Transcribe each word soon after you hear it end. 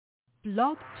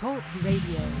Blog Talk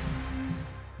Radio.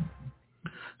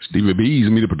 Stevie B's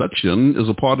Media Production is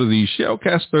a part of the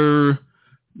Shellcaster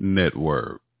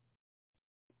Network.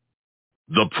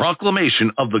 The proclamation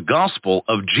of the gospel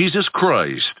of Jesus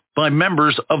Christ by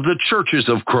members of the Churches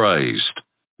of Christ.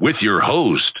 With your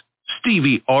host,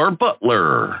 Stevie R.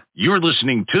 Butler. You're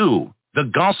listening to the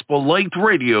Gospel Light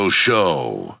Radio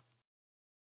Show.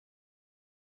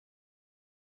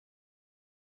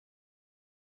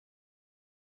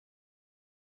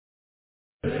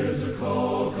 There's a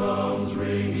call comes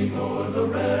ringing o'er the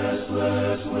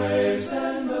restless waves,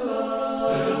 and the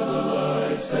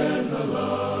light, and the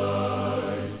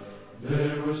light.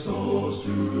 There are souls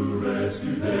to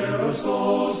rescue, there are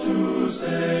souls to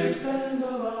save, and the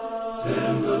light,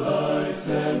 and the light,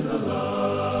 and the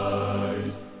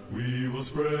light. We will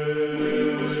spread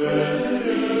the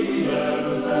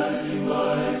everlasting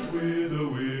light with the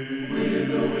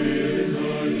wind,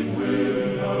 leading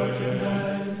with heart and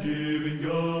hand, giving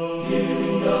God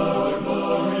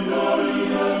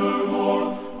glory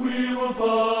evermore. We will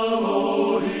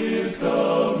follow His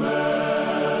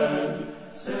command.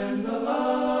 Send the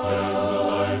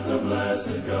light, the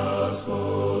blessed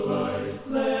gospel light.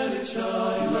 Let it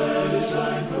shine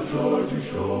from shore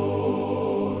to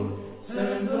shore.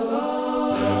 Send the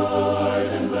light,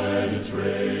 and let its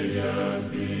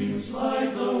radiant beams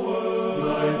light the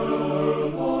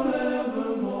world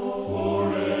forevermore.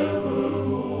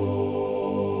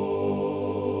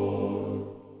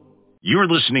 You're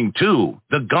listening to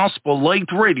the Gospel Light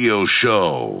Radio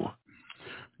Show.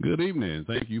 Good evening.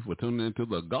 Thank you for tuning in to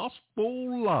the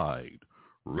Gospel Light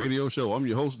Radio Show. I'm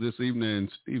your host this evening,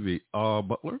 Stevie R.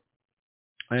 Butler.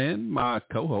 And my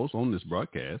co-host on this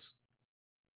broadcast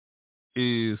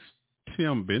is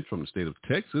Tim Bench from the state of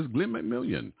Texas, Glenn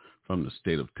McMillian from the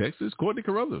state of Texas, Courtney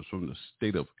Carruthers from the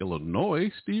state of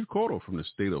Illinois, Steve Cordell from the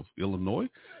state of Illinois,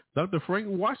 Dr. Frank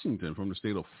Washington from the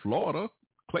state of Florida,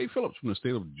 Clay Phillips from the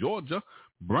state of Georgia,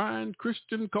 Brian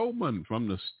Christian Coleman from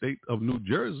the state of New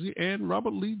Jersey, and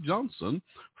Robert Lee Johnson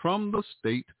from the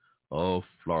state of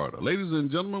Florida. Ladies and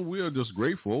gentlemen, we are just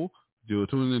grateful you're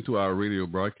tuning into our radio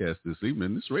broadcast this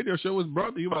evening. This radio show is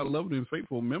brought to you by loving and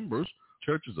faithful members,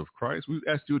 Churches of Christ. We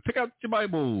ask you to take out your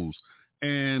Bibles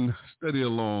and study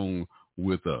along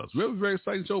with us. We have a very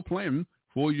exciting show planned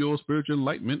for your spiritual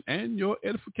enlightenment and your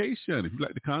edification. If you'd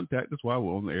like to contact us while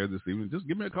we're on the air this evening, just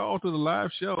give me a call to the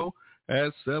live show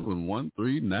at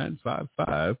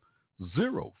 713-955-0508.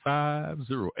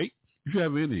 If you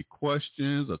have any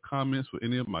questions or comments for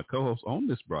any of my co-hosts on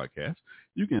this broadcast,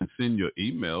 you can send your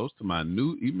emails to my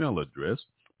new email address,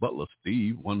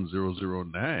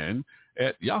 butlersteve1009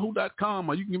 at yahoo.com,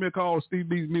 or you can give me a call to Steve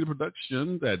B's Media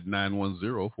Productions at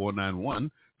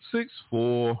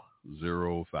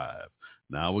 910-491-6405.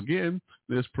 Now, again,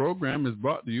 this program is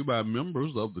brought to you by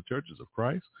members of the Churches of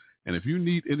Christ. And if you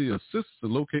need any assistance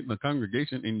in locating a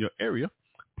congregation in your area,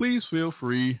 please feel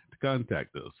free to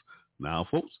contact us. Now,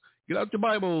 folks, get out your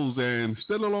Bibles and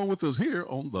study along with us here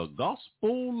on the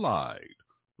Gospel Light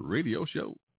Radio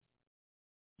Show.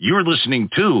 You're listening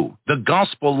to the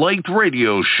Gospel Light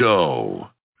Radio Show.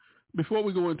 Before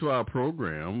we go into our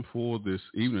program for this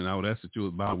evening, I would ask that you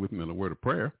would bow with me in a word of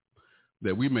prayer,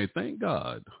 that we may thank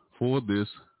God for this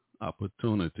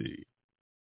opportunity.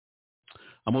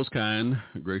 Our most kind,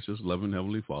 gracious, loving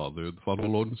Heavenly Father, the Father,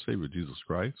 Lord, and Savior, Jesus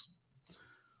Christ.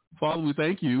 Father, we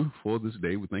thank you for this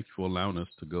day. We thank you for allowing us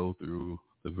to go through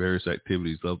the various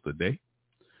activities of the day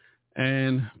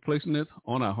and placing it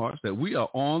on our hearts that we are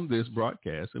on this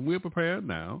broadcast, and we're prepared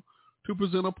now to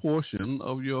present a portion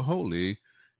of your holy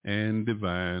and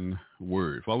divine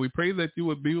word. Father, we pray that you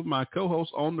would be with my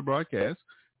co-hosts on the broadcast,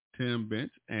 Tim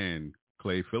Bench and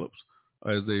Clay Phillips,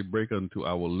 as they break unto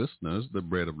our listeners the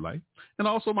bread of life, and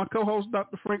also my co-host,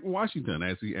 Dr. Frank Washington,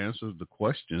 as he answers the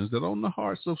questions that are on the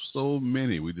hearts of so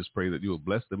many. We just pray that you will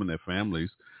bless them and their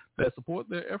families that support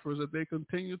their efforts as they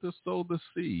continue to sow the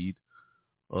seed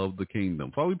of the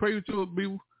kingdom. Father, we pray that you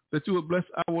would bless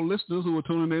our listeners who are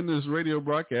tuning in this radio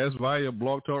broadcast via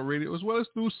Blog Talk Radio as well as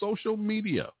through social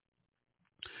media.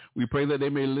 We pray that they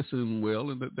may listen well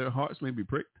and that their hearts may be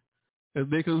pricked as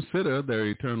they consider their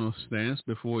eternal stance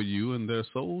before you and their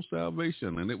soul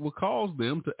salvation. And it will cause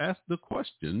them to ask the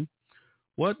question,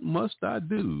 what must I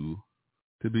do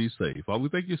to be saved? Father, we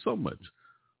thank you so much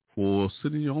for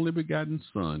sending your only begotten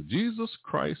Son, Jesus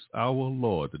Christ our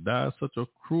Lord, to die such a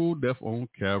cruel death on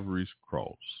Calvary's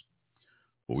cross.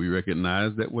 For we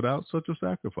recognize that without such a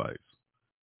sacrifice,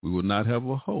 we would not have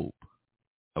a hope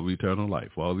of eternal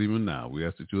life. Father, even now, we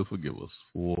ask that you will forgive us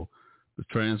for the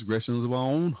transgressions of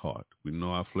our own heart. We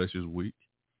know our flesh is weak,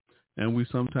 and we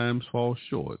sometimes fall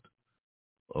short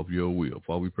of your will.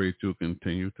 Father, we pray that you'll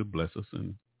continue to bless us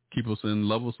and keep us and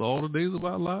love us all the days of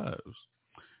our lives.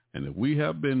 And if we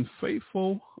have been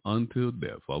faithful until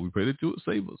death, Father, we pray that you would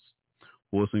save us.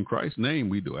 For us in Christ's name,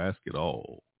 we do ask it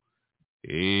all.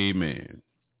 Amen.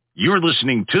 You're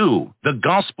listening to the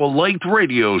Gospel Light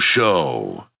Radio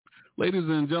Show. Ladies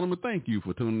and gentlemen, thank you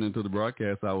for tuning into the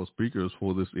broadcast. Our speakers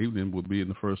for this evening will be in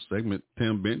the first segment,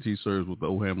 Tim Bench. He serves with the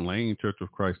Oham Lane Church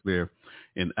of Christ there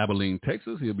in Abilene,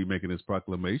 Texas. He'll be making his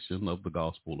proclamation of the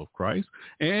gospel of Christ.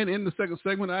 And in the second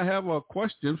segment, I have a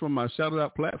question from my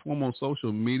shout-out platform on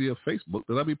social media, Facebook,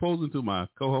 that I'll be posing to my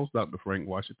co-host, Dr. Frank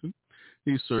Washington.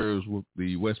 He serves with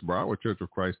the West Broward Church of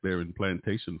Christ there in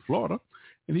Plantation, Florida,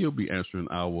 and he'll be answering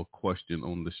our question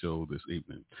on the show this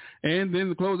evening. And then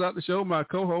to close out the show, my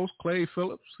co-host, Clay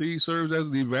Phillips, he serves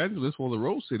as the evangelist for the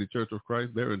Rose City Church of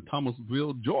Christ there in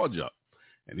Thomasville, Georgia,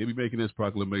 and he'll be making his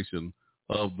proclamation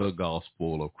of the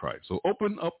gospel of Christ. So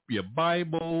open up your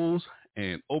Bibles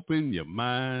and open your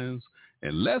minds,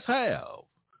 and let's have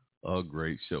a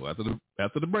great show.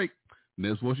 After the break,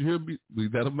 next what you hear be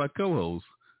that of my co-host,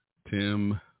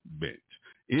 Tim Bench.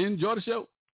 Enjoy the show.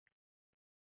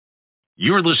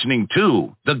 You're listening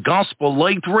to the Gospel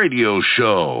Light Radio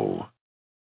Show.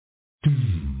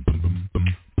 Send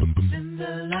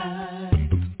the light,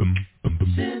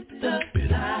 send the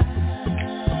light,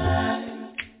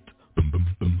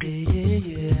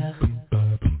 yeah.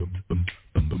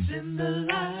 Send the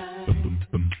light,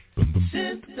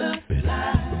 send the light,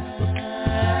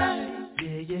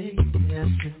 yeah.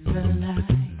 Send the light.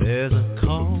 There's a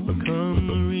call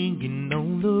come ringing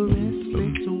on the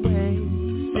restless way.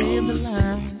 Send the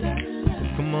light,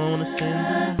 come on and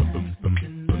send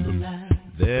the light.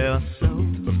 There are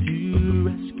souls to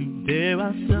rescue, there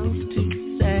are souls to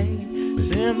save.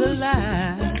 Send the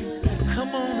light,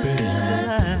 come on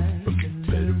and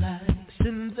send the light.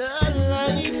 Send the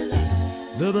light,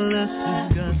 the blessed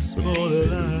gospel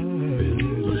light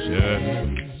will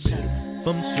shine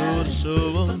from shore to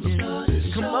shore.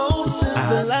 Come on, send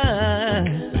the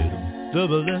light, the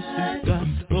blessed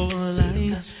gospel light.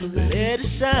 Let it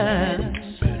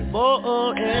shine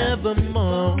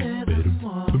forevermore.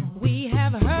 We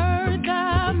have heard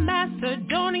the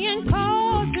Macedonian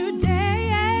call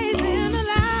today. Send the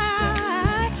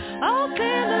light, oh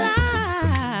send the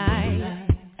light,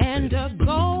 and a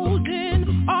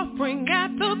golden offering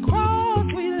at the cross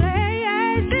we lay.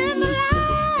 Send the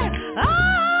light,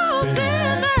 oh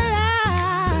send the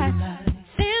light,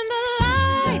 send the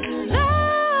light, the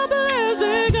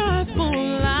blessed gospel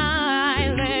light.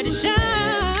 Let it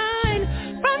shine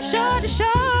from shore to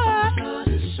shore.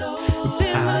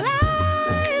 Send the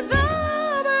light, the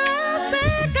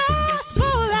blessed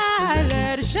gospel light.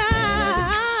 Let it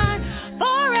shine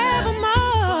forevermore.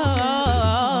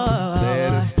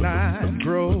 Let us not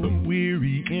grow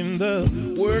weary in the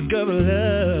work of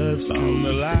love. Send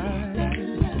the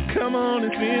light, come on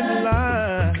and send the light.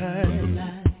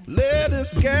 Let us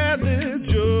gather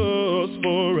just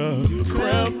for a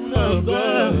crown of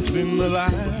love. Send the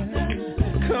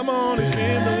light, come on and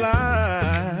send the light.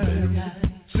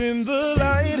 Send the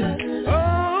light,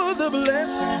 oh the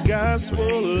blessed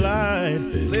gospel light.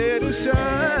 Let it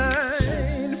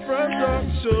shine from dark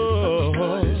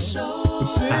shore.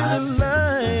 Send the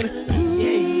light,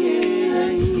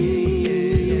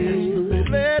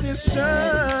 let it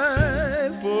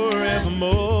shine forevermore.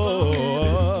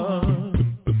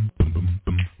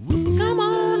 Come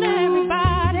on,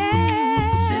 everybody.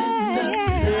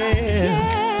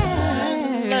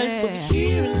 Light for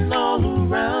hearing all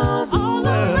around the All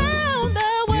world. around the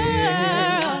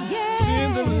world.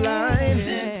 Send the light.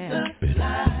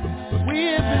 We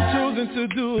have been chosen to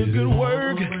do a good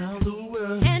work. And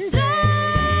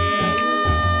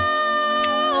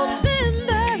oh, send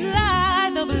the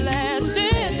light, the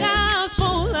blessed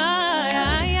gospel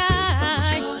light.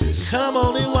 Come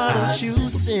on and why don't you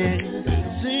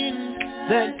sing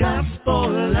that gospel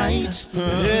light.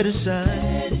 Let it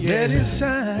shine, let it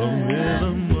shine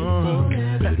forevermore.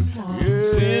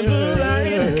 Send the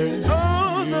light,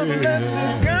 oh the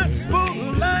blessed gospel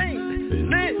light.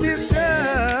 Let it shine,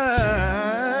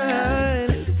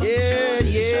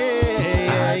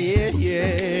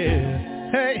 yeah.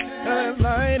 Hey, that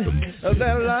light, that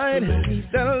light,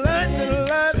 that light, that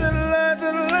light, that light,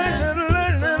 that light, that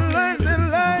light, that light, that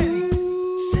light.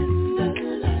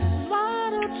 Why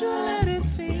don't you let it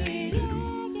see?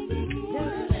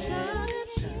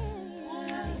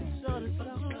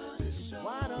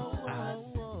 Why don't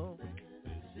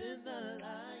send the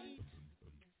light?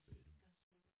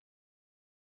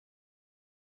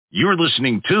 You're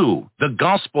listening to the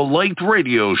Gospel Light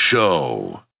Radio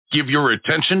Show. Give your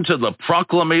attention to the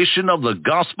proclamation of the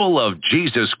gospel of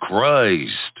Jesus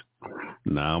Christ.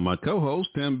 Now my co-host,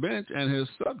 Tim Bench, and his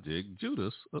subject,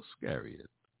 Judas Iscariot.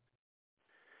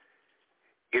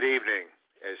 Good evening.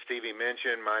 As Stevie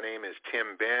mentioned, my name is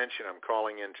Tim Bench, and I'm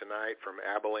calling in tonight from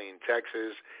Abilene,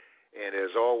 Texas. And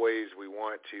as always, we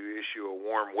want to issue a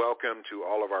warm welcome to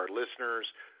all of our listeners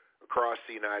across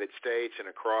the United States and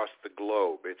across the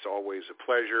globe. It's always a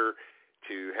pleasure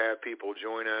to have people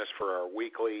join us for our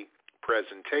weekly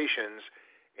presentations,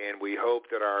 and we hope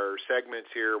that our segments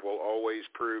here will always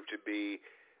prove to be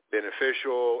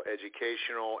beneficial,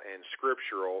 educational, and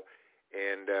scriptural,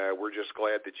 and we're just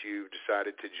glad that you've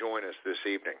decided to join us this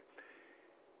evening.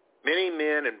 Many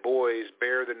men and boys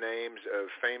bear the names of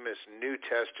famous New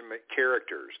Testament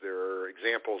characters. There are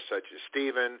examples such as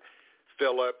Stephen,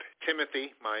 Philip,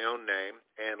 Timothy, my own name,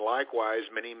 and likewise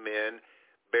many men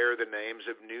bear the names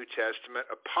of New Testament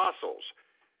apostles: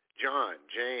 John,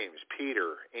 James,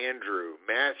 Peter, Andrew,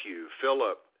 Matthew,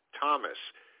 Philip, Thomas.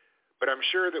 But I'm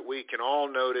sure that we can all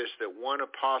notice that one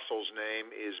apostle's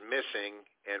name is missing,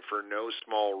 and for no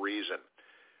small reason.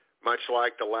 Much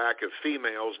like the lack of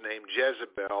females named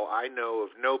Jezebel, I know of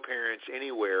no parents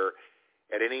anywhere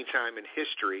at any time in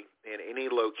history, in any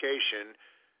location,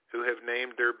 who have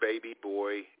named their baby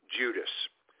boy Judas.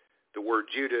 The word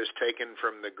Judas, taken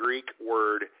from the Greek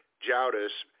word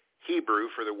Judas, Hebrew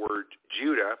for the word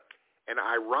Judah, and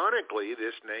ironically,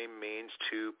 this name means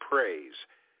to praise.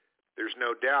 There's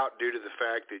no doubt, due to the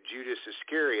fact that Judas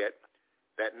Iscariot,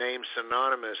 that name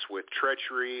synonymous with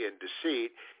treachery and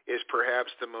deceit, is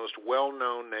perhaps the most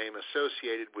well-known name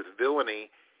associated with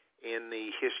villainy in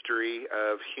the history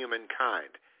of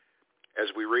humankind.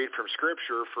 As we read from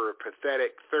Scripture, for a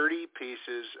pathetic 30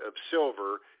 pieces of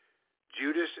silver,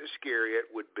 Judas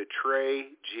Iscariot would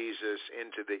betray Jesus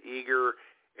into the eager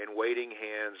and waiting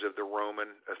hands of the Roman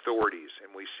authorities.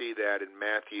 And we see that in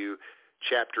Matthew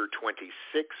chapter 26,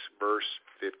 verse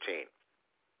 15.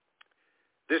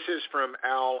 This is from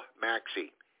Al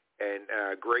Maxey and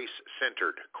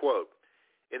Grace-Centered. Quote,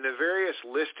 "In the various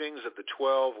listings of the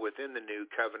 12 within the New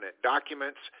Covenant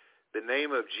documents, the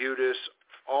name of Judas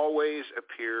always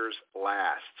appears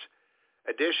last.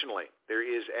 Additionally, there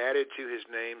is added to his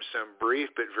name some brief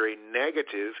but very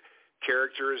negative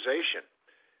characterization.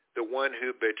 The one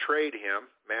who betrayed him,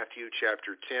 Matthew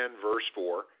chapter 10, verse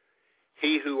 4.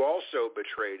 He who also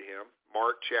betrayed him,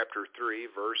 Mark chapter 3,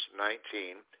 verse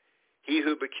 19. He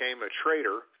who became a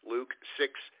traitor, Luke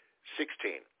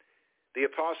 6:16. The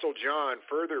Apostle John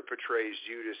further portrays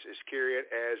Judas Iscariot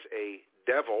as a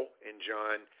devil in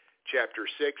John chapter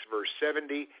 6, verse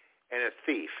 70, and a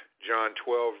thief, John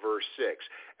 12, verse 6,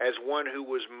 as one who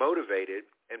was motivated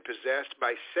and possessed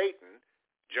by Satan,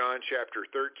 John chapter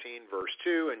 13, verse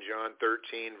 2, and John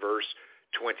 13, verse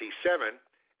 27,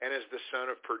 and as the son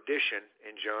of perdition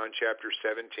in John chapter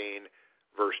 17,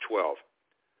 verse 12.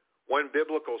 One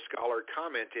biblical scholar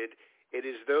commented, "It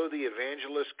is though the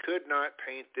evangelist could not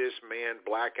paint this man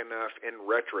black enough in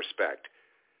retrospect."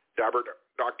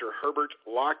 Dr. Herbert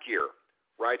Lockyer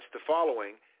writes the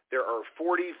following: "There are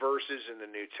 40 verses in the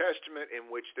New Testament in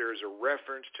which there is a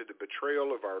reference to the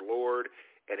betrayal of our Lord,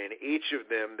 and in each of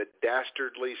them the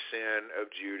dastardly sin of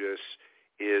Judas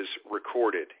is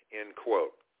recorded," end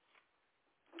quote.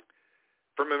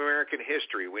 From American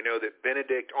history, we know that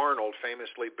Benedict Arnold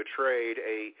famously betrayed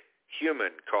a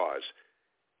human cause.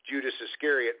 Judas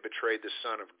Iscariot betrayed the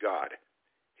Son of God.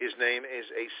 His name is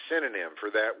a synonym for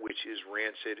that which is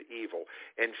rancid evil,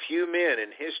 and few men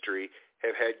in history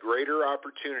have had greater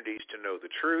opportunities to know the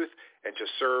truth and to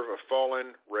serve a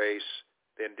fallen race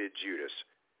than did Judas.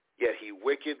 Yet he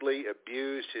wickedly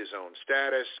abused his own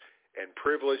status and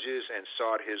privileges and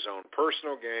sought his own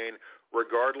personal gain,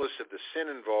 regardless of the sin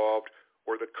involved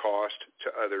or the cost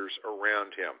to others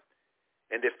around him.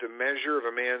 And if the measure of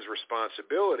a man's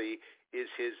responsibility is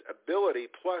his ability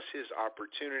plus his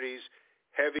opportunities,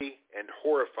 heavy and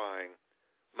horrifying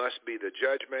must be the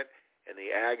judgment and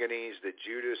the agonies that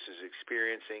Judas is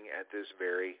experiencing at this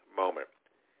very moment.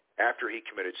 After he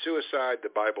committed suicide, the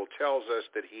Bible tells us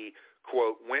that he,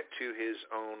 quote, went to his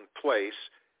own place,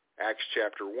 Acts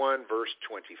chapter 1, verse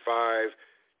 25,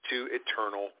 to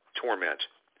eternal torment.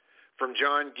 From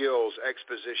John Gill's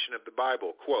exposition of the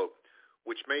Bible, quote,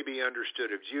 "which may be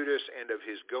understood of Judas and of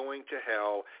his going to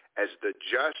hell as the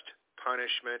just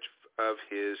punishment of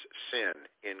his sin,"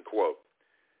 end quote.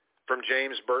 From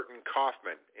James Burton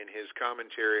Kaufman in his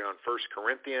commentary on 1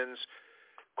 Corinthians,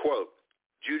 quote,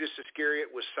 "Judas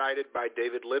Iscariot was cited by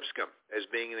David Lipscomb as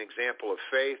being an example of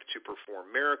faith to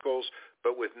perform miracles,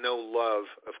 but with no love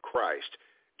of Christ.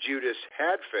 Judas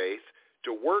had faith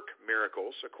to work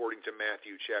miracles, according to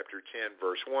Matthew chapter 10,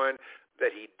 verse 1,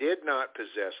 that he did not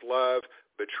possess love,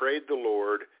 betrayed the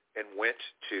Lord, and went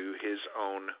to his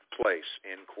own place,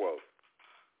 end quote.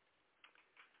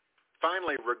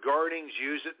 Finally, regarding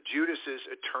Judas's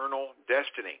eternal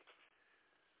destiny,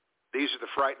 these are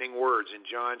the frightening words in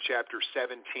John chapter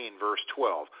 17, verse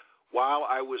 12. While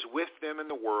I was with them in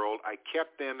the world, I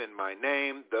kept them in my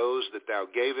name. Those that thou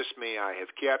gavest me I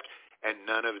have kept, and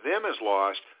none of them is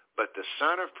lost, but the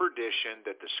son of perdition,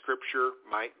 that the scripture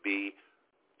might be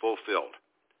fulfilled.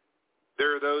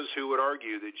 There are those who would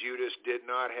argue that Judas did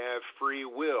not have free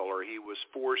will, or he was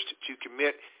forced to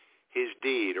commit his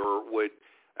deed, or would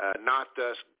not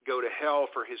thus go to hell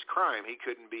for his crime. He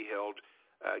couldn't be held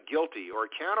guilty or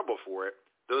accountable for it.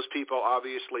 Those people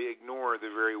obviously ignore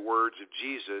the very words of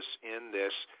Jesus in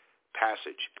this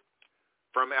passage.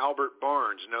 From Albert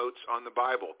Barnes, Notes on the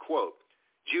Bible, quote,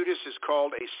 Judas is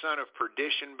called a son of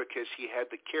perdition because he had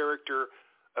the character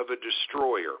of a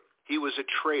destroyer. He was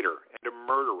a traitor and a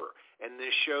murderer, and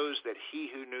this shows that he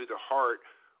who knew the heart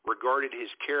regarded his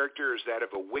character as that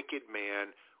of a wicked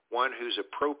man, one whose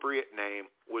appropriate name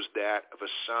was that of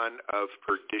a son of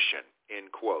perdition,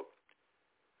 end quote.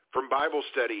 From Bible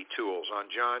Study Tools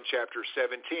on John chapter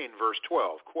 17, verse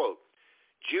 12, quote,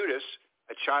 Judas,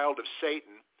 a child of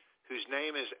Satan, whose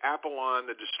name is Apollyon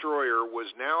the Destroyer,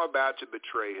 was now about to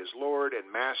betray his Lord and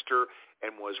Master,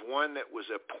 and was one that was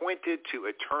appointed to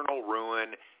eternal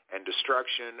ruin and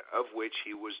destruction, of which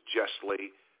he was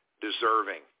justly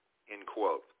deserving, end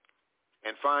quote.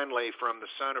 And finally, from the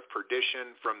Son of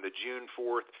Perdition, from the June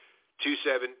 4th,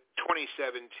 2017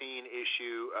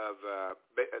 issue of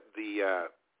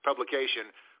the publication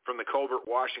from the Colbert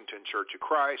Washington Church of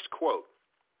Christ, quote,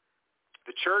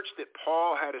 the church that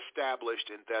Paul had established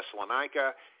in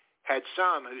Thessalonica had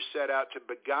some who set out to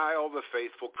beguile the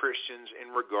faithful Christians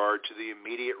in regard to the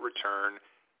immediate return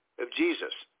of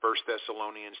Jesus, 1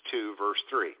 Thessalonians 2, verse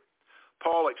 3.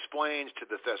 Paul explains to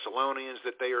the Thessalonians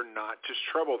that they are not to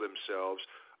trouble themselves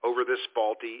over this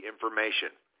faulty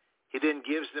information. He then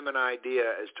gives them an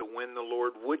idea as to when the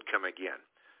Lord would come again.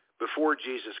 Before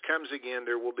Jesus comes again,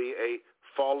 there will be a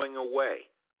falling away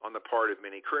on the part of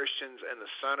many Christians, and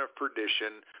the son of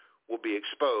perdition will be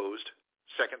exposed,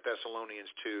 2 Thessalonians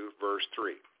 2, verse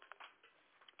 3.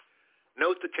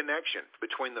 Note the connection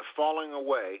between the falling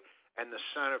away and the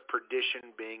son of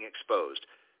perdition being exposed.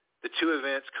 The two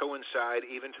events coincide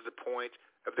even to the point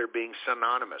of their being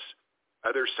synonymous.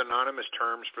 Other synonymous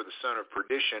terms for the son of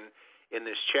perdition in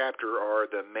this chapter are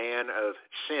the man of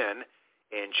sin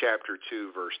in chapter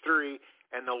 2, verse 3,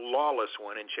 and the lawless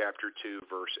one in chapter 2,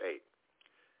 verse 8.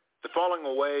 The falling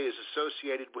away is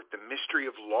associated with the mystery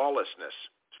of lawlessness,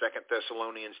 2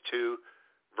 Thessalonians 2,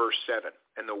 verse 7,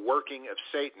 and the working of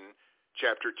Satan,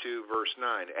 chapter 2, verse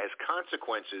 9, as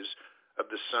consequences of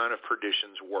the son of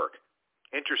perdition's work.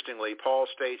 Interestingly,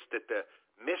 Paul states that the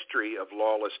mystery of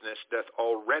lawlessness doth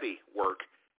already work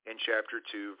in chapter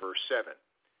 2, verse 7.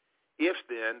 If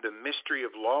then the mystery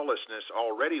of lawlessness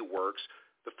already works,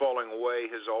 the falling away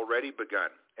has already begun,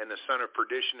 and the son of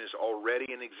perdition is already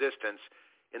in existence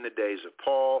in the days of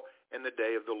Paul, and the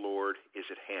day of the Lord is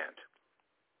at hand.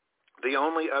 The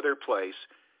only other place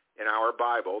in our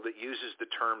Bible that uses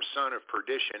the term son of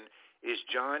perdition is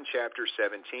John chapter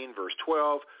 17, verse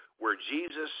 12, where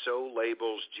Jesus so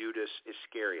labels Judas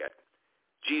Iscariot.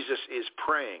 Jesus is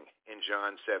praying in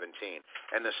John 17,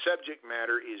 and the subject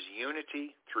matter is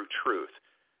unity through truth.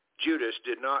 Judas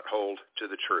did not hold to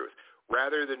the truth.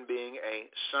 Rather than being a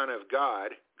son of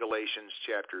God, Galatians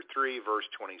chapter 3, verse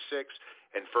 26,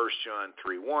 and 1 John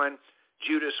 3:1,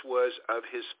 Judas was of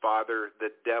his father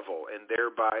the devil, and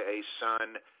thereby a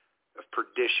son of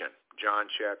perdition, John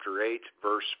chapter 8,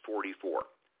 verse 44.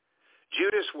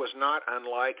 Judas was not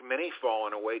unlike many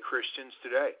fallen away Christians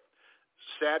today.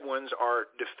 Sad ones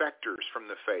are defectors from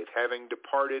the faith, having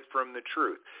departed from the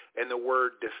truth. And the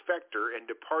word defector and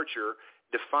departure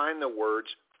define the words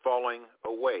falling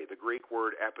away, the Greek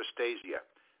word apostasia.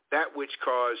 That which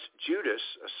caused Judas,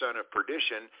 a son of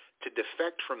perdition, to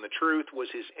defect from the truth was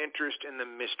his interest in the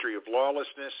mystery of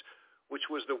lawlessness, which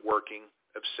was the working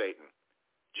of Satan.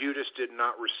 Judas did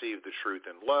not receive the truth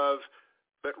in love,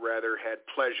 but rather had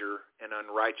pleasure in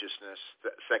unrighteousness,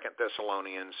 2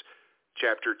 Thessalonians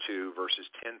chapter 2, verses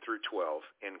 10 through 12,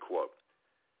 end quote.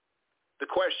 The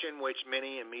question which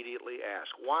many immediately ask,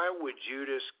 why would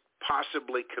Judas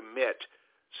possibly commit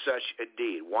such a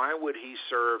deed? Why would he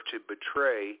serve to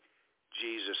betray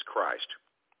Jesus Christ?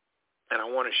 And I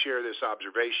want to share this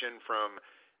observation from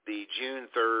the June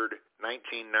 3rd,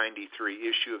 1993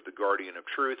 issue of The Guardian of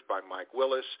Truth by Mike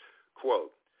Willis.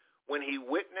 Quote, when he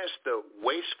witnessed the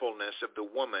wastefulness of the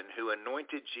woman who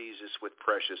anointed Jesus with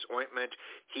precious ointment,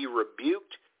 he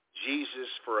rebuked Jesus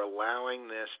for allowing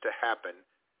this to happen.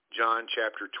 John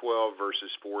chapter 12,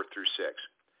 verses 4 through 6.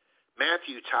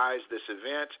 Matthew ties this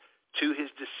event to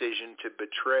his decision to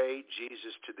betray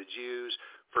Jesus to the Jews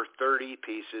for 30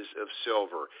 pieces of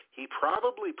silver. He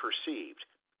probably perceived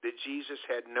that Jesus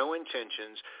had no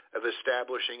intentions of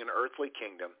establishing an earthly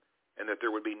kingdom and that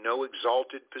there would be no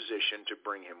exalted position to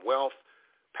bring him wealth,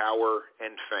 power,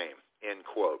 and fame, end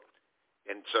quote.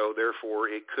 And so, therefore,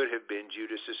 it could have been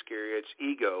Judas Iscariot's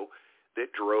ego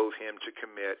that drove him to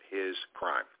commit his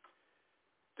crime.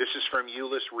 This is from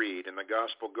Euless Reed in the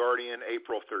Gospel Guardian,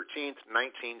 April 13th,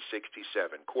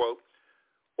 1967. Quote,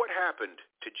 "What happened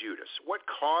to Judas? What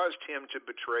caused him to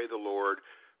betray the Lord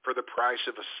for the price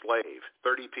of a slave,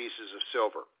 30 pieces of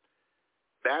silver?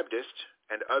 Baptists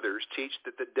and others teach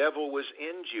that the devil was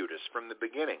in Judas from the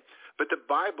beginning, but the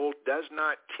Bible does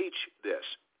not teach this.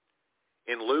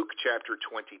 In Luke chapter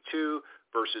 22,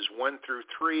 verses 1 through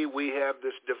 3, we have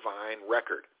this divine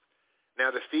record. Now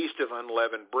the feast of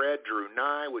unleavened bread drew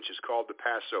nigh, which is called the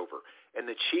Passover, and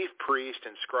the chief priest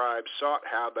and scribes sought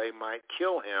how they might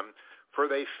kill him, for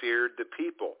they feared the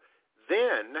people.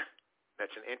 Then,"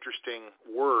 that's an interesting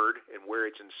word and where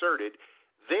it's inserted,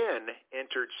 "then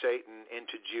entered Satan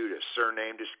into Judas,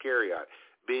 surnamed Iscariot,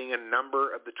 being a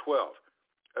number of the 12.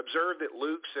 Observe that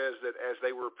Luke says that as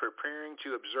they were preparing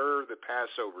to observe the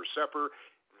Passover supper,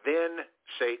 then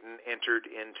Satan entered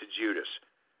into Judas.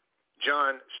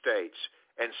 John states,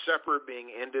 "And supper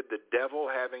being ended, the devil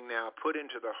having now put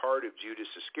into the heart of Judas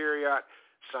Iscariot,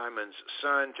 Simon's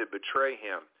son, to betray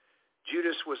him.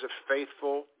 Judas was a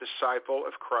faithful disciple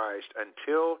of Christ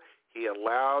until he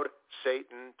allowed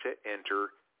Satan to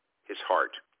enter his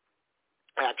heart."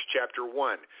 Acts chapter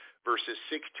 1, verses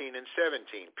 16 and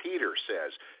 17. Peter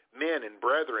says, "Men and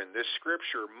brethren, this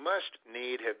scripture must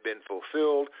need have been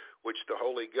fulfilled, which the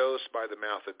Holy Ghost by the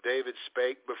mouth of David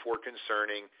spake before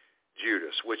concerning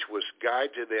Judas, which was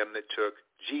guide to them that took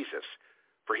Jesus.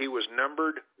 For he was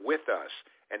numbered with us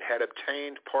and had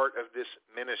obtained part of this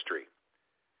ministry."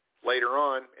 Later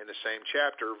on, in the same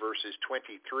chapter, verses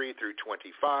 23 through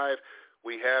 25,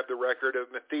 we have the record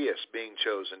of Matthias being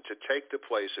chosen to take the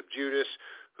place of Judas,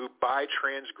 who by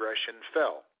transgression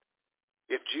fell.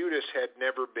 If Judas had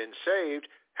never been saved,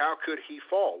 how could he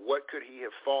fall? What could he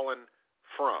have fallen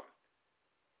from?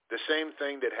 The same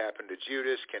thing that happened to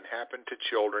Judas can happen to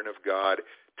children of God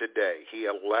today. He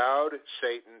allowed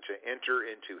Satan to enter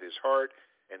into his heart,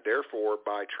 and therefore,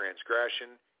 by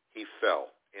transgression, he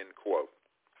fell, end quote.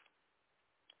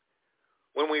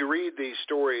 When we read these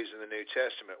stories in the New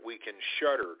Testament, we can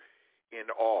shudder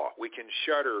in awe. We can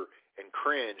shudder and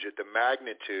cringe at the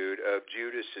magnitude of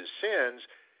Judas's sins,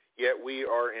 yet we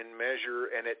are in measure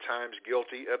and at times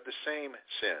guilty of the same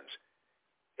sins.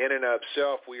 In and of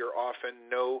self, we are often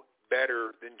no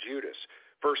better than Judas.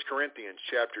 1 Corinthians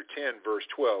chapter 10, verse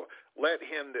 12, "Let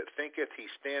him that thinketh he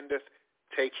standeth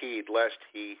take heed lest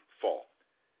he fall."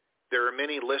 There are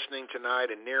many listening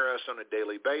tonight and near us on a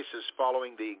daily basis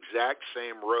following the exact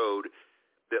same road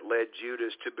that led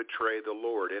Judas to betray the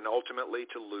Lord and ultimately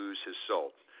to lose his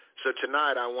soul. So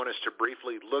tonight I want us to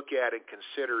briefly look at and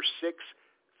consider 6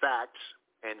 facts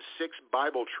and 6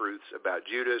 Bible truths about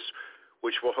Judas,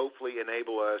 which will hopefully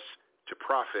enable us to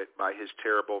profit by his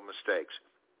terrible mistakes.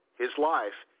 His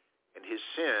life and his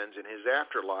sins and his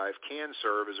afterlife can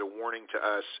serve as a warning to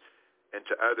us and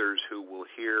to others who will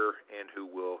hear and who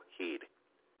will heed.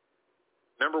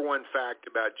 Number 1 fact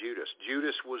about Judas.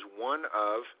 Judas was one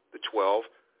of the 12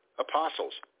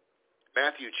 apostles.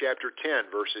 Matthew chapter 10,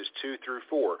 verses 2 through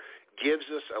 4, gives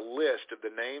us a list of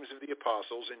the names of the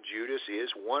apostles, and Judas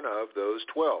is one of those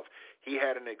 12. He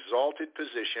had an exalted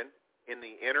position in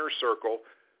the inner circle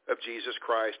of Jesus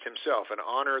Christ himself, an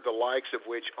honor the likes of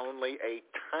which only a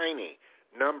tiny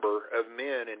number of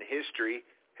men in history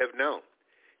have known.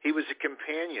 He was a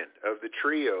companion of the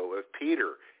trio of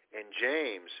Peter and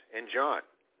James and John.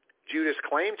 Judas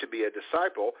claimed to be a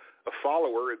disciple, a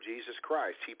follower of Jesus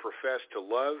Christ. He professed to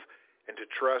love and to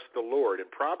trust the Lord, and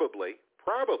probably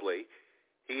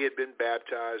he had been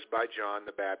baptized by John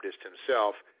the Baptist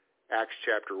himself, Acts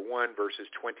chapter 1, verses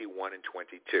 21 and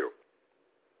 22.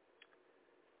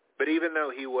 But even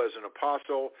though he was an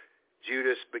apostle,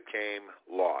 Judas became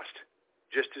lost.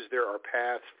 Just as there are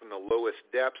paths from the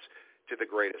lowest depths to the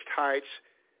greatest heights,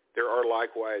 there are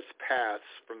likewise paths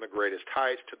from the greatest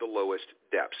heights to the lowest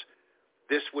depths.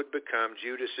 This would become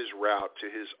Judas's route to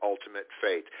his ultimate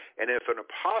fate. And if an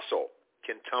apostle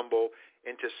can tumble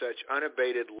into such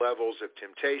unabated levels of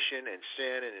temptation and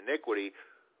sin and iniquity,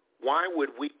 why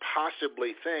would we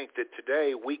possibly think that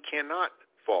today we cannot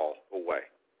fall away?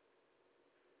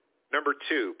 Number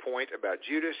 2 point about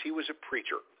Judas, he was a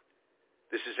preacher.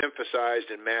 This is emphasized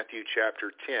in Matthew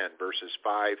chapter 10, verses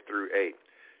 5 through 8.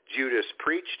 Judas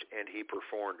preached and he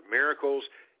performed miracles,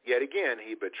 yet again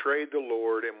he betrayed the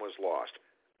Lord and was lost.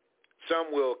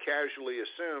 Some will casually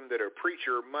assume that a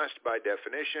preacher must, by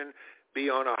definition, be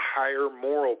on a higher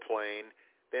moral plane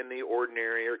than the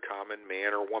ordinary or common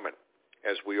man or woman.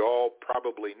 As we all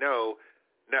probably know,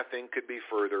 nothing could be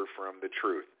further from the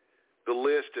truth. The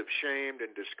list of shamed and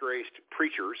disgraced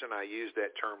preachers, and I use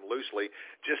that term loosely,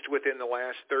 just within the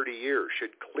last 30 years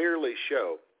should clearly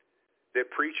show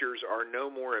that preachers are no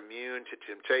more immune to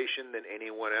temptation than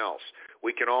anyone else.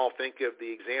 We can all think of the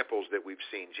examples that we've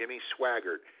seen: Jimmy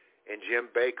Swaggart and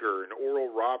Jim Bakker and Oral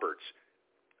Roberts,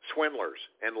 swindlers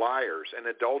and liars and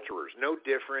adulterers, no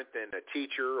different than a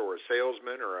teacher or a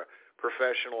salesman or a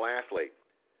professional athlete.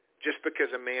 Just because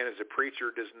a man is a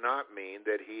preacher does not mean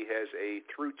that he has a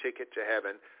through ticket to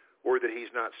heaven or that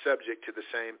he's not subject to the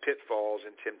same pitfalls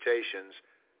and temptations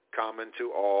common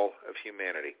to all of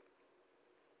humanity.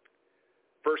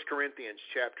 1 Corinthians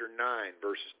chapter 9,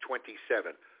 verses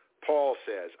 27, Paul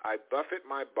says, I buffet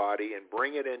my body and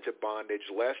bring it into bondage,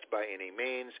 lest by any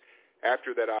means,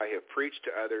 after that I have preached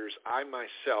to others, I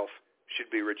myself should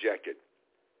be rejected.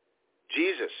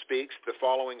 Jesus speaks the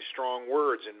following strong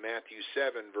words in Matthew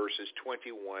 7, verses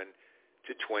 21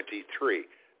 to 23.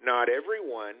 Not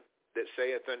everyone that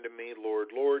saith unto me,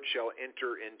 Lord, Lord, shall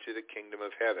enter into the kingdom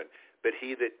of heaven, but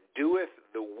he that doeth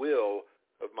the will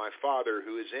of my Father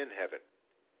who is in heaven.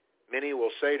 Many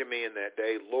will say to me in that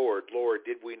day, Lord, Lord,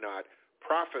 did we not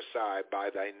prophesy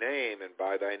by thy name, and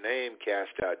by thy name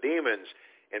cast out demons,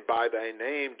 and by thy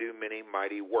name do many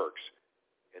mighty works?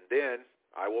 And then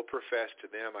I will profess to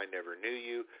them, I never knew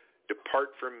you.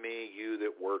 Depart from me, you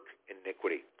that work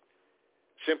iniquity.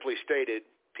 Simply stated,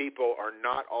 people are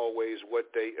not always what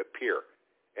they appear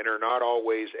and are not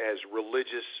always as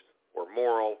religious or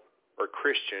moral or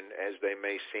Christian as they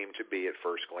may seem to be at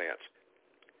first glance.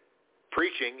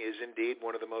 Preaching is indeed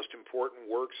one of the most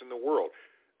important works in the world,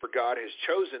 for God has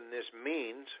chosen this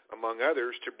means, among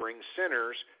others, to bring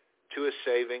sinners to a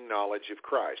saving knowledge of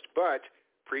Christ. But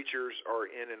preachers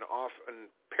are in an often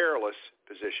perilous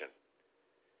position.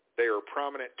 They are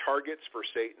prominent targets for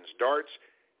Satan's darts,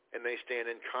 and they stand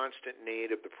in constant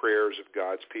need of the prayers of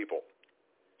God's people.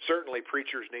 Certainly,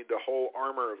 preachers need the whole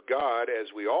armor of God, as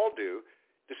we all do,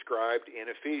 described in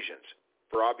Ephesians.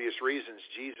 For obvious reasons,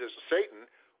 Satan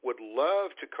would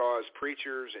love to cause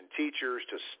preachers and teachers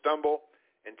to stumble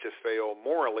and to fail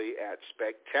morally at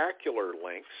spectacular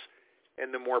lengths,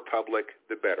 and the more public,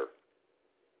 the better.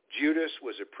 Judas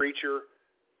was a preacher,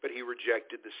 but he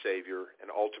rejected the Savior, and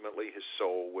ultimately his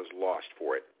soul was lost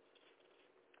for it.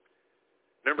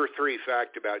 Number 3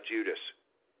 fact about Judas.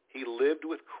 He lived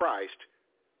with Christ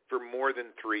for more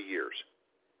than 3 years.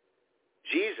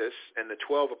 Jesus and the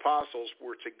 12 apostles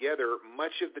were together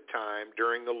much of the time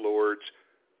during the Lord's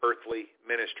earthly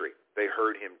ministry. They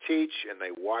heard him teach, and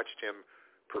they watched him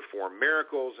perform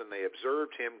miracles, and they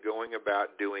observed him going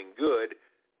about doing good,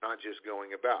 not just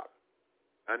going about.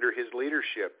 Under his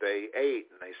leadership, they ate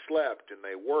and they slept and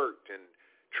they worked and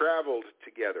traveled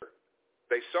together.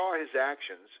 They saw his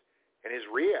actions and his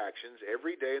reactions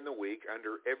every day in the week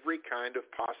under every kind of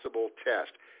possible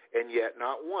test. And yet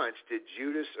not once did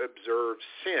Judas observe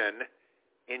sin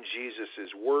in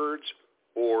Jesus' words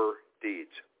or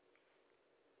deeds.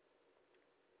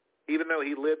 Even though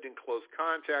he lived in close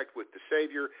contact with the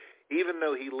Savior, even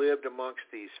though he lived amongst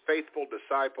these faithful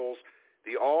disciples,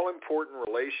 the all-important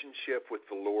relationship with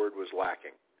the Lord was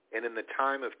lacking. And in the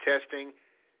time of testing,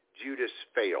 Judas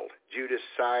failed. Judas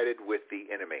sided with the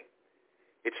enemy.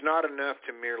 It's not enough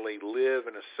to merely live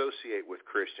and associate with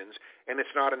Christians, and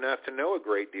it's not enough to know a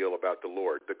great deal about the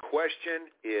Lord. The question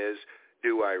is,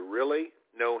 do I really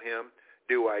know him?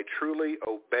 Do I truly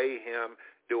obey him?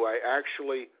 Do I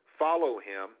actually follow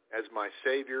him as my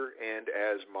Savior and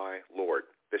as my Lord?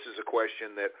 This is a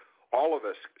question that all of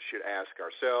us should ask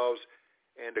ourselves,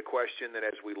 and a question that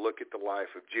as we look at the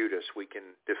life of Judas, we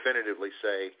can definitively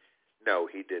say, no,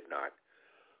 he did not.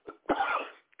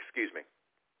 Excuse me.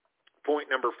 Point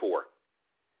number 4.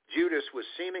 Judas was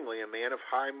seemingly a man of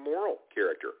high moral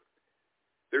character.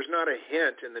 There's not a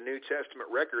hint in the New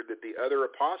Testament record that the other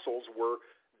apostles were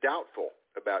doubtful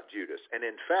about Judas. And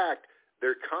in fact,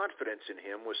 their confidence in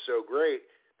him was so great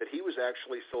that he was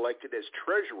actually selected as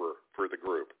treasurer for the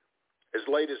group. As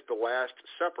late as the Last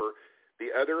Supper, the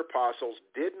other apostles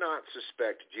did not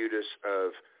suspect Judas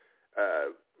of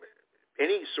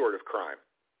any sort of crime,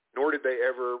 nor did they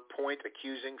ever point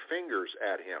accusing fingers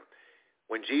at him.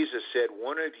 When Jesus said,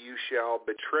 one of you shall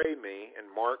betray me, in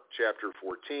Mark chapter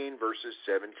 14, verses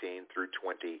 17 through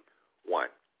 21.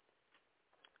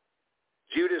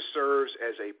 Judas serves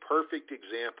as a perfect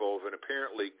example of an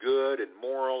apparently good and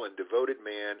moral and devoted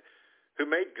man who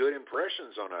made good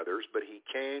impressions on others, but he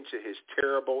came to his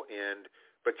terrible end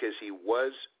because he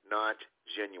was not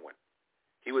genuine.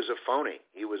 He was a phony.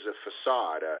 He was a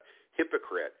facade, a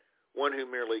hypocrite, one who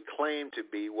merely claimed to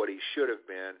be what he should have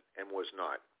been and was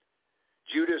not.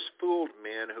 Judas fooled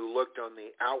men who looked on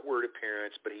the outward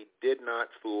appearance, but he did not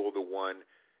fool the one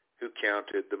who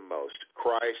counted the most.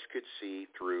 Christ could see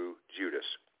through Judas.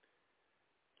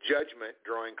 Judgment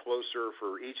drawing closer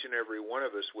for each and every one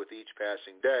of us with each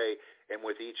passing day and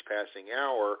with each passing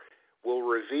hour will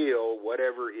reveal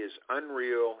whatever is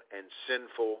unreal and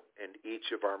sinful in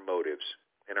each of our motives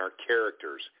and our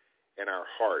characters and our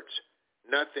hearts.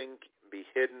 Nothing can be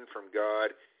hidden from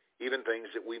God, even things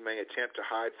that we may attempt to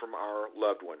hide from our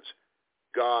loved ones.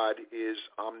 God is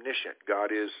omniscient.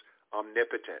 God is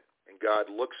omnipotent. And God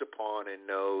looks upon and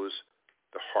knows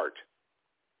the heart.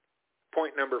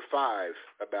 Point number 5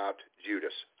 about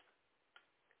Judas.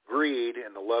 Greed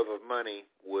and the love of money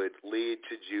would lead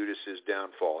to Judas's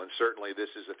downfall. And certainly this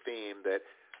is a theme that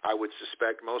I would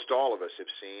suspect most all of us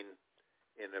have seen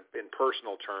in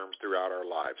personal terms throughout our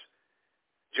lives.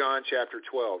 John chapter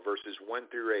 12, verses 1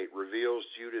 through 8 reveals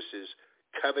Judas's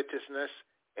covetousness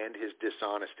and his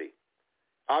dishonesty.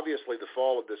 Obviously, the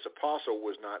fall of this apostle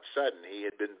was not sudden. He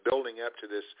had been building up to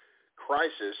this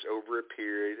crisis over a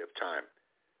period of time.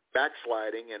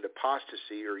 Backsliding and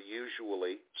apostasy are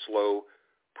usually slow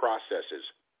processes.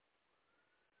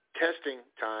 Testing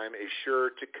time is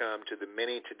sure to come to the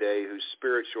many today whose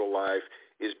spiritual life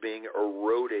is being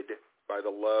eroded by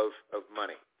the love of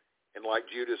money. And like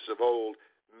Judas of old,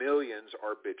 millions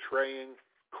are betraying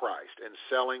Christ and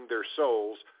selling their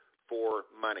souls for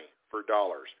money, for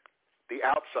dollars. The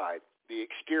outside, the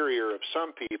exterior of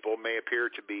some people may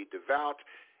appear to be devout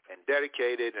and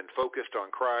dedicated and focused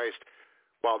on Christ,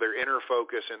 while their inner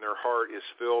focus in their heart is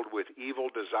filled with evil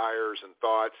desires and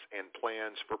thoughts and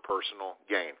plans for personal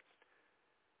gain.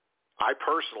 I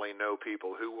personally know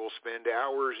people who will spend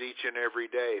hours each and every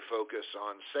day focus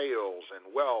on sales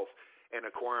and wealth and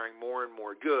acquiring more and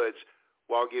more goods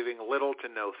while giving little to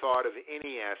no thought of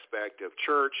any aspect of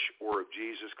church or of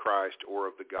Jesus Christ or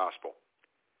of the gospel.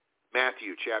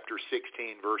 Matthew chapter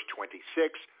 16, verse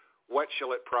 26, what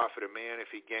shall it profit a man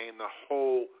if he gain the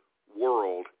whole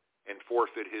world and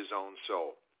forfeit his own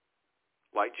soul?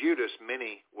 Like Judas,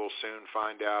 many will soon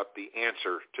find out the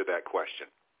answer to that question.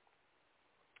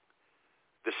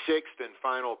 The sixth and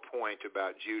final point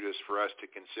about Judas for us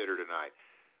to consider tonight.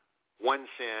 One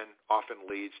sin often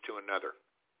leads to another.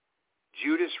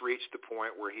 Judas reached the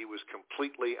point where he was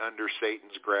completely under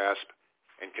Satan's grasp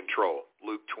and control.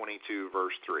 Luke 22,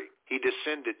 verse 3. He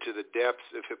descended to the depths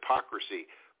of hypocrisy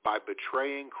by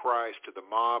betraying Christ to the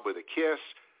mob with a kiss,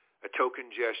 a token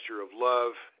gesture of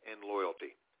love and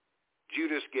loyalty.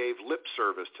 Judas gave lip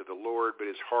service to the Lord, but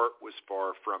his heart was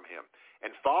far from him.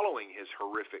 And following his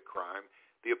horrific crime,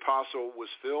 the apostle was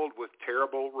filled with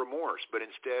terrible remorse, but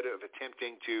instead of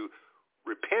attempting to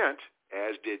repent,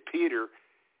 as did Peter,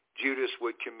 Judas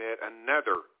would commit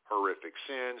another horrific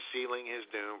sin, sealing his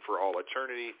doom for all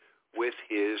eternity with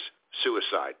his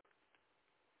suicide.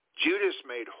 Judas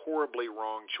made horribly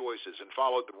wrong choices and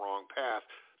followed the wrong path,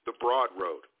 the broad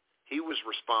road. He was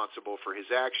responsible for his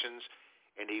actions,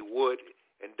 and he would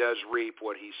and does reap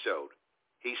what he sowed.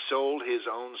 He sold his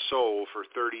own soul for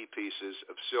 30 pieces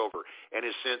of silver, and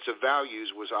his sense of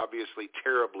values was obviously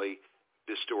terribly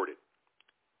distorted.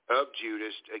 Of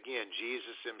Judas, again,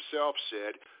 Jesus himself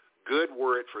said, good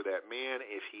were it for that man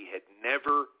if he had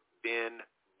never been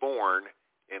born,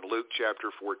 in Luke chapter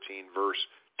 14, verse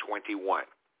 21.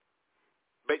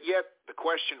 But yet, the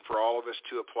question for all of us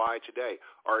to apply today,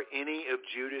 are any of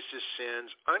Judas's sins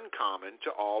uncommon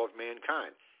to all of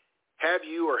mankind? Have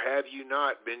you or have you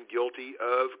not been guilty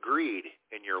of greed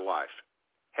in your life?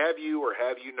 Have you or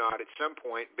have you not at some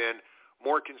point been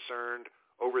more concerned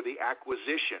over the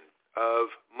acquisition of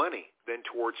money than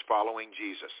towards following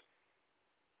Jesus?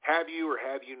 Have you or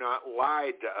have you not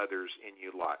lied to others in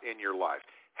your life?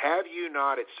 Have you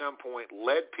not at some point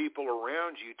led people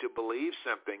around you to believe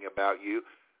something about you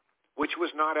which was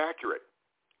not accurate?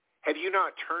 Have you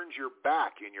not turned your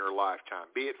back in your lifetime,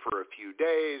 be it for a few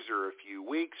days or a few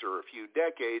weeks or a few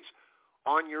decades,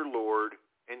 on your Lord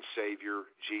and Savior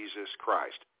Jesus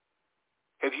Christ?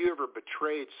 Have you ever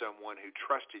betrayed someone who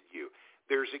trusted you?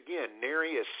 There's again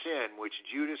nary a sin which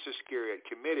Judas Iscariot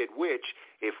committed, which,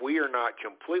 if we are not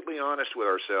completely honest with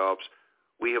ourselves,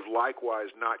 we have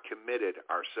likewise not committed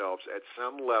ourselves at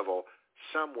some level,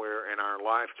 somewhere in our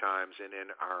lifetimes and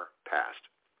in our past.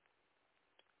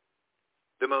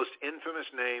 The most infamous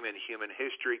name in human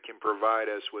history can provide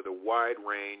us with a wide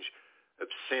range of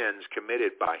sins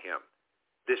committed by him.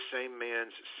 This same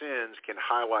man's sins can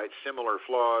highlight similar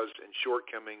flaws and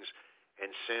shortcomings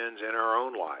and sins in our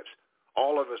own lives.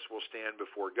 All of us will stand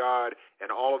before God,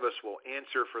 and all of us will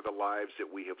answer for the lives that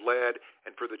we have led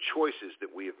and for the choices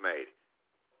that we have made.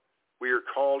 We are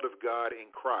called of God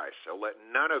in Christ, so let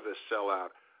none of us sell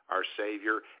out our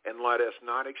Savior, and let us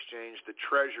not exchange the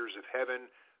treasures of heaven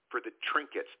for the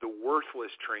trinkets, the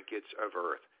worthless trinkets of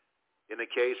earth. In the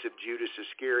case of Judas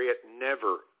Iscariot,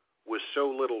 never was so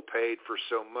little paid for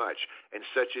so much, and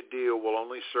such a deal will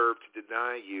only serve to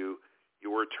deny you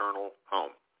your eternal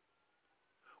home.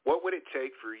 What would it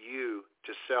take for you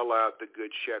to sell out the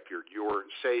Good Shepherd, your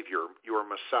Savior, your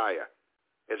Messiah?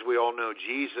 As we all know,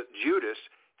 Judas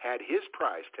had his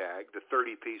price tag, the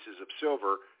 30 pieces of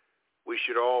silver. We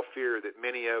should all fear that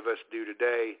many of us do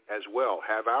today as well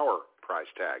have our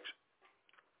price tags.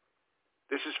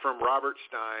 This is from Robert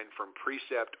Stein from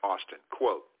Precept, Austin.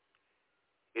 Quote,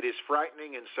 "It is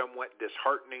frightening and somewhat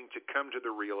disheartening to come to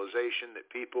the realization that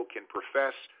people can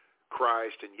profess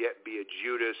Christ and yet be a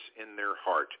Judas in their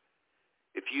heart.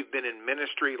 If you've been in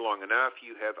ministry long enough,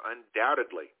 you have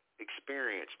undoubtedly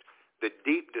experienced the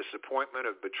deep disappointment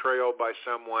of betrayal by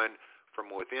someone from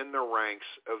within the ranks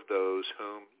of those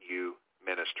whom you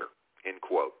minister." End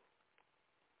quote.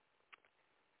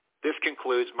 This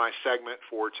concludes my segment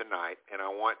for tonight, and I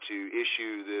want to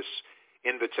issue this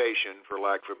invitation, for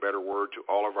lack of a better word, to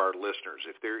all of our listeners.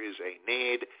 If there is a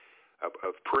need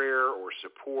of prayer or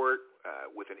support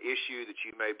with an issue that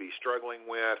you may be struggling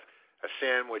with, a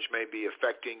sin which may be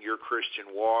affecting your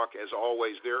Christian walk, as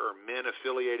always, there are men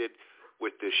affiliated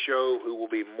with this show who will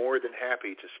be more than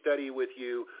happy to study with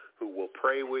you, who will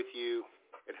pray with you,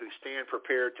 and who stand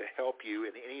prepared to help you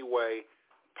in any way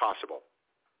possible.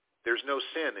 There's no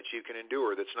sin that you can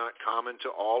endure that's not common to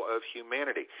all of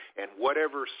humanity. And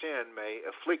whatever sin may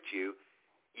afflict you,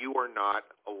 you are not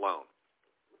alone.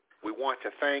 We want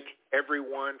to thank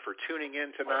everyone for tuning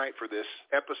in tonight for this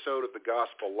episode of The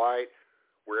Gospel Light.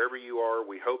 Wherever you are,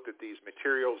 we hope that these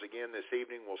materials again this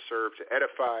evening will serve to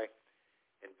edify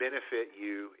and benefit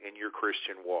you in your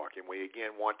Christian walk. And we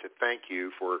again want to thank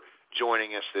you for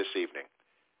joining us this evening.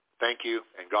 Thank you,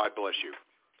 and God bless you.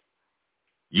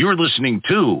 You're listening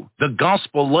to The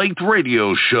Gospel Light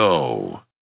Radio Show.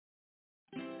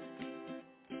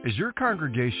 Is your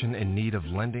congregation in need of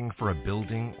lending for a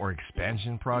building or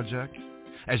expansion project?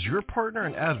 As your partner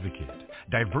and advocate,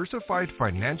 Diversified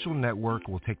Financial Network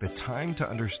will take the time to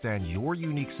understand your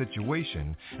unique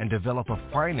situation and develop a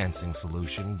financing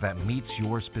solution that meets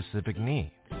your specific needs.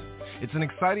 It's an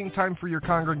exciting time for your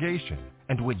congregation,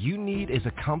 and what you need is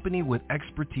a company with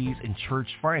expertise in church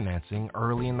financing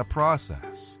early in the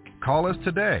process. Call us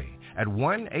today at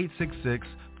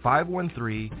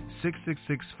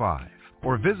 1-866-513-6665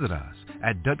 or visit us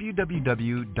at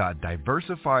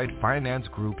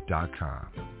www.diversifiedfinancegroup.com.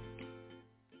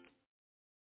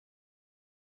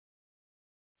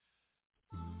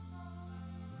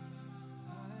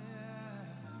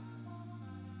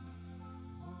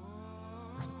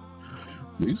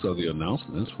 These are the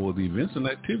announcements for the events and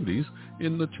activities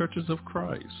in the Churches of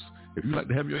Christ. If you'd like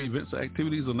to have your events and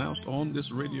activities announced on this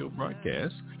radio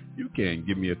broadcast, you can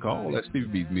give me a call at Stevie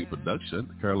B's Media Production,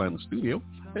 the Carolina Studio,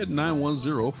 at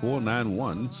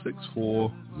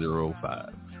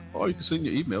 910-491-6405. Or you can send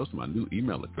your emails to my new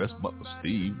email address,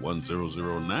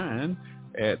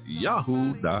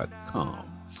 butlersteve1009@yahoo.com.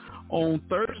 On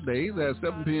Thursdays at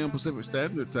 7 p.m. Pacific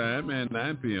Standard Time and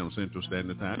 9 p.m. Central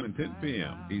Standard Time and 10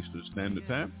 p.m. Eastern Standard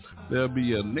Time, there'll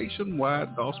be a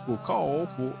nationwide gospel call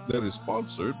that is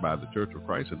sponsored by the Church of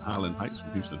Christ in Highland Heights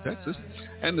from Houston, Texas.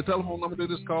 And the telephone number to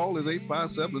this call is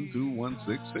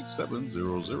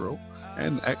 857-216-6700,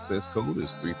 and the access code is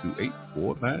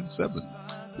 328497.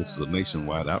 This is a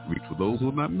nationwide outreach for those who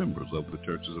are not members of the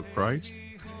Churches of Christ.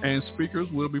 And speakers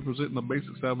will be presenting a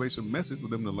basic salvation message for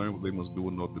them to learn what they must do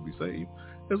in order to be saved,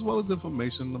 as well as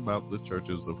information about the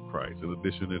Churches of Christ. In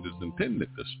addition, it is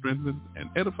intended to strengthen and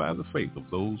edify the faith of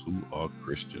those who are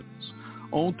Christians.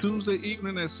 On Tuesday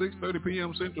evening at 6:30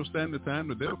 p.m. Central Standard Time,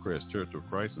 the Delcrest Church of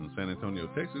Christ in San Antonio,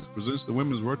 Texas, presents the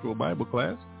Women's Virtual Bible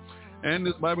Class. And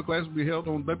this Bible class will be held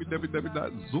on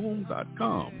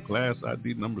www.zoom.com. Class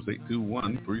ID numbers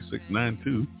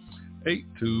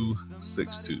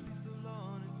 821-3692-8262.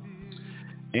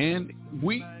 And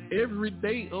every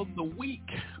day of the week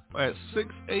at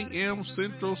 6 a.m.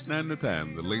 Central Standard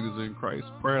Time, the Ladies in Christ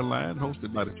prayer line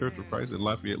hosted by the Church of Christ in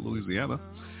Lafayette, Louisiana.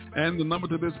 And the number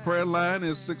to this prayer line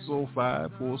is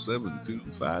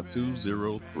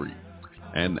 605-472-5203.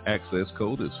 And the access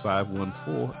code is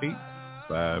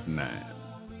 514859.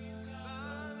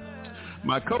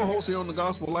 My co-host here on the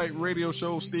Gospel Light Radio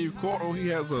Show, Steve Cordell, he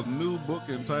has a new book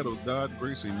entitled God,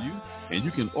 Grace, and You, and you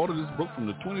can order this book from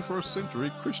the 21st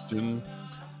Century Christian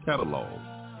Catalog.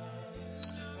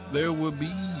 There will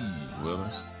be, well,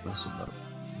 that's about it.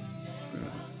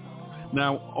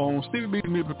 Now, on Stevie B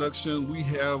Media Production, we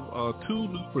have 2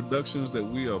 new productions that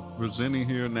we are presenting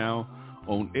here now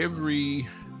on every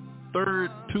third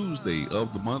Tuesday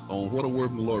of the month on What a Word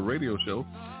from the Lord radio show.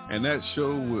 And that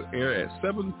show will air at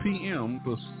 7 p.m.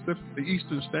 Pacific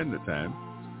Eastern Standard Time,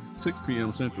 6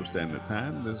 p.m. Central Standard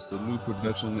Time. That's the new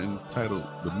production entitled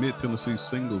The Mid-Tennessee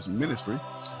Singles Ministry.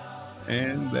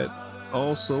 And that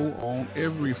also on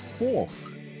every fourth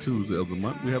Tuesday of the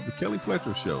month, we have the Kelly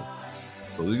Fletcher Show.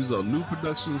 So these are new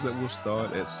productions that will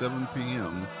start at 7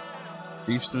 p.m.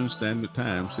 Eastern Standard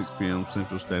Time, 6 p.m.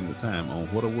 Central Standard Time on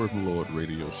What a Word from the Lord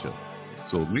radio show.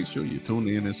 So make sure you tune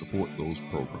in and support those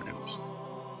programs.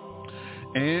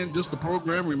 And just a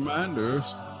program reminder,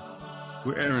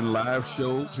 we're airing live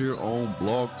shows here on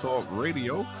Blog Talk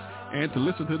Radio. And to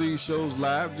listen to these shows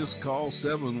live, just call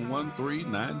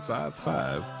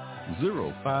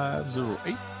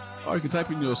 713-955-0508. Or you can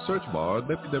type in your search bar,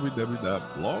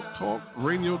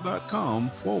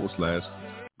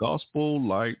 www.blogtalkradio.com/Gospel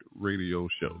Light Radio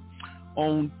Show.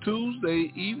 On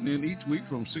Tuesday evening each week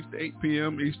from 6 to 8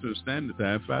 p.m. Eastern Standard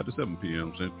Time, 5 to 7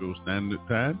 p.m. Central Standard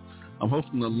Time, I'm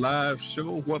hosting a live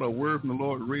show, What a Word from the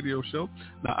Lord radio show.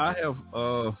 Now, I have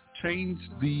changed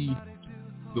the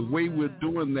way we're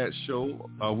doing that show.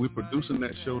 We're producing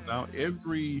that show now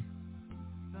every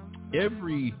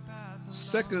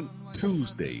second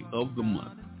Tuesday of the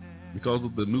month. Because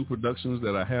of the new productions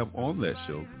that I have on that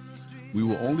show, we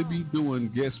will only be doing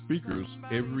guest speakers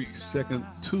every second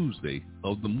Tuesday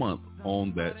of the month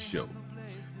on that show.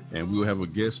 And we will have a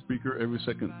guest speaker every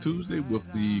second Tuesday with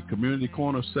the Community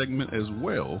Corner segment as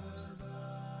well.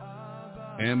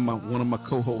 And one of my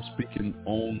co-hosts speaking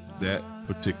on that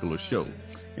particular show.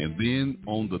 And then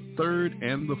on the third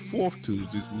and the fourth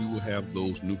Tuesdays, we will have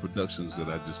those new productions that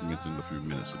I just mentioned a few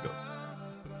minutes ago.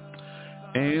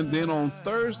 And then on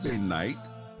Thursday night,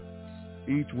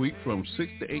 each week from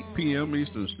 6 to 8 p.m.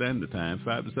 Eastern Standard Time,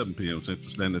 5 to 7 p.m.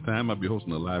 Central Standard Time, I'll be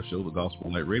hosting a live show, the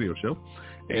Gospel Light Radio Show.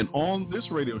 And on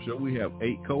this radio show, we have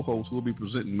 8 co-hosts who will be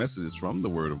presenting messages from the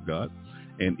Word of God.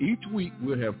 And each week,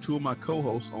 we'll have 2 of my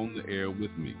co-hosts on the air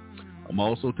with me. I'm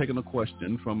also taking a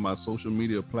question from my social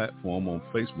media platform on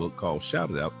Facebook called Shout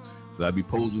It Out that I'll be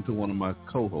posing to one of my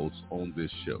co-hosts on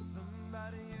this show.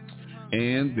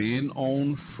 And then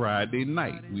on Friday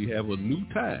night, we have a new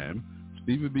time.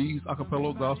 Stevie B's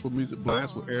Acapella Gospel Music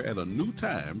Blast will air at a new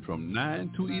time from 9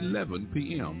 to 11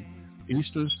 p.m.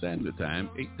 Eastern Standard Time,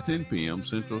 8 to 10 p.m.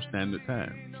 Central Standard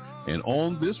Time. And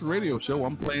on this radio show,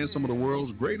 I'm playing some of the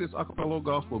world's greatest acapella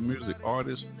gospel music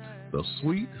artists, the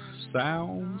sweet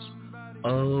sounds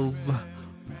of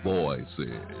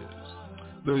voices.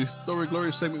 The Story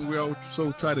Glory segment, we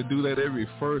also try to do that every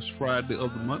first Friday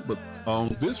of the month. But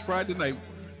on this Friday night,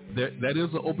 that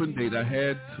is an open date. I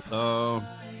had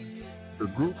the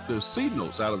group, the C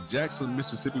Notes out of Jackson,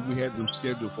 Mississippi. We had them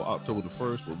scheduled for October the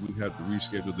 1st, but we have to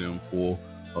reschedule them for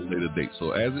a later date.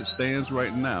 So as it stands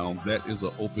right now, that is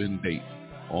an open date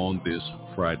on this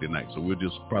Friday night. So we'll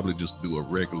probably just do a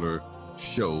regular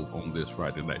show on this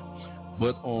Friday night.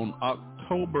 But on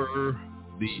October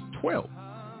the 12th,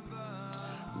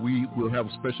 we will have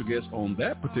a special guest on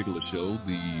that particular show,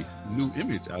 the New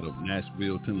Image out of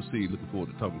Nashville, Tennessee. Looking forward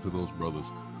to talking to those brothers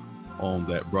on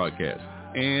that broadcast.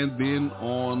 And then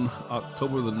on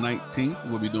October the 19th,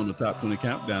 we'll be doing the Top 20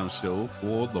 Countdown show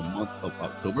for the month of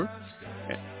October.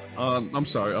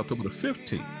 October the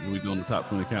 15th, we'll be doing the Top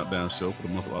 20 Countdown show for the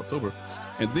month of October.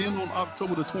 And then on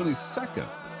October the 22nd,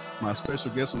 my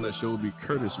special guest on that show will be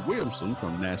Curtis Williamson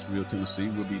from Nashville, Tennessee.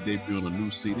 We'll be debuting a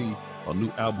new CD, a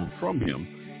new album from him,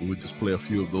 and we'll just play a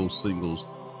few of those singles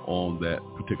on that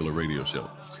particular radio show.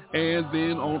 And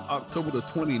then on October the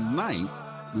 29th,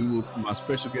 my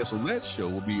special guest on that show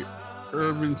will be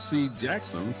Irvin C.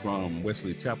 Jackson from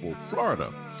Wesley Chapel, Florida.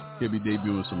 He'll be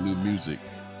debuting some new music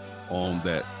on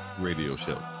that radio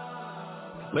show.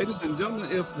 Ladies and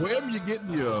gentlemen, if wherever you're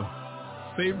getting your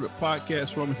favorite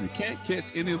podcast from, if you can't catch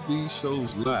any of these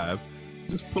shows live,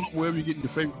 just pull up wherever you're getting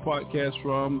your favorite podcast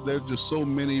from. There's just so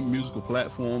many musical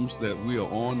platforms that we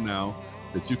are on now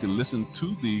that you can listen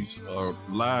to these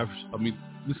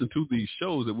listen to these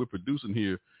shows that we're producing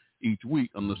here each week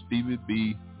on the Stevie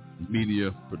B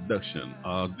Media Production.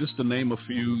 Just to name a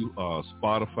few,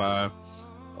 Spotify,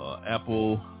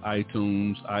 Apple,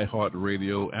 iTunes,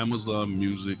 iHeartRadio, Amazon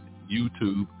Music,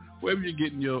 YouTube, wherever you're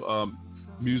getting your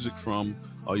music from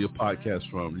or your podcast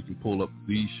from, you can pull up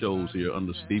these shows here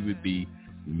under Stevie B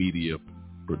Media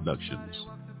Productions.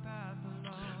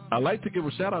 I'd like to give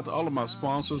a shout out to all of my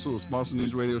sponsors who are sponsoring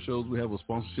these radio shows. We have a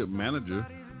sponsorship manager.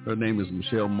 Her name is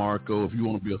Michelle Marco. If you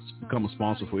want to become a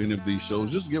sponsor for any of these shows,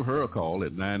 just give her a call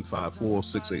at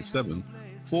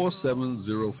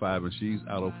 954-687-4705, and she's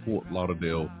out of Fort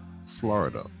Lauderdale,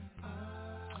 Florida.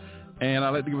 And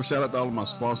I'd like to give a shout out to all of my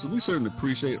sponsors. We certainly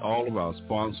appreciate all of our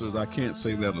sponsors. I can't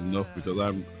say that enough because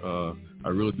I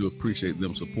really do appreciate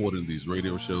them supporting these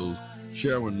radio shows.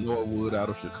 Sharon Norwood out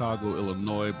of Chicago,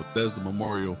 Illinois, Bethesda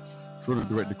Memorial Funeral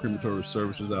Director Crematory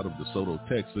Services out of DeSoto,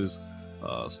 Texas,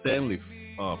 Stanley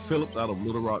Phillips out of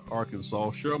Little Rock,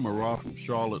 Arkansas, Cheryl Marat from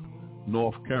Charlotte,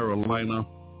 North Carolina,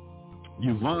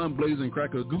 Yvonne Blazing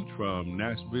Cracker Gooch from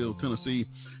Nashville, Tennessee,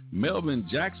 Melvin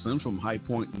Jackson from High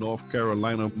Point, North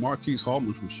Carolina, Marquise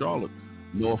Hallman from Charlotte,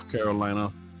 North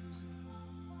Carolina,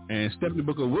 and Stephanie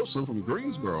Booker Wilson from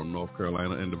Greensboro, North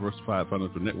Carolina, and Diversified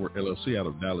Financial Network, LLC, out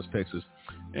of Dallas, Texas,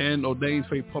 and Ordained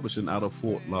Faith Publishing out of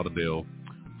Fort Lauderdale,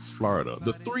 Florida.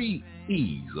 The 3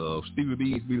 E's of Stevie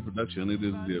B's Media Production. It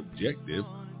is the objective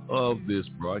of this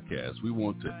broadcast. We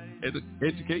want to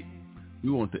educate,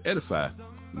 we want to edify,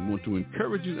 we want to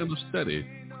encourage you in the study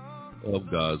of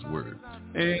God's Word.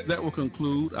 And that will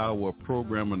conclude our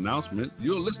program announcement.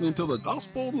 You're listening to the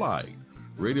Gospel Light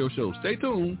radio show. Stay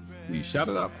tuned. The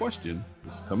Shouted Out question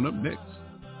is coming up next.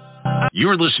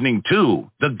 You're listening to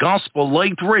the Gospel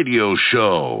Light radio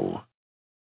show.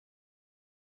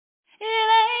 It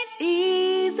ain't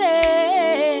easy,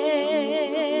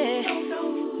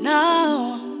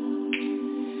 no.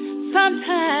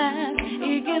 Sometimes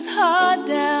it gets hard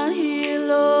down here,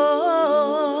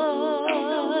 Lord.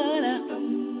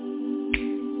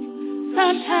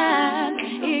 Sometimes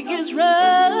it gets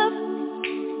rough,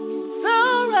 so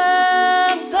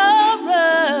rough, so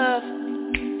rough.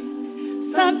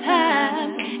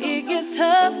 Sometimes it gets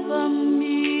tough for me.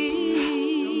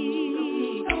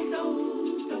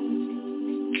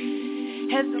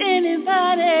 Has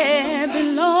anybody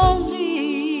been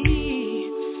lonely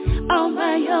all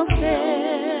by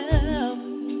yourself?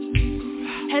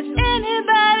 Has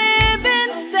anybody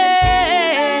been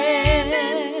sad,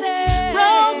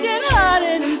 broken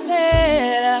hearted and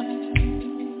sad?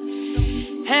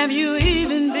 Have you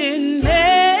even been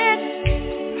mad?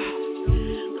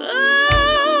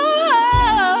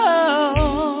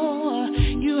 Oh,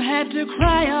 you had to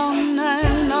cry all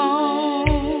night long.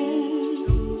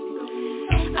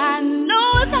 I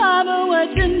know it's hard, but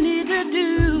what you need to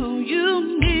do,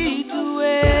 you need to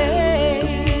wait.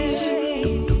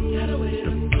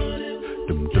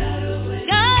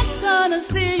 God's gonna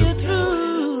see you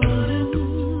through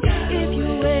if you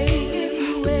wait.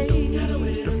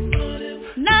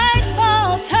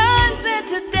 Nightfall turns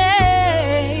into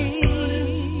day.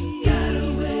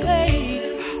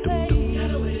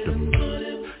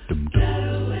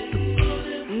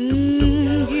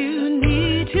 You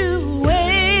need to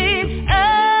wait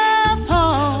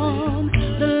upon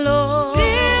the Lord.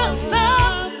 Still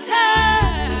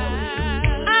sometimes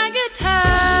I get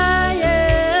tired.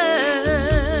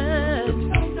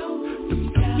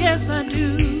 Yes, I do.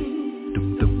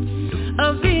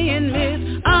 Of being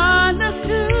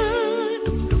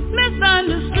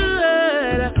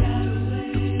misunderstood.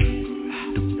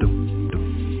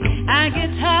 I get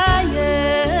tired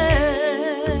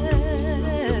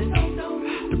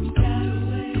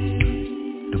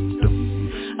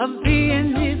of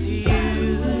being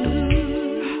misused,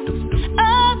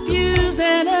 abused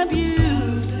and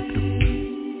abused.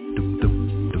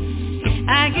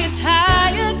 I get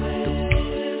tired,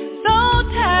 so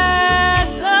tired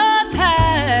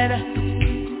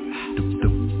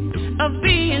of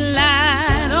being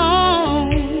lied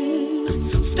on,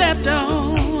 stepped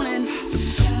on and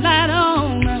lied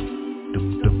on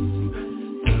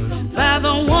by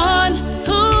the one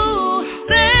who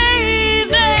says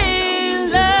they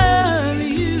love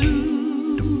you.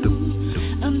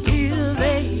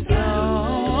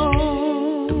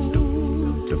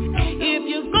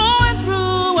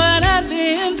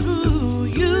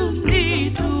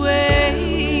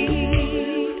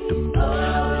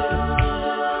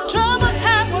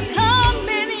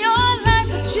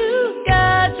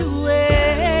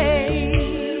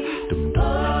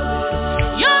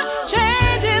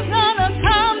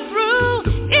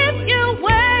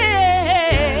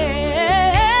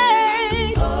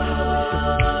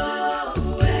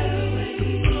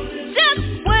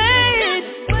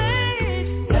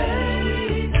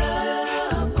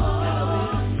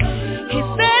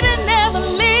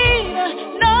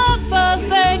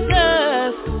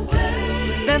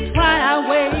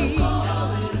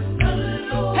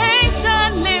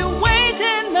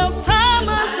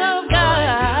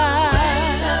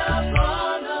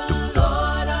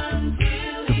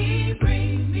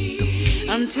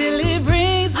 until He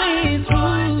brings me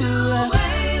through.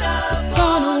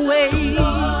 Gonna wait.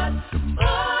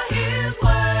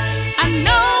 I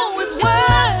know His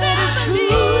word is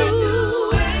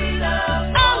true.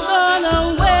 I'm gonna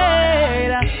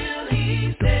wait.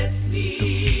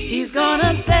 He's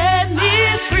gonna set me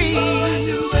free.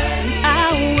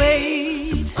 I'll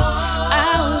wait.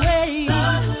 I'll wait.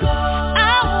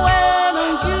 I'll wait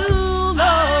on You,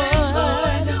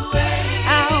 Lord.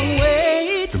 I'll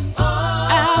wait.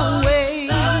 I'll wait.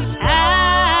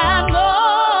 I'm going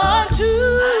to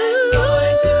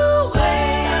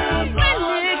wait.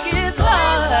 When it gets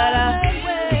hard,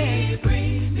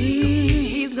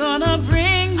 He's gonna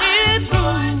bring me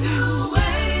through.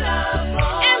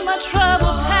 In my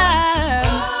troubled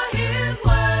time,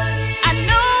 I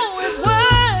know His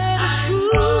word is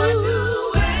true.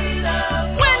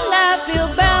 When I feel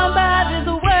bound by this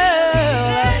world,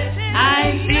 I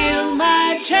feel my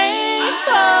chains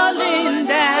falling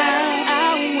down.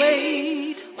 I'll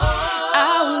wait.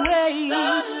 I'll wait.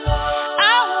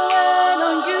 I'll wait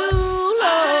on You,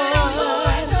 Lord.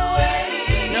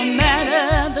 No matter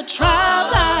the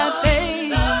trials I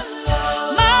face,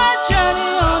 my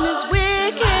journey on this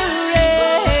wicked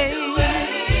race,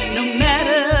 no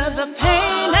matter the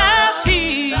pain I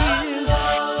feel,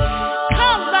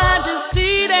 come by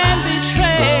deceit and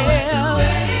betrayal,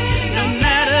 no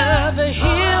matter the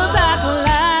hills I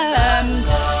climb,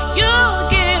 You'll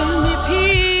give me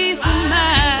peace of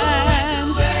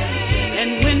mind. And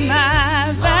when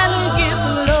my valley gets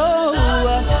low,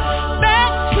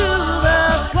 back to the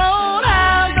throne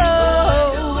I'll go.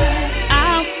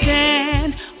 I'll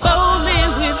stand boldly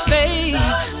with faith.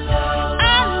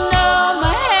 I know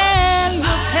my hand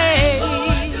will take.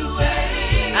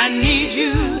 I need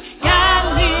You, guide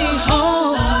me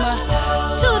home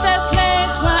to that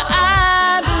place where I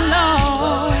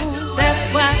belong. That's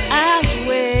why I'll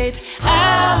wait.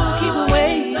 I'll keep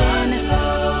waiting.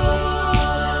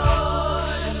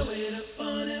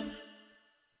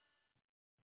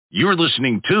 You're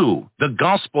listening to the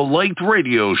Gospel Light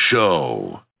Radio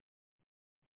Show.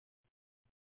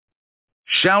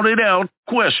 Shout it out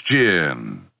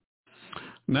question.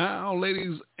 Now,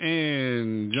 ladies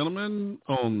and gentlemen,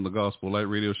 on the Gospel Light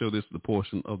Radio Show, this is the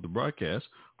portion of the broadcast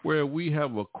where we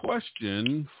have a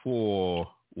question for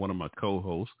one of my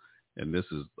co-hosts, and this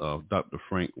is Dr.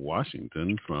 Frank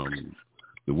Washington from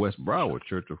the West Broward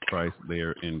Church of Christ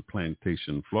there in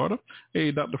Plantation, Florida.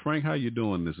 Hey, Dr. Frank, how you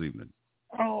doing this evening?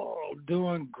 Oh,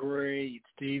 doing great,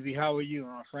 Stevie. How are you,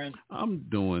 my friend? I'm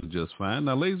doing just fine.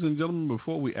 Now, ladies and gentlemen,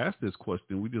 before we ask this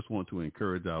question, we just want to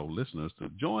encourage our listeners to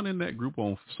join in that group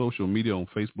on social media, on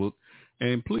Facebook,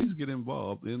 and please get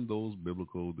involved in those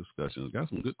biblical discussions. Got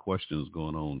some good questions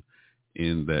going on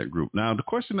in that group. Now, the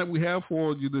question that we have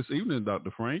for you this evening,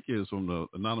 Dr. Frank, is from the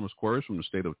anonymous queries from the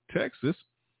state of Texas.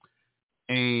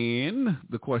 And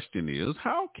the question is,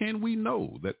 how can we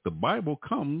know that the Bible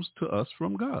comes to us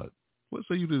from God? What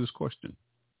say you to this question?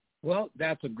 Well,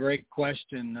 that's a great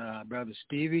question, Brother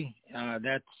Stevie.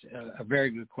 That's a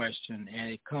very good question, and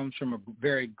it comes from a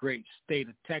very great state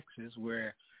of Texas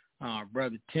where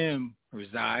Brother Tim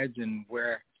resides and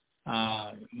where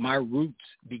my roots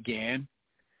began.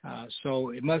 So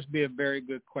it must be a very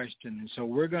good question, and so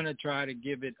we're going to try to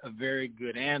give it a very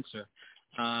good answer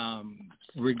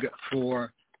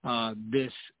for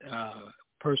this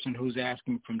person who's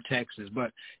asking from Texas.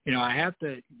 But, I have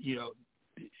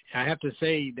to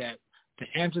say that to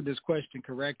answer this question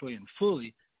correctly and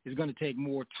fully is going to take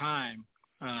more time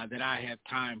than I have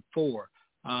time for.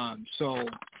 So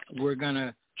we're going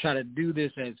to try to do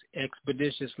this as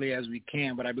expeditiously as we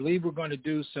can. But I believe we're going to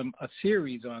do a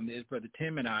series on this, Brother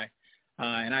Tim and I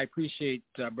appreciate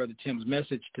Brother Tim's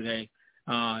message today.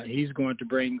 He's going to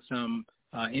bring some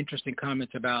interesting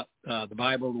comments about the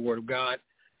Bible, the Word of God,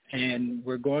 and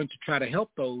we're going to try to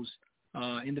help those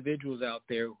individuals out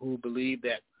there who believe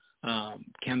that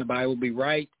can the Bible be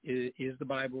right? Is the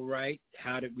Bible right?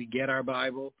 How did we get our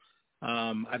Bible?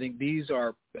 I think these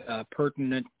are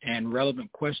pertinent and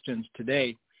relevant questions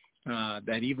today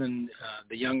that even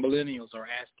the young millennials are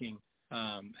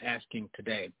asking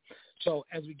today. So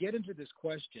as we get into this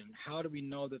question, how do we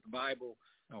know that the Bible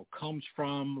comes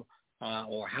from,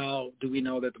 or how do we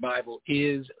know that the Bible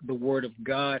is the Word of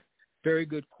God? Very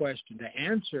good question. The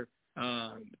answer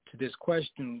to this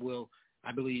question will,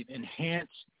 I believe, enhance,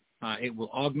 it will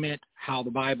augment how the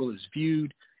Bible is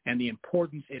viewed and the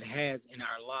importance it has in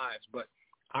our lives. But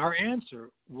our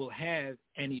answer will have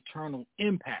an eternal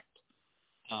impact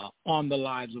on the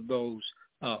lives of those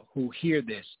who hear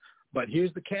this. But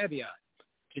here's the caveat.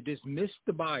 To dismiss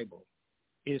the Bible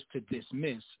is to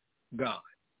dismiss God.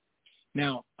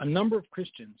 Now, a number of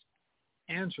Christians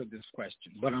answer this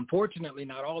question. But unfortunately,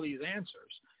 not all these answers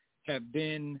have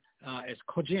been as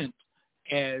cogent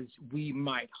as we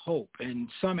might hope. And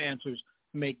some answers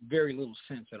make very little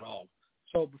sense at all.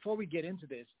 So before we get into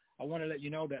this, I want to let you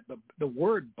know that the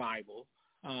word Bible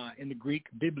in the Greek,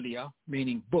 biblia,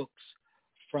 meaning books,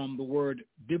 from the word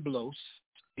biblos,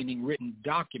 meaning written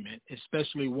document,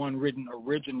 especially one written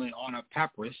originally on a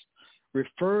papyrus,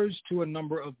 refers to a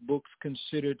number of books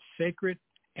considered sacred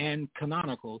and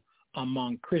canonical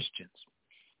among Christians.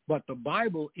 But the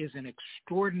Bible is an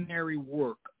extraordinary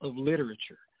work of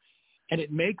literature, and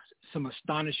it makes some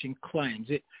astonishing claims.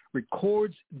 It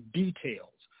records details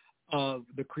of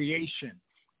the creation.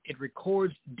 It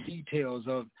records details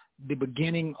of the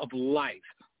beginning of life,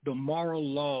 the moral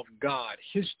law of God,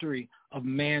 history of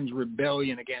man's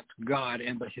rebellion against God,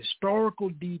 and the historical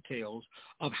details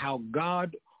of how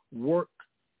God worked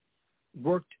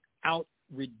out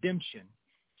redemption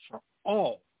for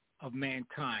all of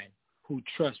mankind who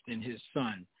trust in his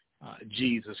Son,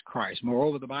 Jesus Christ.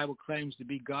 Moreover, the Bible claims to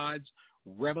be God's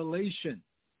revelation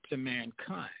to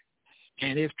mankind.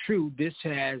 And if true, this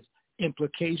has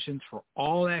implications for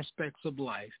all aspects of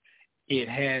life. It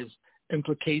has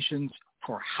implications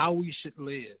for how we should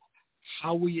live,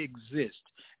 how we exist,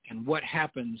 and what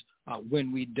happens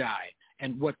when we die,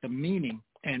 and what the meaning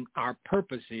and our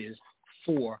purpose is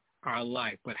for our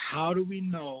life. But how do we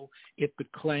know if the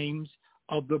claims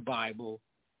of the Bible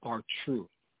are true?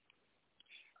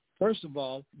 First of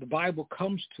all, the Bible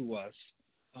comes to us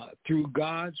through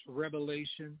God's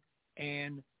revelation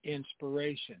and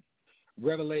inspiration.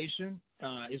 Revelation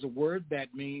is a word that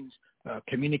means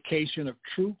communication of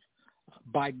truth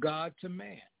by God to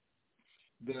man.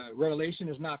 The revelation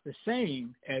is not the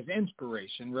same as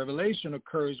inspiration. Revelation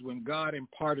occurs when God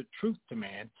imparted truth to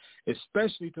man,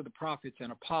 especially to the prophets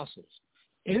and apostles.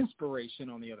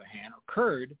 Inspiration, on the other hand,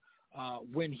 occurred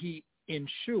when he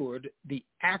ensured the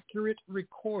accurate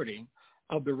recording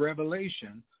of the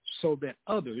revelation so that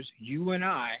others, you and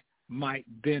I, might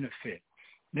benefit.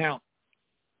 Now,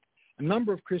 a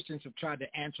number of Christians have tried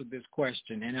to answer this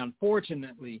question, and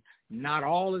unfortunately, not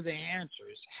all of the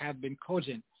answers have been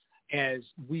cogent as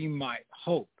we might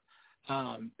hope.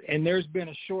 And there's been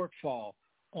a shortfall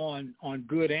on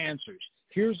good answers.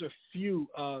 Here's a few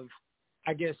of,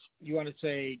 I guess you want to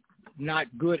say, not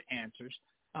good answers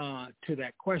to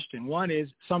that question. One is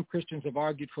some Christians have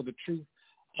argued for the truth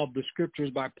of the scriptures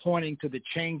by pointing to the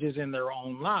changes in their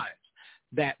own lives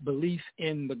that belief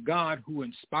in the God who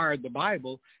inspired the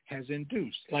Bible has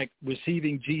induced, like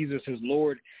receiving Jesus as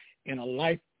Lord in a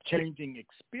life-changing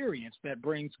experience that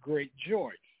brings great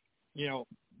joy. You know,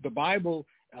 the Bible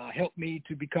helped me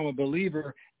to become a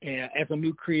believer as a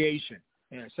new creation,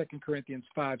 2 Corinthians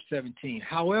 5:17.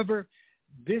 However,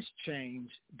 this change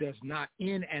does not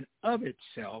in and of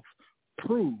itself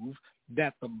prove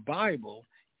that the Bible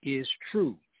is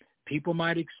true. People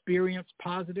might experience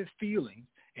positive feelings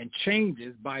and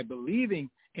changes by believing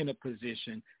in a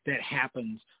position that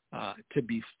happens to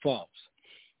be false.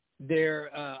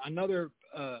 Another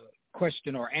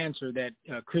question or answer that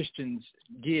Christians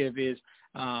give is,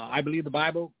 I believe the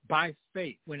Bible by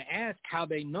faith. When asked how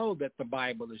they know that the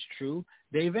Bible is true,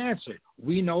 they've answered,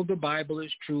 we know the Bible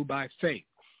is true by faith.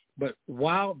 But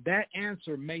while that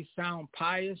answer may sound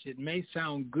pious, it may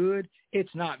sound good,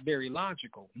 it's not very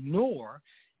logical, nor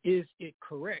is it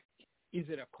correct. Is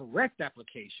it a correct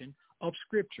application of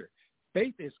Scripture?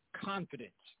 Faith is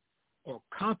confidence or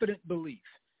confident belief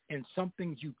in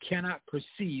something you cannot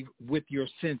perceive with your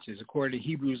senses, according to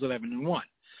Hebrews 11:1.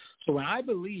 So when I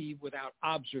believe without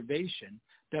observation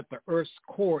that the earth's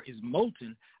core is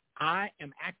molten, I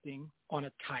am acting on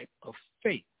a type of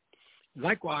faith.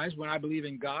 Likewise, when I believe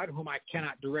in God, whom I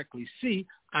cannot directly see,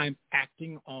 I'm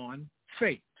acting on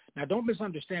faith. Now, don't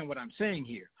misunderstand what I'm saying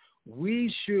here. We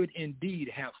should indeed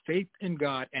have faith in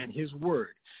God and his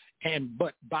word.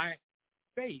 But by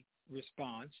faith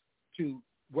response to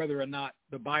whether or not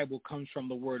the Bible comes from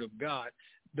the word of God,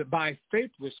 the by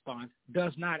faith response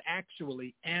does not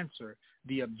actually answer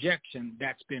the objection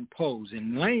that's been posed,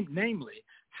 and namely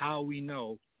how we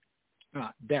know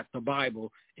that the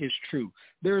Bible is true.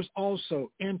 There's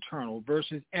also internal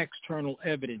versus external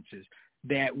evidences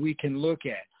that we can look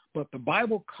at, but the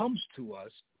Bible comes to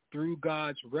us through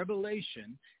God's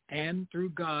revelation and through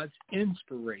God's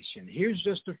inspiration. Here's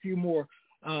just a few more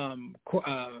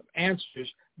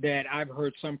answers that I've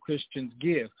heard some Christians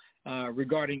give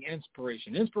regarding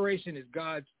inspiration. Inspiration is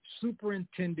God's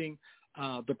superintending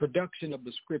the production of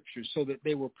the scriptures so that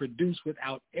they were produced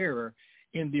without error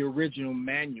in the original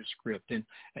manuscript. And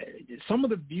some of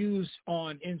the views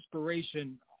on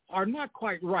inspiration are not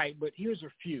quite right, but here's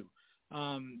a few.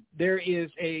 There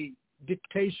is a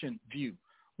dictation view,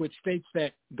 which states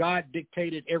that God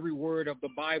dictated every word of the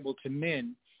Bible to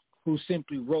men who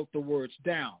simply wrote the words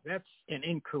down. That's an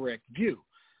incorrect view.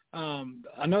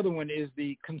 Another one is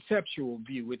the conceptual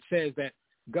view, which says that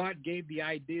God gave the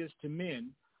ideas to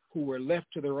men who were left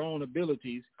to their own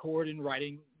abilities, according in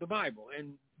writing the Bible.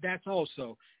 And that's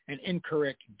also an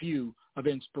incorrect view of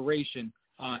inspiration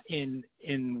in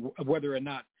whether or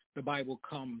not the Bible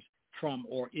comes from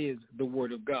or is the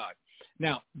Word of God.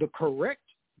 Now, the correct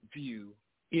view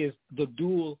is the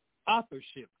dual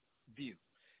authorship view.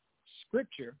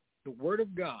 Scripture, the Word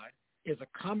of God, is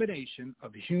a combination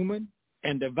of human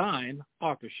and divine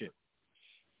authorship.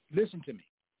 Listen to me.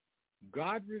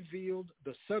 God revealed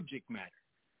the subject matter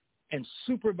and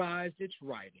supervised its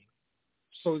writing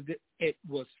so that it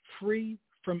was free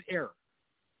from error.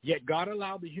 Yet God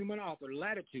allowed the human author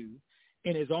latitude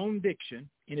in his own diction,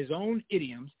 in his own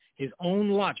idioms, his own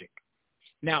logic.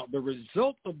 Now, the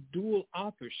result of dual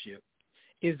authorship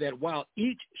is that while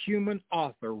each human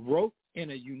author wrote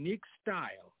in a unique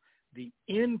style, the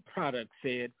end product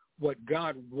said what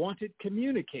God wanted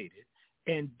communicated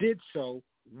and did so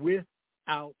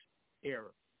without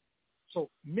error. So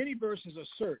many verses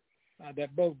assert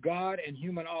that both God and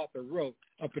human author wrote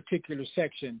a particular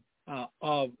section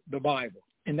of the Bible.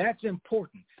 And that's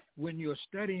important when you're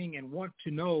studying and want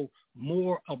to know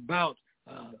more about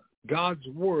God's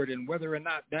Word and whether or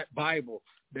not that Bible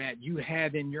that you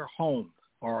have in your home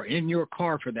or in your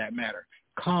car, for that matter,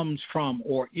 comes from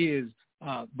or is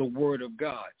the Word of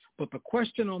God. But the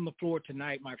question on the floor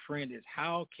tonight, my friend, is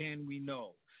how can we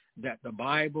know that the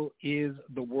Bible is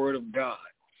the Word of God?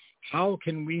 How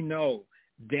can we know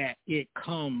that it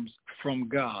comes from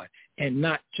God and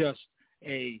not just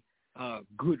a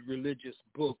good religious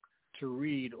book to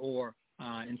read or,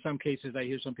 in some cases, I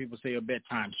hear some people say a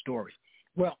bedtime story?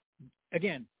 Well,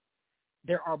 again,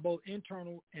 there are both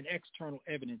internal and external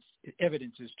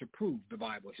evidences to prove the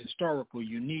Bible: historical,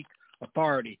 unique,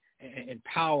 authority and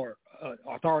power,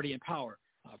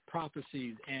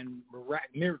 prophecies and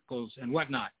miracles and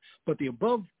whatnot. But the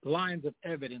above lines of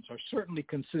evidence are certainly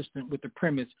consistent with the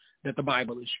premise that the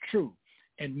Bible is true.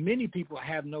 And many people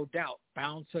have no doubt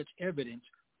found such evidence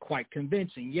quite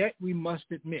convincing. Yet we must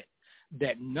admit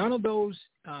that none of those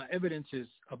evidences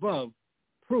above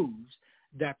proves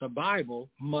that the Bible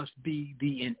must be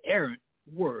the inerrant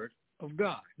Word of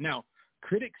God. Now,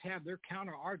 critics have their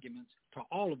counter arguments to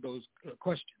all of those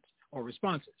questions or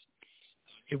responses.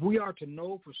 If we are to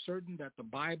know for certain that the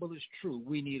Bible is true,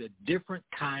 we need a different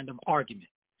kind of argument,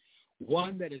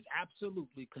 one that is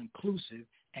absolutely conclusive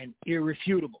and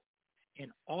irrefutable.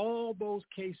 In all those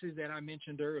cases that I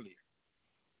mentioned earlier,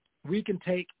 we can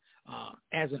take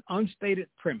as an unstated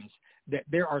premise that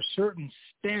there are certain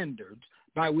standards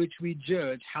by which we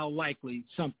judge how likely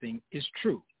something is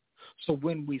true. So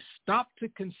when we stop to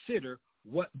consider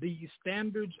what these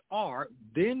standards are,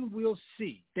 then we'll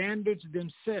see standards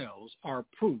themselves are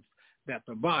proof that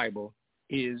the Bible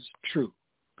is true.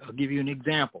 I'll give you an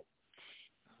example.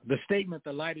 The statement,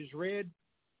 the light is red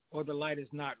or the light is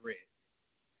not red.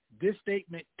 This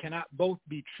statement cannot both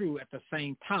be true at the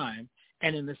same time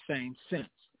and in the same sense.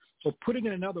 So putting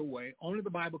it another way, only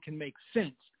the Bible can make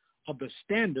sense of the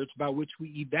standards by which we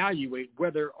evaluate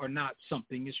whether or not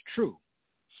something is true.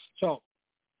 So,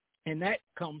 and that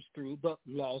comes through the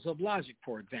laws of logic,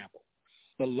 for example.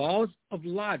 The laws of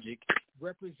logic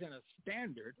represent a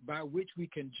standard by which we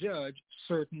can judge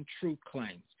certain truth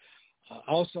claims.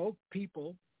 Also,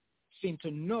 people seem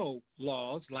to know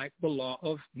laws like the law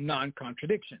of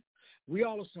non-contradiction. We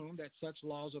all assume that such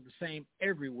laws are the same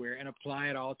everywhere and apply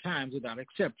at all times without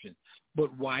exception.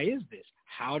 But why is this?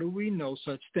 How do we know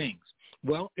such things?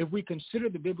 Well, if we consider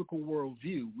the biblical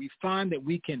worldview, we find that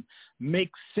we can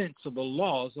make sense of the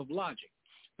laws of logic.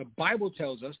 The Bible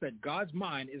tells us that God's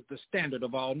mind is the standard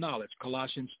of all knowledge,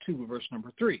 Colossians 2, verse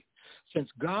number 3. Since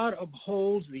God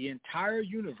upholds the entire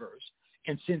universe,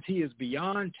 and since he is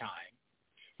beyond time,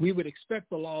 we would expect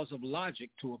the laws of logic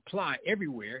to apply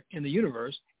everywhere in the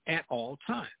universe at all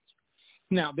times.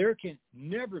 Now, there can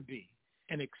never be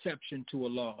an exception to a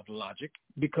law of logic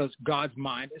because God's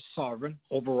mind is sovereign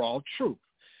over all truth.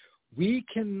 We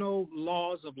can know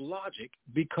laws of logic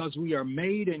because we are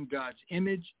made in God's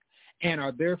image and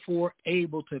are therefore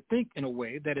able to think in a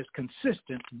way that is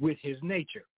consistent with his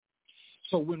nature.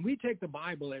 So when we take the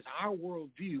Bible as our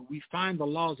worldview, we find the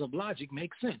laws of logic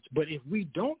make sense. But if we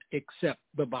don't accept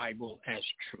the Bible as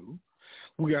true,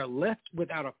 we are left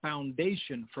without a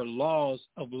foundation for laws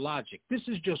of logic. This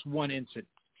is just one incident.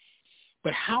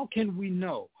 But how can we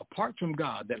know, apart from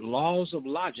God, that laws of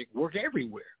logic work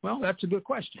everywhere? Well, that's a good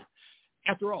question.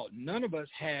 After all, none of us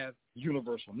have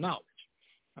universal knowledge.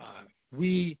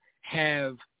 We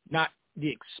have not the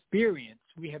experience.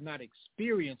 We have not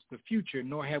experienced the future,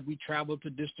 nor have we traveled to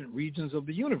distant regions of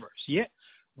the universe. Yet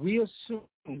we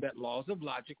assume that laws of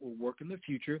logic will work in the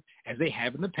future as they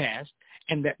have in the past,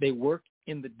 and that they work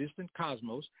in the distant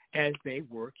cosmos as they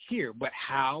work here. But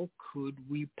how could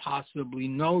we possibly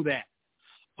know that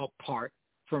apart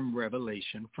from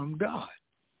revelation from God?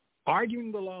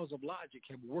 Arguing the laws of logic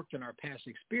have worked in our past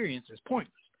experience is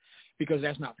pointless, because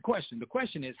that's not the question. The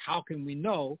question is, how can we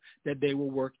know that they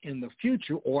will work in the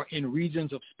future or in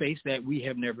regions of space that we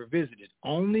have never visited?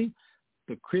 Only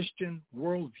the Christian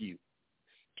worldview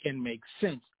can make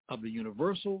sense of the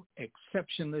universal,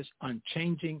 exceptionless,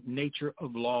 unchanging nature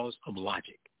of laws of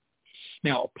logic.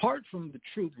 Now, apart from the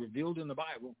truth revealed in the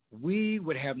Bible, we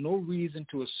would have no reason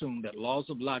to assume that laws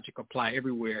of logic apply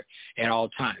everywhere at all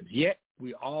times. Yet,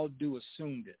 we all do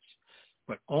assume this.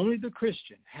 But only the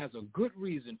Christian has a good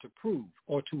reason to prove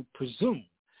or to presume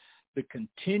the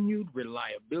continued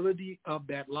reliability of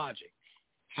that logic.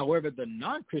 However, the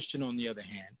non-Christian, on the other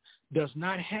hand, does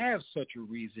not have such a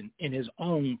reason in his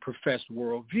own professed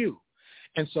worldview.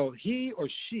 And so he or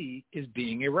she is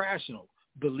being irrational,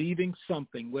 believing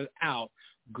something without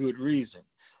good reason.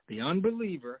 The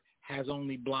unbeliever has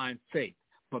only blind faith,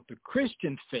 but the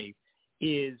Christian faith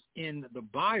is in the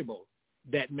Bible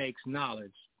that makes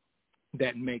knowledge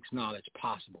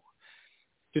possible.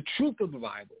 The truth of the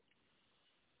Bible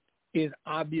is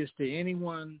obvious to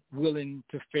anyone willing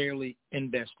to fairly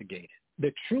investigate it.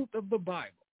 The truth of the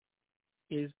Bible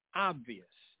is obvious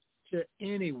to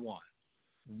anyone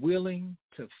willing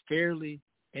to fairly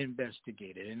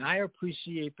investigate it. And I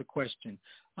appreciate the question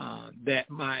that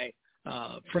my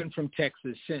friend from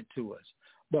Texas sent to us.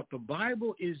 But the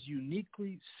Bible is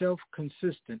uniquely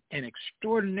self-consistent and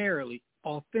extraordinarily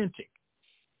authentic.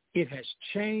 It has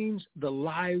changed the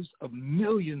lives of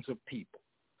millions of people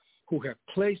who have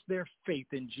placed their faith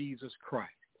in Jesus Christ.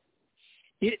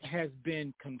 It has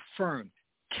been confirmed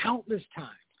countless times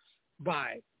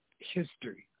by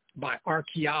history, by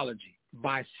archaeology,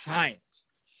 by science.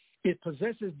 It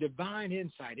possesses divine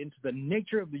insight into the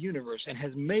nature of the universe and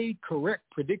has made correct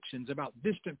predictions about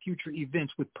distant future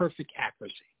events with perfect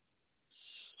accuracy.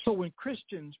 So when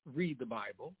Christians read the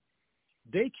Bible,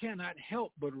 they cannot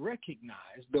help but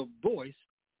recognize the voice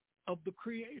of the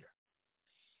Creator.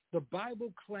 The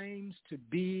Bible claims to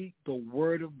be the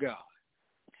Word of God,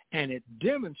 and it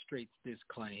demonstrates this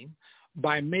claim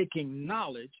by making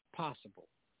knowledge possible.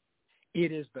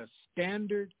 It is the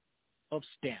standard of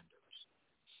standards.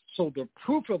 So the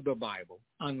proof of the Bible,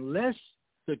 unless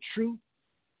the truth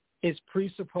is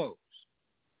presupposed,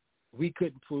 we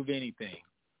couldn't prove anything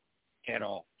at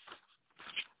all.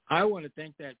 I want to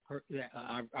thank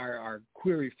our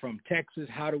query from Texas,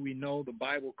 how do we know the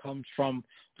Bible comes from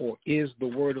or is the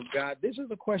Word of God? This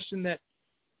is a question that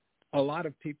a lot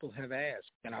of people have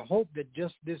asked, and I hope that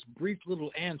just this brief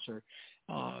little answer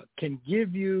can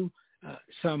give you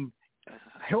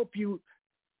help you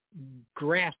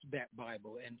grasp that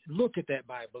Bible and look at that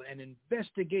Bible and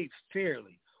investigate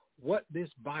fairly what this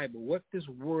Bible, what this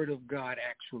Word of God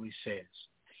actually says.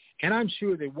 And I'm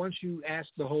sure that once you ask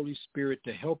the Holy Spirit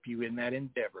to help you in that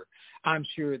endeavor, I'm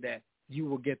sure that you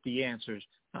will get the answers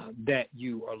that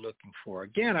you are looking for.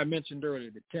 Again, I mentioned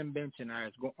earlier that Tim Bench and I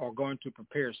are going to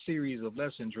prepare a series of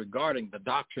lessons regarding the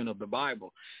doctrine of the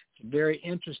Bible. It's a very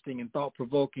interesting and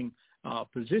thought-provoking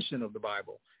position of the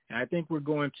Bible. And I think we're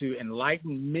going to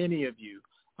enlighten many of you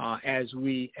as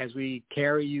we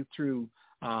carry you through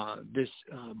this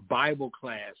Bible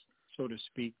class, so to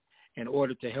speak, in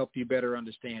order to help you better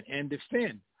understand and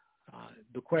defend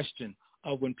the question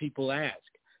of when people ask,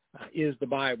 is the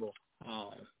Bible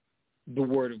the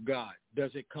Word of God?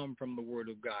 Does it come from the Word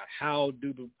of God? How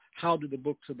do the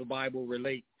books of the Bible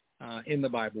relate in the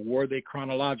Bible? Were they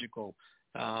chronological?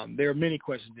 There are many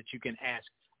questions that you can ask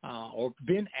or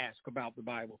been asked about the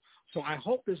Bible. So I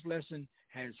hope this lesson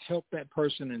has helped that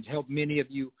person and helped many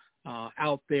of you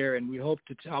out there, and we hope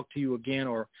to talk to you again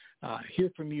or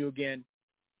hear from you again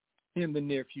in the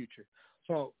near future.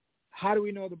 So how do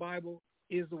we know the Bible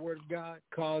is the Word of God?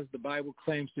 Because the Bible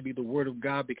claims to be the Word of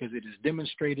God because it is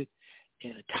demonstrated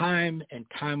in time and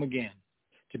time again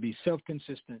to be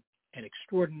self-consistent and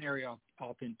extraordinarily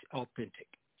authentic.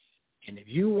 And if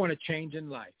you want to change in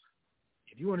life,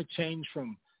 if you want to change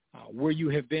from where you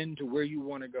have been to where you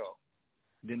want to go,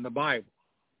 then the Bible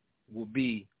will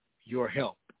be your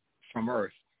help from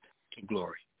earth to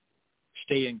glory.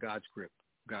 Stay in God's grip.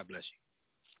 God bless you.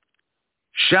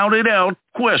 Shout it out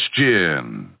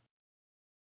question.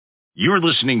 You're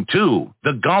listening to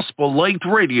the Gospel Light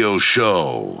Radio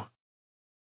Show.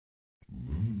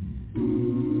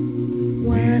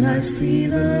 When I see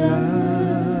the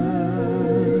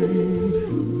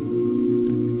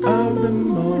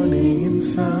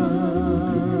morning sun,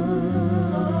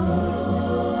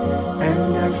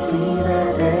 and I see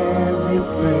that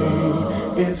everything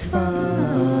is fine.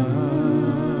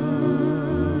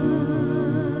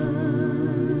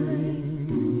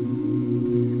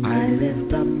 I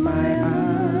lift up my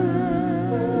eyes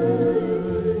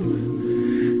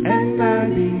and I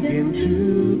begin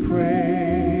to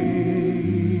pray,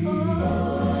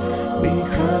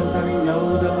 because I know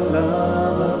the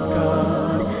love of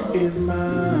God is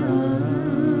mine.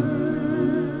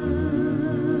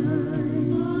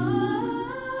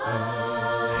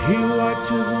 He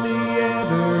watches me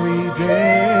every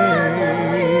day,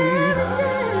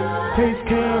 takes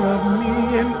care of me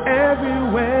in every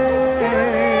way.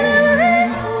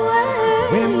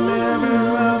 Whenever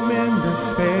I'm in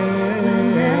despair,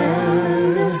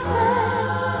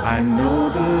 I know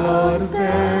the Lord is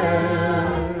there.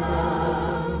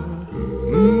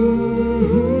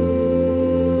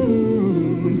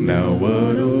 Now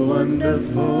what a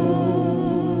wonderful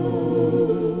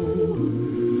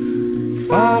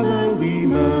Father we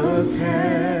must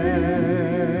have,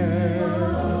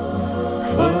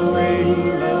 for the way He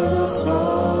loves us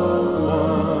all,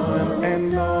 one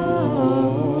and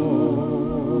all.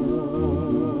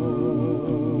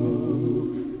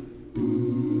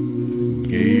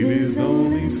 Gave His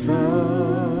only Son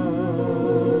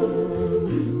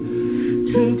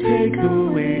to take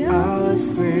away our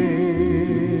sins.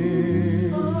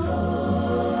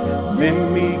 Then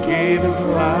He gave His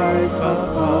life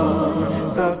upon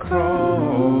the cross.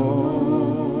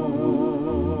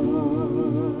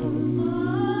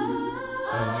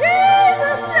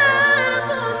 Jesus died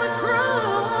upon the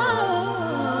cross,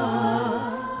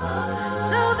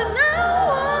 so that no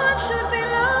one should be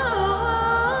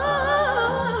lost.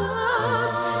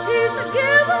 He's the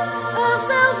giver of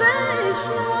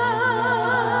salvation.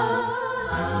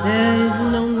 There is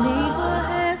no need for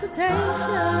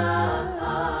hesitation.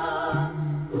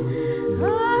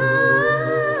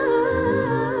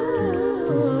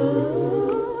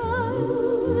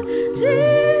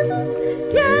 Jesus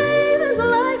gave His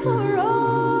life for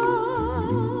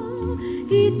all.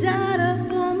 He died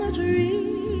upon the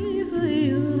tree for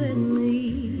you and me.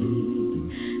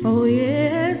 Oh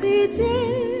yes, He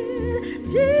did.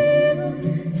 Jesus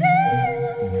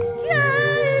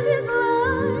gave His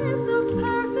life, the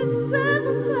perfect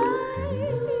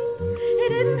sacrifice. He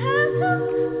didn't have to,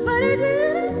 but He did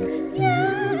it.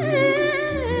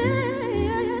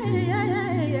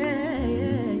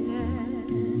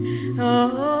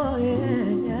 Oh,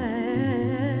 yeah.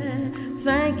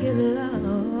 Thank you,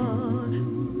 Lord.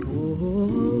 Oh,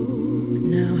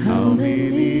 now how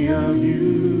many of you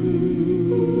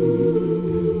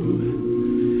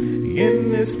in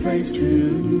this place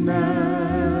tonight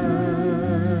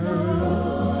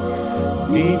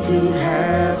need to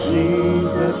have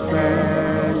Jesus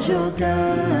as your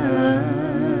guide?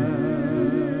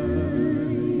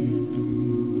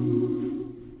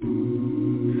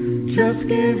 Just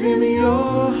give Him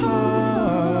your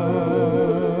heart,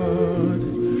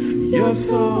 your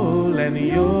soul, and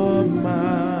your mind,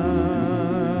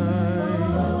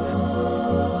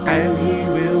 and He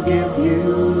will give you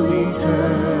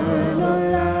eternal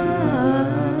life.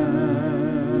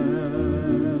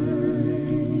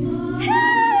 He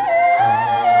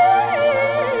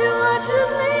watches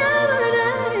me every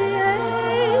day,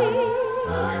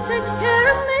 takes care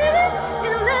of me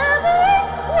in every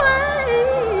way.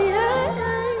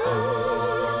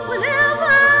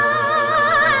 Whenever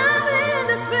I'm in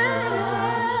despair,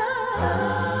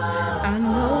 I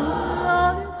know the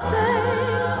Lord is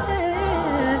there.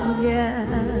 Yeah.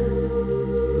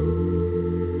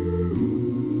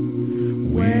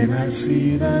 When I see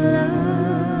the light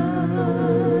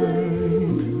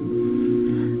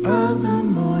of the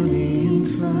morning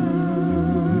sun,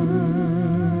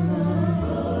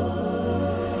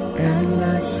 and I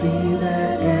see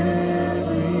that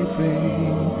everything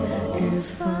is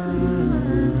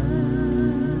fine,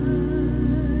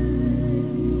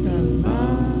 the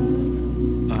love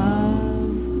of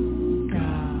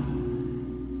God.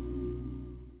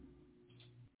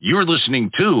 You're listening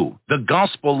to the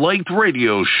Gospel Light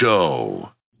Radio Show.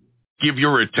 Give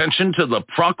your attention to the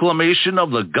proclamation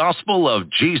of the gospel of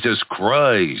Jesus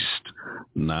Christ.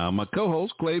 Now my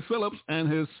co-host, Clay Phillips,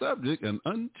 and his subject, an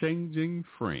unchanging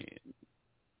friend.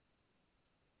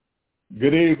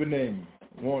 Good evening.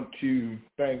 I want to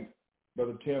thank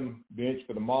Brother Tim Bench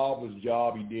for the marvelous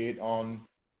job he did on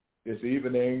this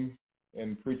evening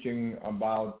in preaching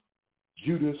about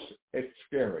Judas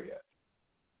Iscariot.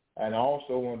 And I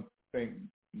also want to thank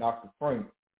Dr. Frank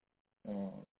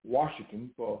Washington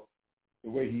for the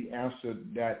way he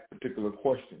answered that particular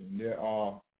question. There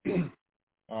are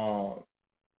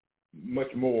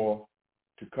much more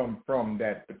to come from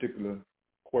that particular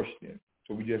question.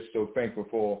 So we're just so thankful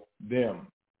for them.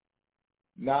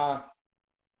 Now,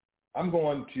 I'm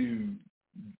going to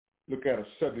look at a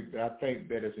subject that I think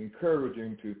that is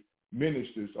encouraging to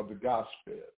ministers of the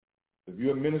gospel. If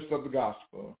you're a minister of the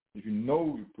gospel, if you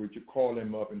know your preacher, call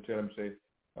him up and tell him, say,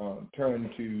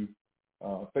 turn to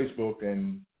Facebook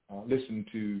and listen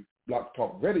to Block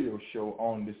Talk Radio show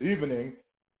on this evening.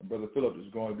 Brother Philip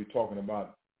is going to be talking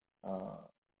about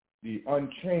the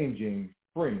unchanging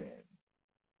friend.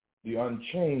 The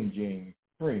unchanging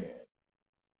friend.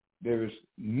 There is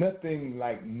nothing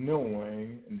like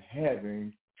knowing and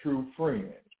having true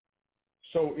friends.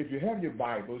 So if you have your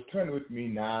Bibles, turn with me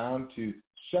now to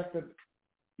 2nd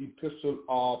Epistle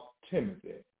of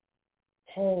Timothy.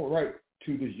 Paul writes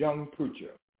to this young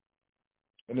preacher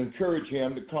and encourage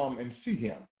him to come and see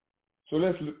him. So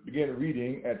let's begin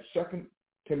reading at 2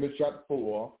 Timothy chapter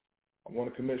 4. I want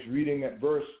to commence reading at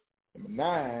verse number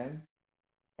 9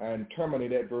 and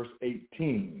terminate at verse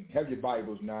 18. Have your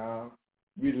Bibles now.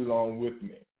 Read along with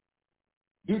me.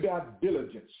 Do thy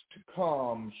diligence to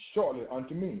come shortly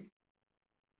unto me.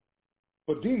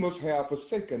 For Demas have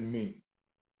forsaken me,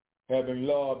 having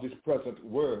loved this present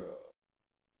world,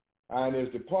 and is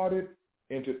departed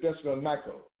into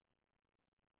Thessalonica.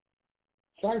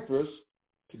 Cyprus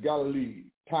to Galilee,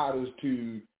 Titus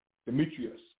to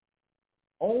Demetrius.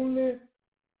 Only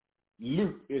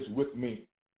Luke is with me.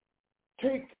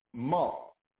 Take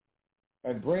Mark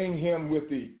and bring him with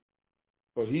thee,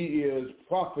 for he is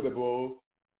profitable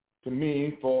to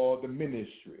me for the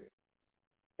ministry.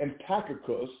 And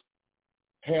Tychicus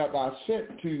have I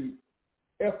sent to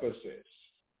Ephesus.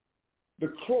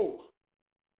 The cloak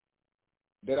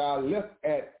that I left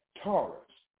at Taurus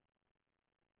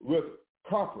with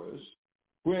Carpus,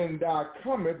 when thou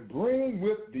comest, bring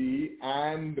with thee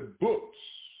and the books,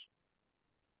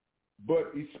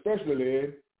 but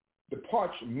especially the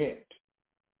parchment.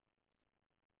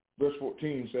 Verse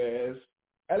 14 says,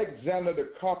 Alexander the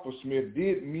coppersmith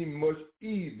did me much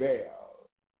evil.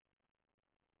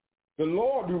 The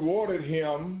Lord rewarded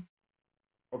him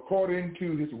according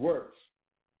to his works,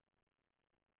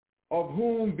 of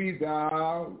whom be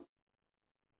thou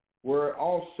were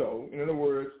also. In other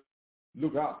words,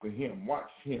 look out for him,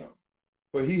 watch him,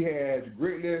 for he has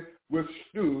greatly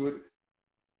withstood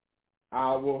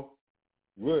our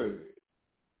word.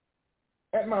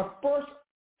 At my first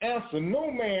answer,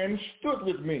 no man stood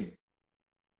with me,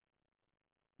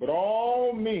 but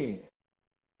all men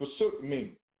forsook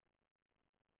me.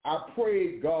 I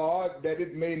pray God that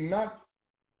it may not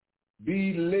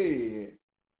be laid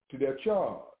to their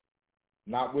charge.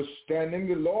 Notwithstanding,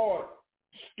 the Lord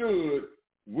stood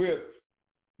with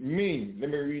me. Let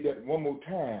me read that one more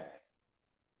time.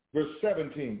 Verse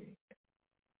 17.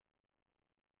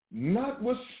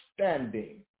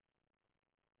 Notwithstanding,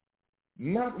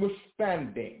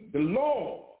 the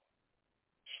Lord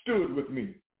stood with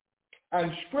me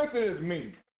and strengthened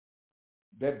me,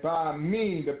 that by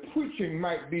me the preaching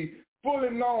might be fully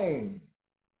known,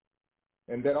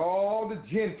 and that all the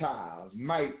Gentiles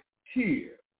might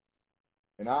hear.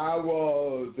 And I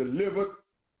was delivered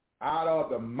out of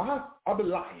the mouth of the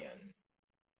lion,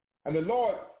 and the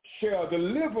Lord shall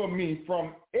deliver me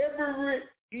from every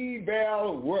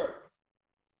evil work,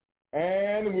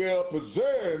 and will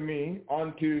preserve me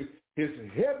unto his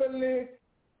heavenly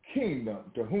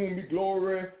kingdom, to whom be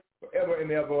glory forever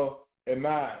and ever.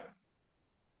 Amen.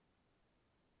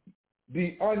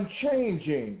 The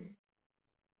unchanging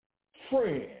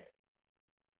friend.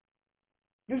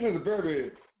 This is a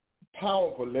very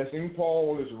powerful lesson.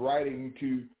 Paul is writing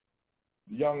to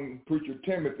young preacher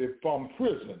Timothy from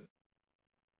prison.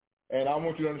 And I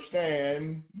want you to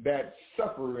understand that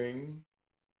suffering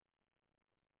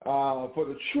for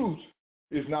the truth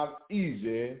is not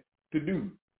easy to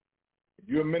do. If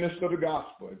you're a minister of the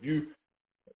gospel, if you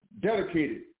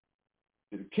dedicated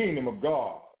to the kingdom of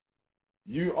God,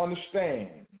 you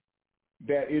understand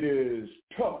that it is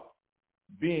tough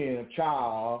being a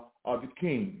child of the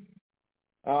king.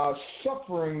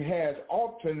 Suffering has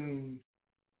often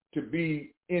to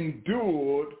be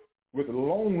endured with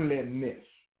loneliness.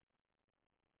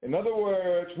 In other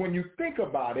words, when you think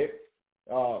about it,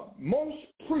 most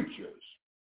preachers,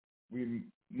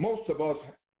 most of us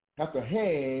have to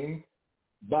hang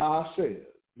by ourselves.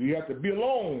 We have to be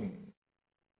alone.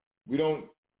 We don't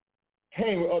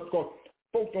hang with us because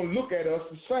folks don't look at us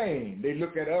the same. They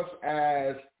look at us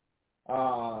as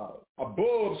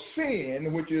above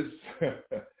sin, which is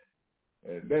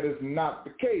that is not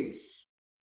the case.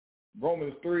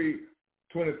 Romans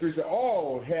 3:23 says,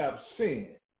 all have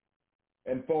sinned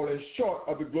and fallen short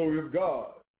of the glory of God.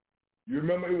 You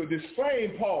remember it was this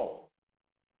same Paul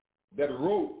that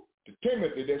wrote to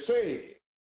Timothy that said,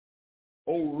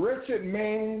 "O wretched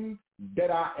man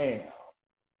that I am."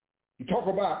 He talk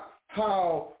about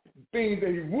how things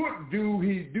that he would do,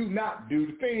 he do not do.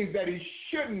 The things that he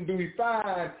shouldn't do, he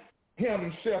find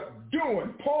himself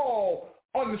doing. Paul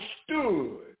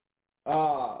understood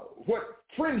what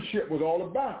friendship was all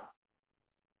about.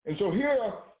 And so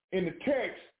here in the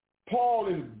text, Paul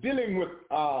is dealing with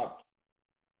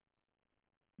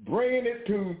bringing it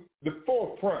to the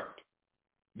forefront.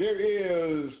 There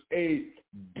is a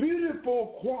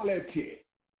beautiful quality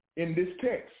in this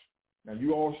text. Now,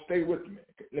 you all stay with me.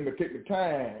 Let me take the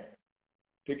time.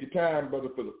 Take your time, Brother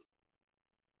Philip.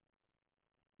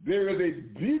 There is a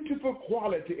beautiful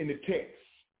quality in the text.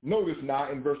 Notice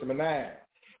now in verse number 9.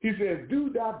 He says,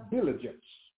 "Do thy diligence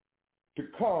to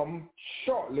come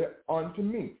shortly unto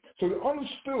me." So he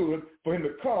understood for him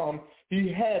to come,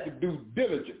 he had to do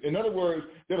diligence. In other words,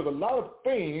 there was a lot of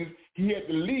things he had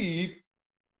to leave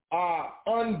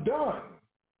undone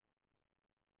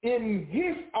in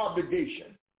his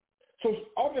obligation. So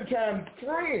oftentimes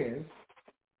friends,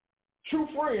 true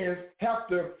friends, have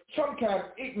to sometimes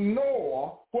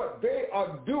ignore what they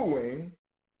are doing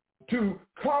to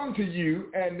come to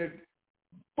you and to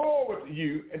forward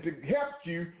you and to help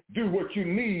you do what you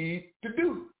need to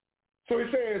do. So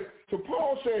he says, so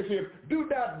Paul says here, "Do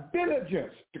thy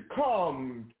diligence to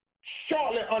come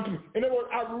shortly unto me." In other words,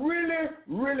 I really,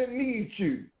 really need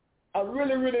you. I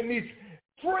really, really need you.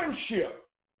 Friendship.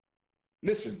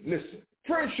 Listen.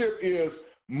 Friendship is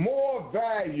more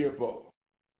valuable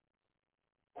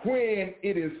when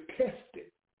it is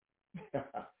tested.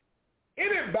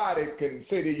 Anybody can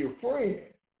say they're your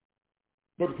friend,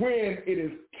 but when it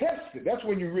is tested, that's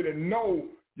when you really know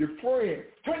your friend.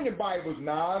 Turn your Bibles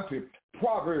now to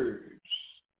Proverbs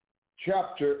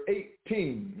chapter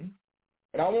 18,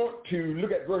 and I want to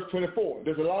look at verse 24.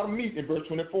 There's a lot of meat in verse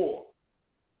 24.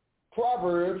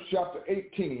 Proverbs chapter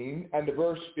 18, and the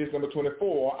verse is number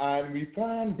 24, and we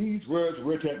find these words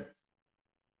written: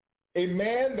 "A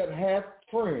man that hath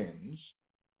friends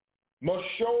must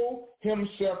show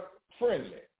himself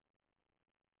friendly,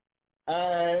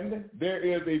 and there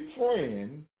is a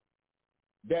friend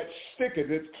that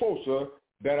sticketh it closer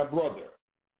than a brother."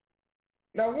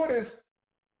 Now, what is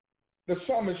the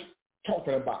psalmist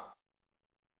talking about?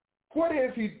 What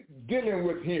is he dealing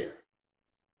with here?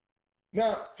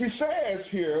 Now, he says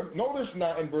here, notice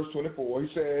now in verse 24,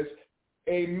 he says,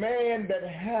 "A man that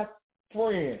hath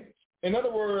friends." In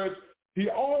other words, he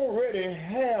already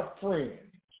have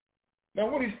friends. Now,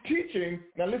 what he's teaching,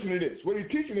 now listen to this. What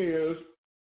he's teaching is,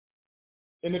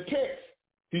 in the text,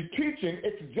 he's teaching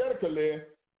exegetically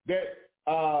that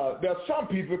there are some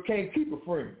people can't keep a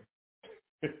friend.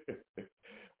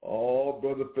 Oh,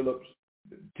 Brother Phillips,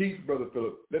 teach Brother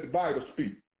Phillips. Let the Bible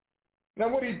speak. Now,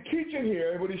 what he's teaching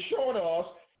here, what he's showing us,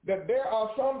 that there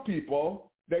are some people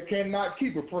that cannot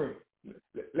keep a friend.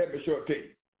 Let me show it to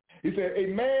you. He said, "A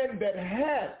man that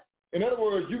hath," in other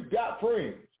words, you've got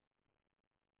friends.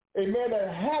 "A man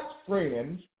that hath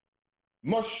friends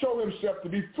must show himself to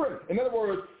be friendly." In other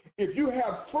words, if you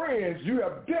have friends, you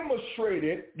have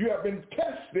demonstrated, you have been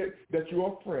tested that you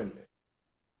are friendly.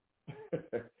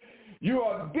 You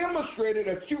are demonstrated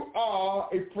that you are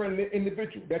a friendly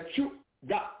individual, that you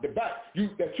got the back,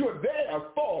 that you're there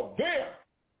for them.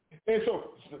 And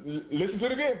so, listen to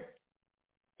it again.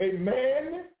 "A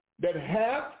man that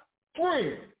hath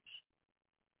friends."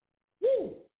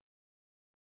 Woo.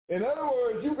 In other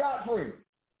words, you got friends.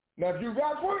 Now, if you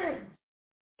got friends,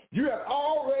 you have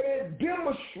already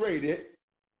demonstrated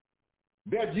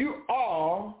that you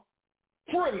are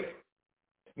friendly.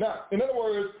 Now, in other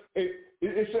words,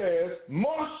 it says,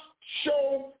 "must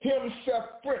show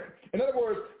himself friendly." In other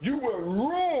words, you will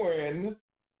ruin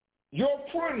your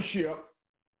friendship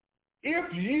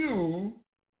if you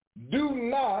do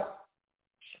not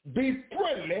be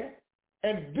friendly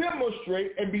and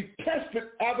demonstrate and be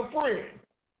tested as a friend.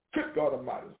 Good God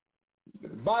Almighty. The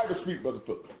Bible speaks, Brother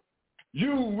Philip.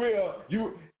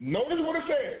 You notice what it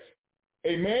says.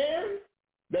 "A man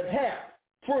that hath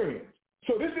friends."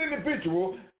 So this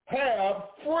individual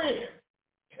have friends.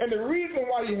 And the reason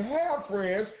why he have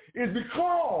friends is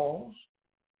because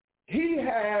he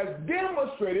has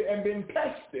demonstrated and been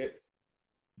tested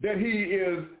that he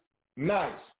is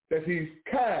nice, that he's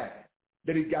kind,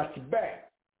 that he got your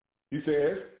back. He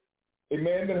says, "A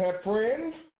man that have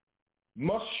friends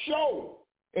must show."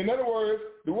 In other words,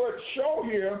 the word "show"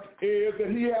 here is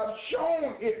that he has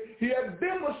shown it. He has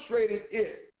demonstrated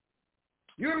it.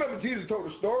 You remember Jesus told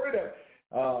the story that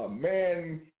a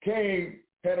man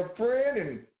had a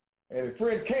friend, and a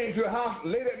friend came to the house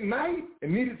late at night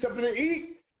and needed something to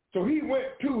eat. So he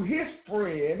went to his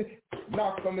friend,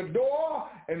 knocked on the door,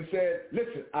 and said,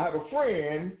 listen, I have a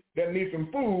friend that needs some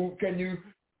food. Can you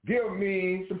give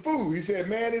me some food? He said,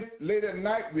 man, it's late at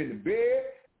night. We're in the bed.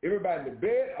 Everybody in the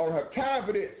bed. I don't have time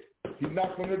for this. He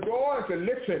knocked on the door and said,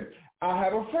 listen, I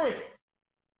have a friend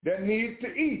that needs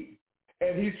to eat,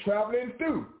 and he's traveling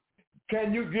through.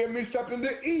 Can you give me something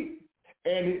to eat?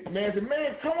 And the man said,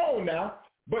 man, come on now.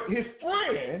 But his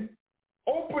friend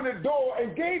opened the door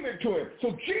and gave it to him.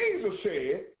 So Jesus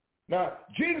said, now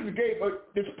Jesus gave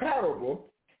this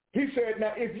parable. He said,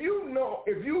 now if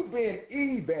you've been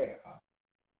evil,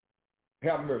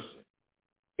 have mercy.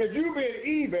 If you've been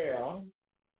evil,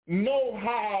 know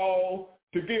how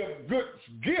to give good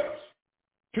gifts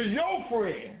to your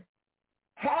friend,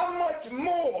 how much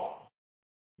more?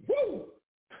 Woo!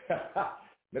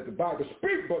 Let the Bible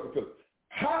speak, brother Philip.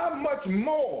 How much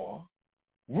more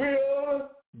will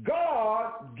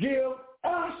God give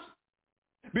us?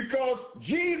 Because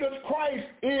Jesus Christ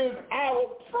is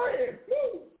our friend.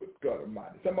 Woo! God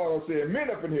Almighty. Somebody will say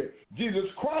amen up in here. Jesus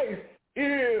Christ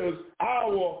is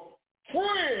our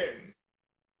friend.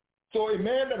 So a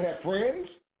man that has friends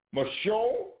must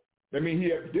show, that means he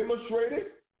has demonstrated,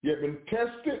 he has been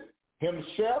tested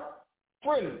himself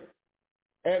friendly.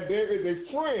 And there is a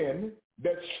friend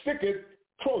that sticketh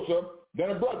closer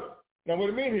than a brother. Now what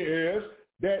I mean here is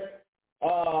that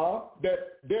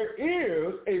there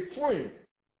is a friend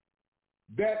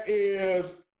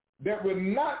that will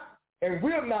not and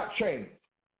will not change.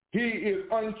 He is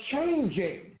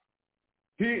unchanging.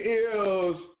 He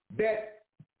is that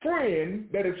friend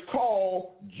that is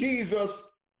called Jesus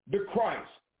the Christ.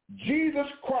 Jesus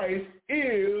Christ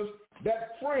is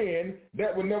that friend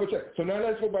that will never change. So now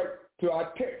let's go back to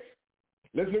our text.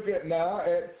 Let's look at now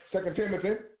at 2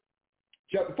 Timothy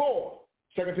chapter 4.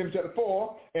 2 Timothy chapter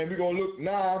 4, and we're going to look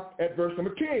now at verse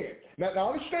number 10.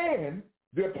 Now understand,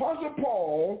 the Apostle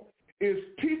Paul is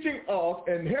teaching us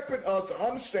and helping us to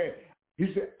understand.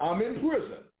 He said, I'm in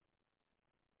prison,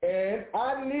 and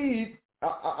I'm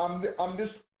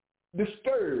just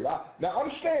disturbed. Now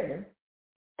understand,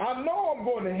 I know I'm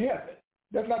going to heaven.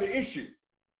 That's not the issue.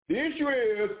 The issue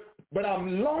is, but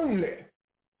I'm lonely.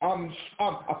 I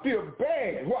feel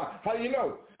bad. Why? How do you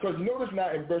know? Because notice now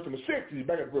in verse number 6, he's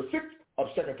back at verse 6 of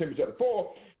 2 Timothy chapter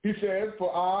 4, he says,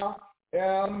 for I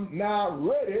am now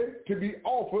ready to be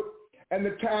offered, and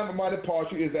the time of my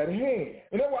departure is at hand.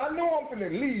 And I know I'm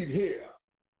going to leave here.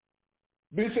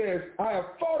 But he says, I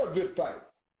have fought a good fight.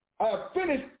 I have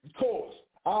finished the course.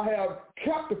 I have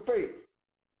kept the faith.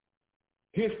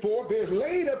 Henceforth, there is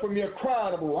laid up for me a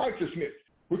crown of righteousness,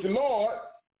 which the Lord,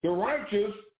 the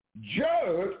righteous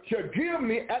judge, shall give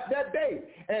me at that day,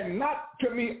 and not to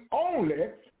me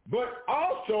only, but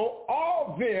also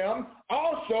all them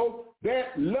also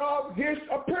that love his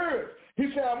appearance. He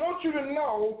said, I want you to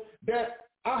know that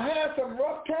I had some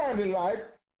rough times in life.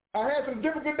 I had some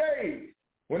difficult days.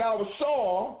 When I was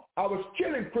Saul, I was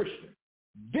killing Christians.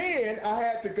 Then I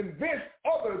had to convince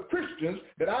other Christians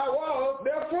that I was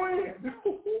their friend.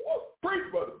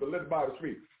 Preach, brother, but let the Bible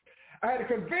speak. I had to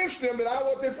convince them that I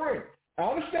was their friend. I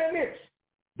understand this,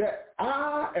 that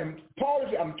Paul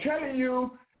is, I'm telling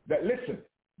you that, listen,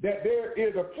 that there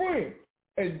is a friend.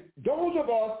 And those of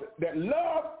us that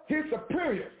love his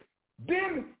appearance,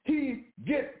 then he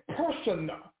gets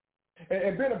personal.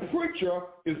 And being a preacher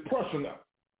is personal.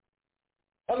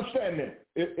 Understand that.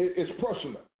 It's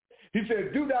personal. He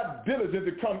said, do not diligence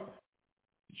to come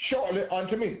shortly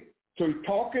unto me. So he's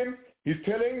talking, he's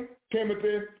telling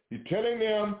Timothy, he's telling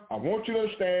them, I want you to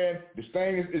understand this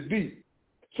thing is deep.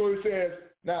 So he says,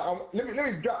 now let me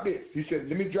drop this. He said,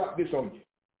 let me drop this on you.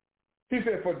 He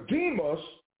said, for Demas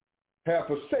have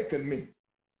forsaken me.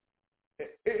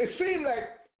 It seems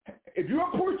like, if you're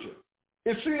a preacher,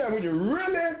 it seems like when you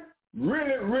really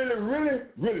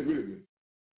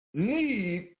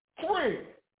need friends,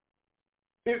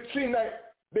 it seems like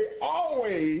they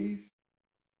always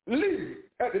leave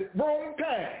at the wrong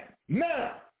time.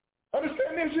 Now,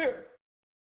 understand this here.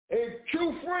 A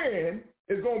true friend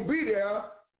is going to be there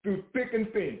through thick and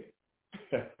thin.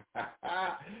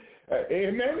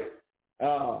 Amen?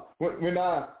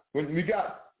 When we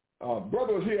got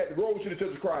brothers here at the Road to the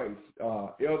Church of Christ,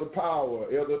 Elder Power,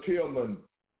 Elder Tillman,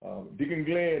 Deacon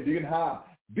Glenn, Deacon High,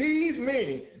 these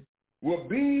men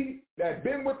that have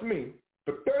been with me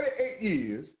for 38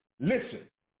 years. Listen,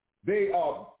 they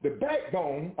are the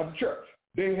backbone of the church.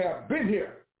 They have been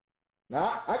here.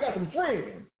 Now, I got some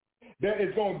friends that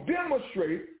is going to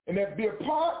demonstrate and that be a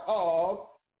part of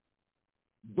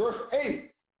verse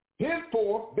 8.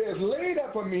 Henceforth, there is laid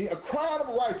up for me a crown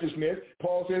of righteousness,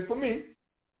 Paul says, for me,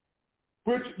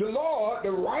 which the Lord,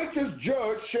 the righteous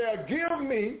judge, shall give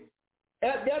me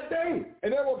at that day.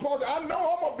 And then when Paul said, I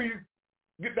know I'm going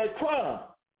to get that crown.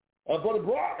 Brother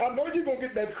Brock, I know you're going to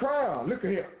get that crown. Look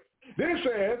at here. Then it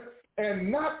says,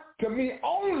 and not to me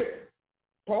only.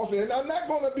 Paul said, I'm not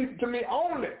going to be to me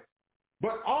only,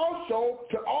 but also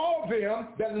to all them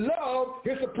that love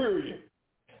his superior.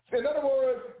 In other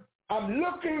words, I'm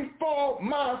looking for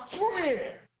my friend.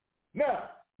 Now,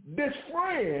 this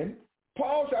friend,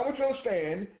 Paul said, I want you to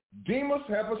understand, Demas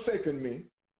have forsaken me.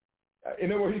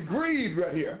 In other words, he grieved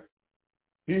right here.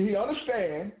 He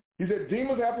understands. He said,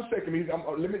 Demas have forsaken me.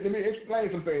 Let me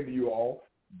explain something to you all.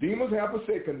 Demas have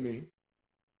forsaken me.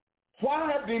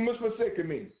 Why have Demas forsaken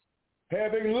me?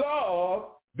 Having loved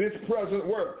this present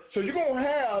world. So you're going to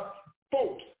have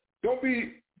folks. Don't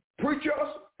be preachers,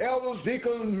 elders,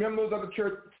 deacons, members of the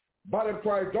church, body of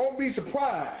Christ. Don't be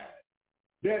surprised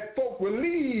that folk will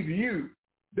leave you.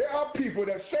 There are people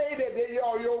that say that they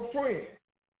are your friend,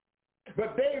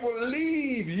 but they will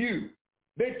leave you.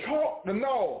 They talk the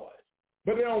noise,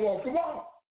 but they don't walk the walk.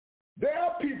 There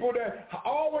are people that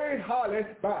always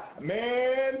holler by,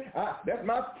 man, that's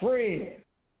my friend.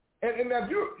 And now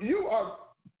you are,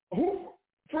 who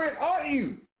friend are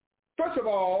you? First of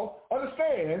all,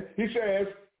 understand, he says,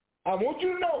 I want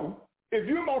you to know, if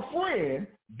you're my friend,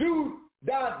 do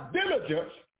thy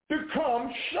diligence to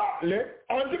come shortly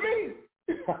unto me.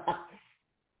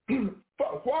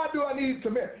 But why do I need to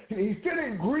make? He's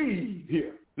feeling grieved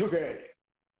here. Look at it.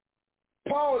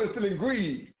 Paul is feeling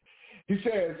grieved. He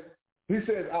says,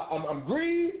 I'm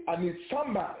grieved. I need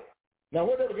somebody. Now,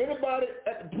 whether there was anybody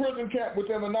at the prison camp with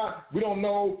him or not, we don't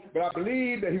know, but I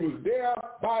believe that he was there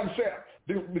by himself.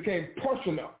 It became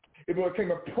personal. It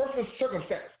became a personal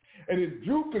circumstance. And it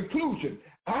drew conclusion.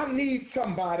 I need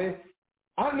somebody.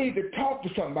 I need to talk to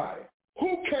somebody.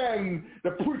 Who can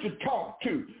the preacher talk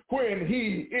to when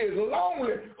he is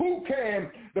lonely? Who can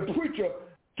the preacher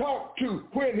talk to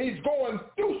when he's going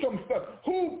through some stuff?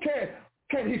 Who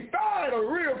can he find a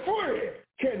real friend?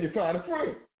 Can you find a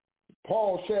friend?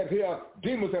 Paul said here,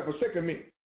 Demas have forsaken me.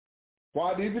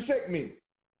 Why did he forsake me?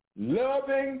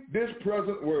 Loving this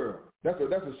present world. That's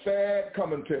a sad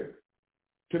commentary.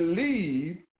 To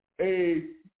leave a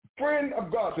friend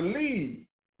of God, to leave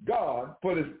God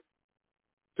for this,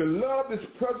 to love this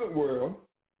present world,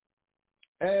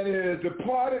 and is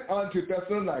departed unto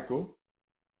Thessalonica.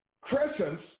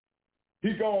 Crescens,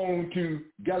 he gone to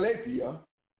Galatia.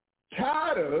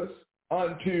 Titus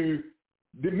unto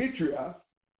Demetrius.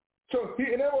 So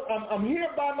I'm here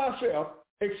by myself,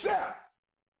 except,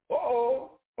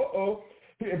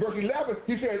 in verse 11,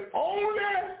 he says,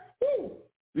 only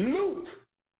Luke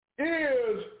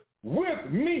is with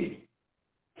me.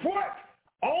 What?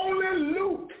 Only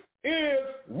Luke is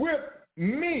with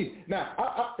me.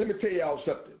 Now, let me tell y'all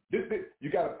something.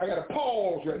 I got to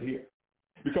pause right here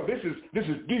because this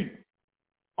is deep.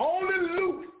 Only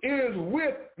Luke is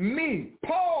with me.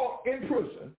 Paul in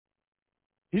prison.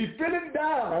 He's feeling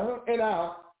down and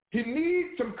out. He needs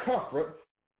some comfort.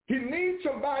 He needs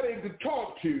somebody to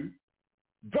talk to.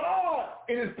 God,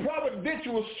 in his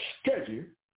providential schedule,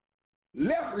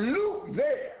 left Luke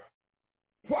there.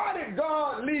 Why did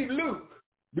God leave Luke?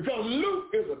 Because Luke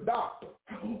is a doctor.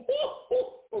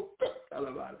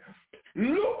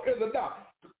 Luke is a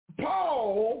doctor.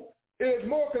 Paul is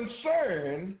more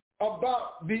concerned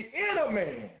about the inner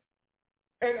man.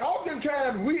 And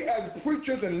oftentimes we as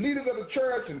preachers and leaders of the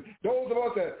church and those of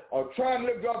us that are trying to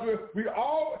live God's will,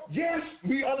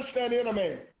 we understand the inner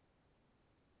man.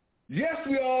 Yes,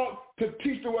 we ought to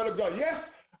teach the word of God. Yes,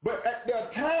 but there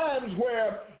are times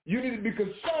where you need to be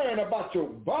concerned about your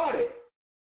body.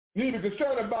 You need to be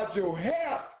concerned about your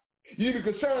health. You need to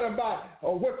be concerned about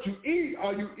what you eat.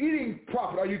 Are you eating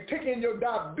properly? Are you taking your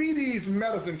diabetes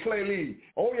medicine, Clay Lee?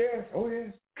 Oh,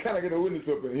 yes. Can I get a witness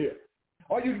up in here?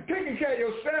 Are you taking care of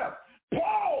yourself?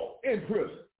 Paul in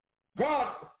prison.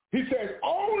 God, he says,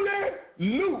 only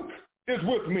Luke is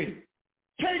with me.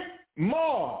 Take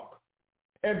Mark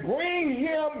and bring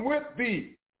him with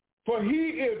thee, for he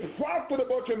is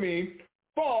profitable to me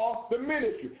for the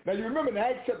ministry. Now you remember in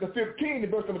Acts chapter 15,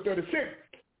 verse number 36,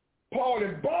 Paul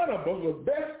and Barnabas were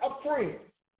best of friends,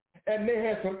 and they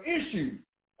had some issues.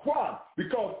 Why?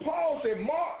 Because Paul said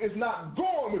Mark is not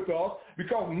going with us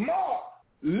because Mark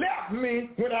left me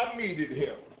when I needed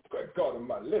him. Good God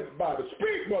Almighty, let the Bible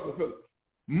speak, Brother Philip.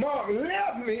 Mark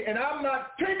left me, and I'm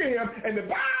not taking him. And the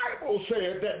Bible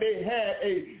says that they had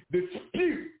a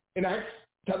dispute. In Acts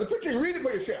chapter 15, read it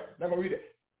for yourself. I'm not going to read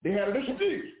it. They had a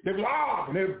dispute. They were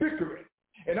arguing. They were bickering.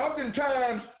 And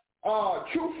oftentimes,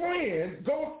 true friends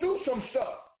go through some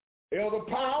stuff. Elder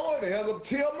Power, the Elder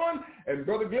Tillman, and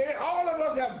Brother Glenn, all of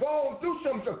us have gone through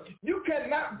some stuff. You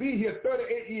cannot be here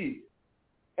 38 years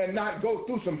and not go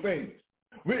through some things.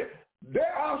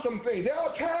 There are some things. There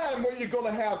are times when you're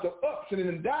going to have the ups and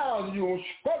the downs and you're going to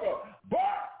struggle. But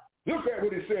look at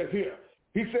what he says here.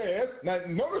 He says, now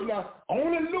notice now,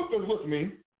 only Luke is with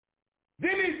me.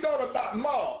 Then he thought about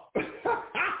Mark.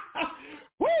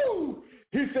 Woo!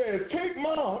 He says, take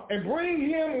Mark and bring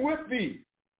him with thee,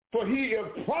 for he is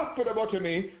profitable to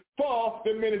me for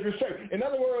the ministry's sake. In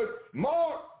other words,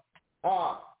 Mark,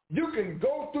 you can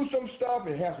go through some stuff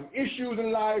and have some issues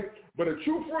in life, but a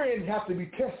true friend has to be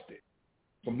tested.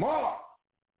 So Mark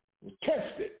was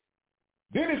tested.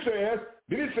 Then it says,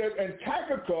 and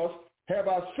Tychicus have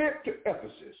I sent to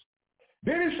Ephesus.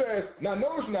 Then he says, now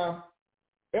notice now,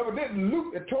 evidently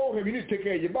Luke had told him you need to take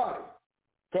care of your body.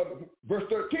 Because verse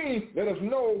 13 let us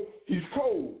know he's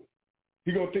cold.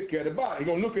 He's going to take care of the body. He's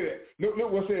going to look at it.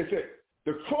 Look what it says.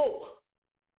 The cloak,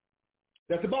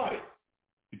 that's the body.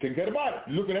 You're taking care of the body.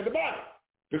 You're looking at the body.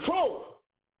 The cloak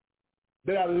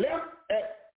that I left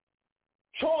at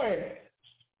Troas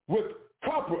with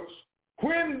Carpus,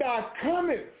 when thou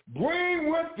comest,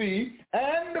 bring with thee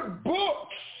and the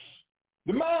books,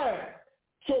 the mind.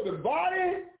 So the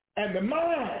body and the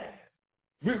mind.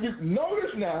 We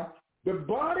notice now, the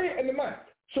body and the mind.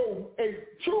 So a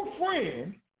true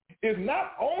friend is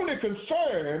not only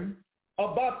concerned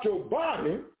about your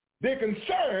body, they're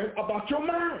concerned about your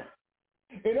mind.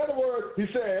 In other words, he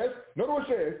says, notice what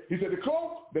it says, he said, the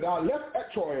cloak that I left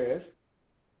at Troas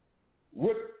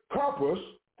with Carpus,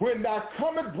 when thou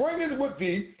comest, bring it with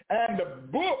thee, and the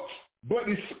books, but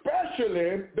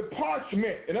especially the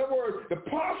parchment. In other words, the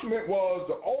parchment was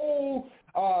the Old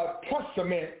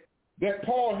Testament that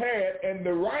Paul had and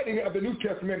the writing of the New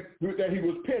Testament that he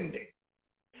was pending.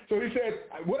 So he said,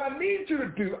 what I need you to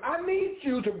do, I need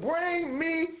you to bring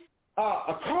me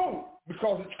a coat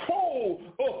because it's cold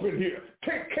up in here.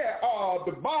 Take care of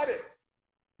the body.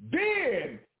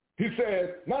 Then he says,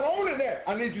 not only that,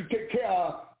 I need you to take care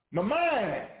of my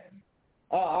mind.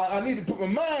 I need to put my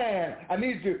mind, I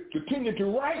need to continue to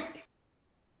write.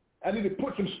 I need to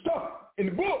put some stuff in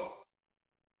the book.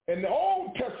 And the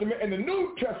Old Testament and the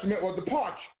New Testament was the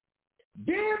parchment.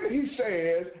 Then he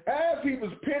says, as he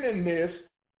was penning this,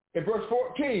 in verse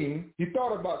 14, he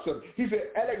thought about something. He said,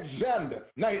 Alexander.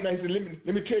 Now he said,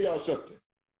 let me tell y'all something.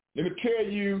 Let me tell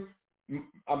you,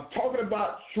 I'm talking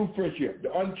about true friendship,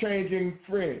 the unchanging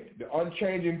friend, the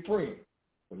unchanging friend.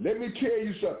 But let me tell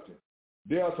you something.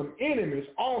 There are some enemies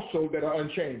also that are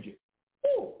unchanging.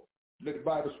 Ooh, let the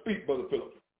Bible speak, Brother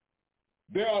Philip.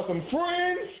 There are some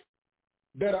friends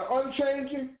that are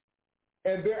unchanging,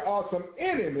 and there are some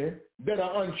enemies that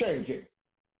are unchanging.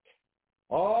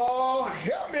 Oh,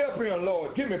 help me up here,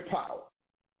 Lord. Give me power.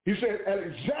 He said,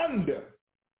 Alexander,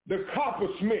 the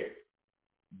coppersmith,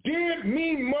 did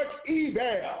me much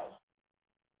evil.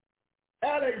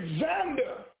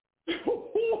 Alexander,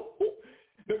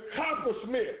 the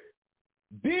coppersmith,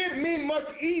 did me much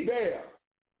evil.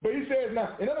 But he says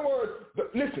now, in other words,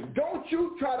 listen, don't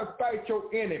you try to fight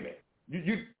your enemy.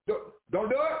 You don't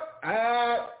do it.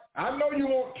 I know you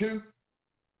want to.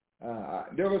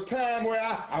 There was a time where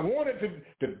I wanted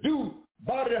to do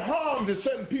bodily harm to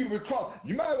certain people because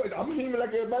you might as well, I'm human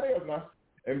like everybody else now.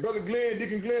 And Brother Glenn,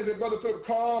 Deacon Glenn said, Brother Philip,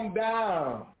 calm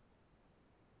down.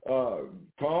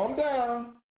 Calm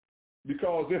down.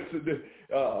 Because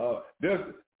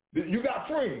you got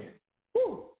friends.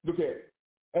 Woo, look at it.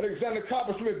 Alexander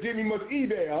Coppersmith did me much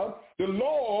evil. The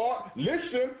Lord,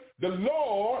 listen, the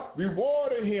Lord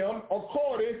rewarded him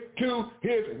according to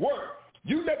his work.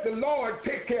 You let the Lord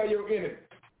take care of your enemy.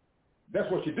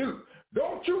 That's what you do.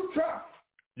 Don't you try.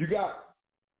 You got,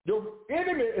 your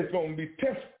enemy is going to be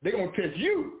tested. They're going to test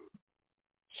you.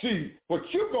 See what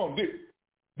you're going to do.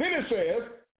 Then it says,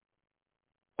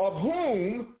 of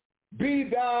whom be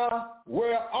thou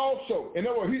where also. In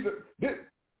other words,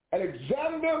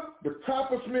 Alexander the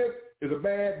coppersmith is a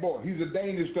bad boy. He's a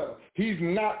dangerous fellow. He's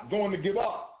not going to give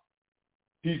up.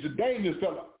 He's a dangerous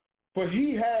fellow. For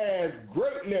he has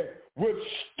greatly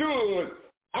withstood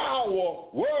our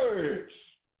words.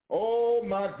 Oh,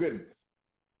 my goodness.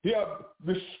 He has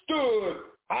withstood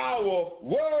our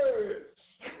words.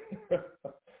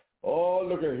 Oh,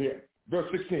 look at here. Verse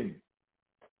 16.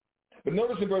 But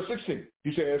notice in verse 16,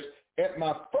 he says, at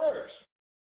my first.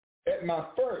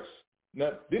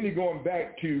 Now, then he's going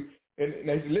back to, and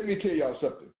let me tell y'all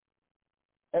something.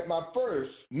 At my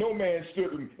first, no man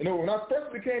stood with me. And when I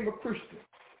first became a Christian,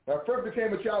 when I first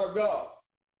became a child of God,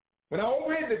 when I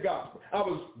obeyed the gospel, I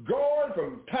was going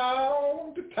from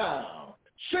town to town,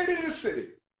 city to city,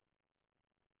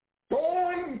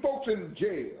 throwing folks in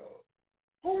jail.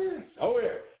 Oh,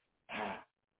 yeah.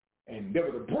 And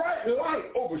there was a bright light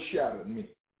overshadowed me,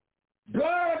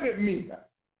 blinded me.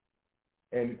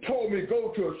 and told me to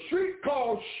go to a street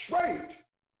called Straight.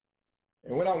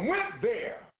 And when I went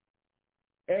there,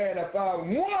 and I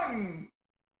found one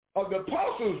of the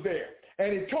apostles there,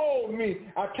 and he told me,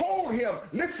 I told him,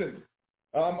 listen,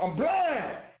 I'm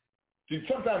blind. See,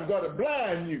 sometimes God will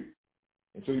blind you.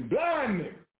 And so he blinded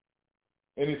him.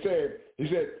 And he said,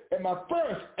 at my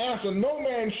first answer, no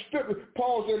man stood with me.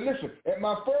 Paul said, listen, at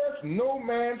my first, no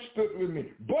man stood with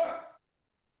me. But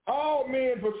all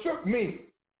men forsook me.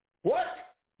 What?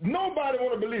 Nobody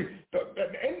want to believe.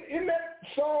 In that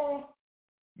song,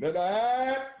 that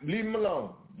I leave them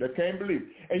alone. They can't believe.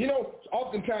 And you know,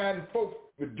 oftentimes folks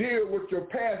would deal with your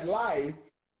past life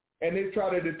and they try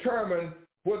to determine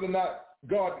whether or not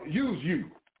God used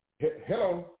you.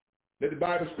 Hello. Let the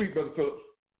Bible speak, Brother Phillips.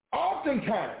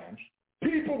 Oftentimes,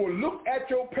 people will look at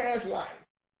your past life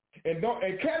and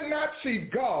cannot see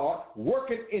God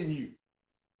working in you.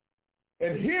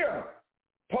 And here,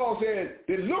 Paul said,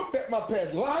 they looked at my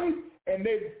past life and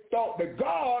they thought that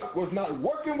God was not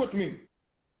working with me.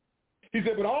 He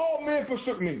said, but all men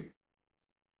forsook me.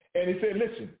 And he said,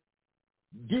 listen,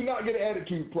 do not get an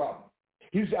attitude problem.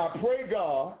 He said, I pray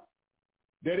God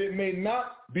that it may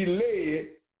not be laid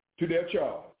to their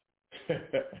charge.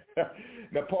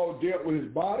 Now, Paul dealt with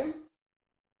his body.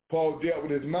 Paul dealt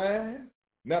with his mind.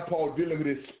 Now Paul dealing with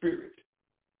his spirit.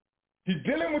 He's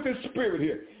dealing with his spirit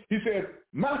here. He says,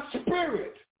 my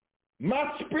spirit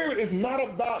is not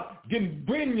about getting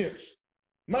brilliance.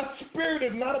 My spirit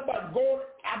is not about going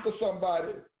after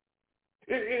somebody.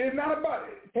 It's not about,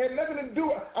 it had nothing to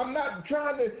do. I'm not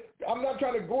trying to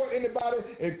go at anybody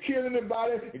and kill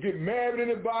anybody and get mad at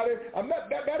anybody.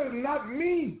 That is not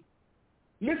me.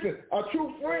 Listen, a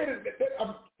true friend,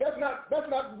 that's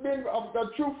not being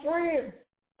a true friend.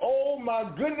 Oh my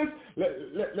goodness.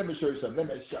 Let me show you something.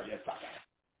 Let me show you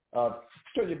something.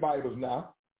 Turn your Bibles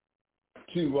now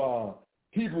to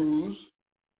Hebrews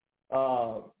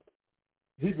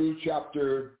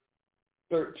chapter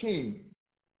 13.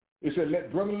 It said,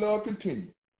 let brotherly love continue.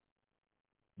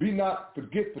 Be not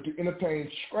forgetful to entertain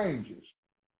strangers,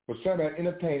 for some have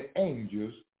entertained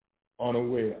angels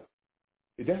unaware.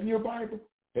 Is that in your Bible?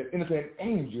 That entertain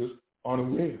angels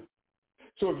unaware.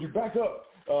 So if you back up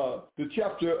to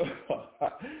chapter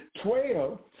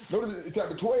 12, notice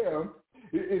chapter 12,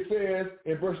 it says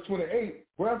in verse 28,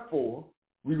 wherefore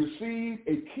we receive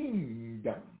a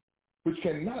kingdom which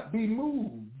cannot be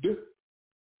moved.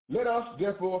 Let us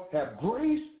therefore have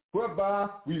grace whereby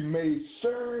we may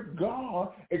serve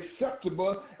God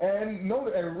acceptable and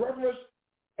reverence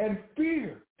and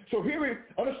fear. So here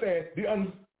we understand the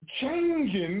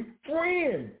unchanging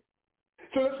friend.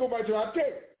 So let's go back to our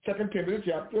text, 2 Timothy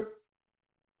chapter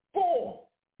 4.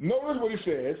 Notice what he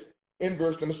says in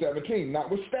verse number 17.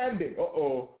 Notwithstanding,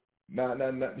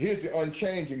 here's the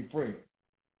unchanging friend.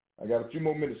 I got a few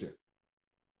more minutes here.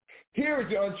 Here is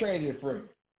the unchanging friend.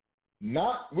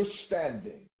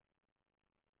 Notwithstanding,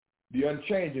 the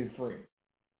unchanging friend.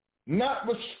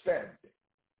 Notwithstanding,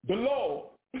 the Lord,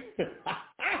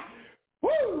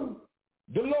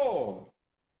 the Lord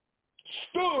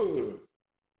stood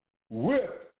with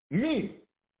me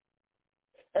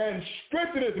and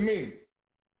strengthened me,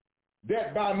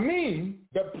 that by me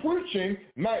the preaching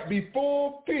might be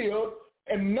fulfilled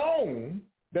and known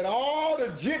that all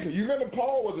the Gentiles, you remember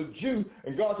Paul was a Jew,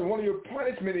 and God said one of your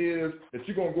punishment is that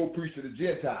you're going to go preach to the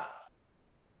Gentiles.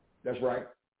 That's right.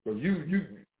 So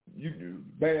you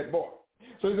bad boy.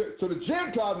 So the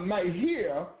Gentiles might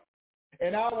hear,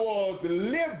 and I was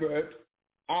delivered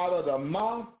out of the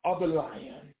mouth of the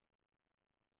lion.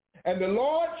 And the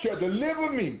Lord shall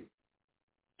deliver me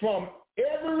from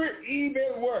every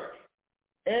evil work,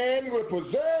 and will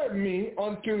preserve me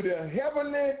unto the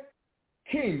heavenly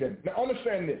kingdom. Now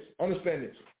understand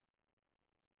this.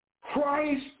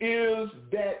 Christ is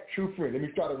that true friend. Let me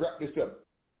try to wrap this up.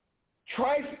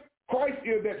 Christ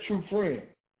is that true friend.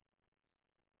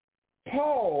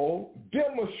 Paul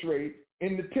demonstrates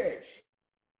in the text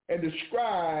and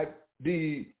describe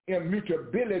the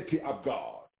immutability of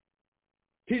God.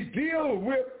 He deals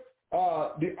with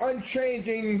the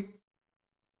unchanging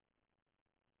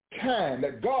time,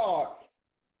 that God,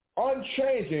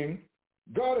 unchanging,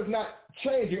 God is not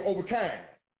changing over time.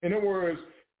 In other words,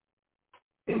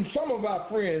 some of our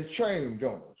friends change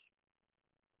on us,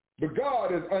 but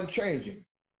God is unchanging.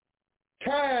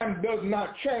 Time does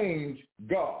not change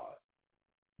God.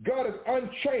 God is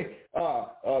unchanged.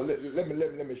 Let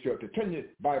me show it. Turn your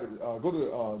Bible. Go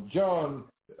to John,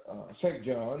 St.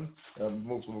 John,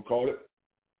 most people call it.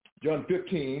 John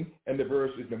 15 and the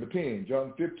verse is number 10.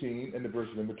 John 15 and the verse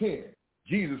is number 10.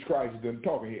 Jesus Christ is been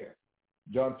talking here.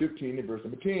 John 15 and verse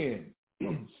number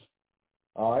 10.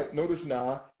 All right, notice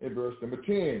now in verse number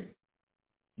 10.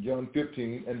 John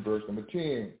 15 and verse number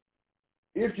 10.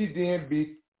 If ye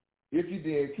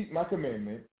then keep my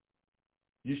commandment,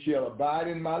 ye shall abide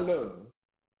in my love,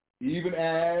 even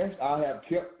as I have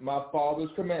kept my Father's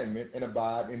commandment and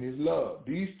abide in his love.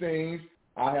 These things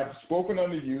I have spoken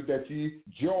unto you, that ye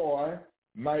joy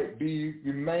might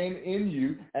remain in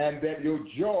you, and that your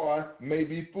joy may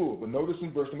be full. But notice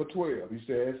in verse number 12, he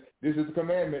says, this is the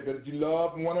commandment, that you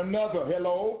love one another,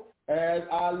 hello, as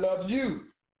I love you.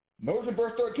 Notice in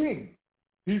verse 13,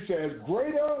 he says,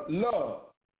 greater love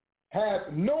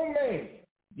hath no man,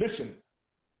 listen,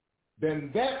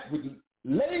 than that which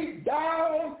laid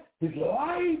down his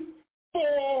life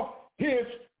for his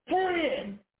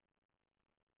friend.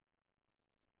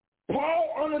 Paul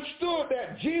understood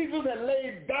that Jesus had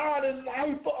laid down his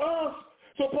life for us.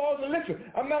 So Paul said,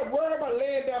 listen, I'm not worried about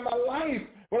laying down my life.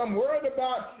 What I'm worried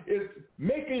about is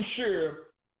making sure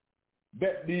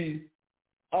that the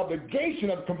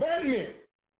obligation of the commandment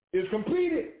is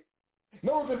completed.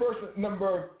 Notice in verse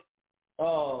number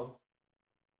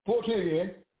 14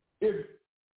 again,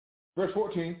 verse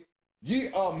 14, ye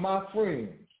are my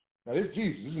friends. Now this is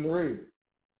Jesus, this is in the red.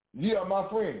 Ye are my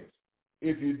friends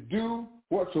if you do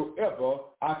whatsoever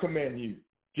I command you.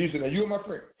 Jesus said, now you are my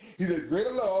friend. He said,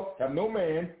 greater love have no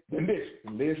man than this,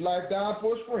 to lay his life down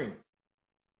for his friend.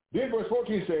 Then verse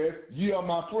 14 says, ye are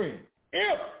my friend,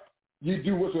 if ye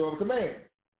do whatsoever I command.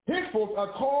 Henceforth I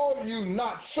call you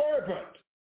not servant,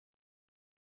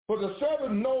 for the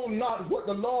servant know not what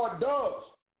the Lord does.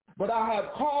 But I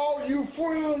have called you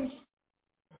friends,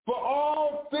 for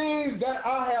all things that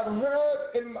I have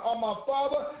heard of my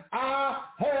Father, I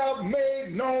have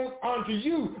made known unto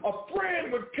you. A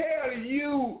friend would tell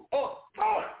you up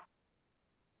front.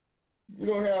 You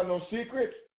don't have no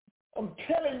secrets. I'm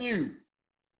telling you.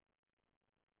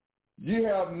 You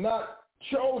have not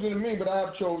chosen me, but I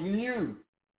have chosen you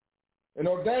and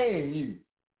ordained you,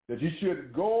 that you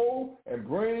should go and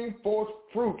bring forth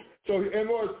fruit. So in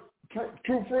words,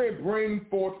 true friend, bring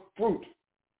forth fruit.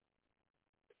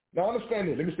 Now understand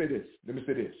this. Let me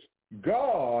say this.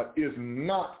 God is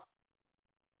not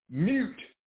mute.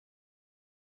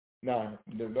 Now,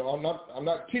 I'm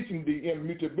not teaching the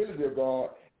immutability of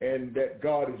God and that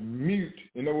God is mute.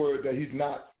 In other words, that he's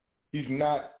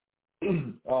not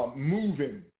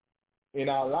moving in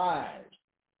our lives.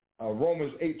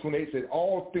 Romans 8:28 says,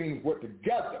 all things work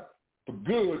together for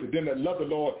good to them that love the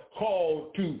Lord,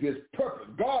 called to his purpose.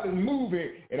 God is moving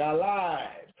in our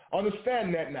lives.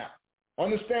 Understand that now.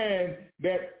 Understand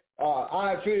that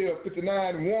Isaiah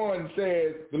 59:1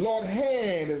 says, the Lord's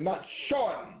hand is not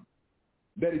shortened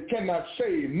that it cannot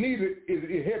save, neither is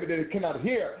it heavy that it cannot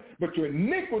hear, but your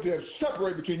iniquity has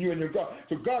separated between you and your God.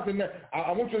 So God said,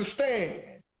 I want you to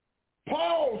understand.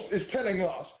 Paul is telling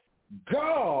us,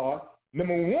 God,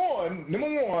 number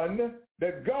one,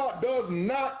 that God does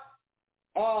not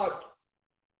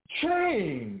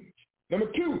change.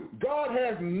 Number two, God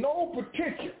has no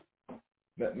potential.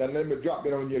 Now let me drop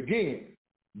that on you again.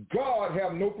 God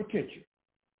have no potential.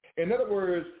 In other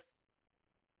words,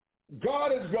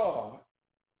 God is God.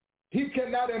 He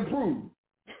cannot improve.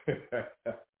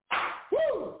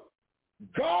 Woo!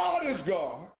 God is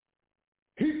God.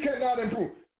 He cannot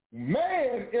improve.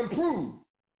 Man improve.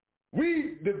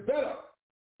 We develop.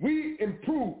 We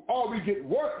improve or we get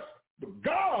worse. But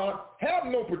God have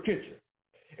no potential.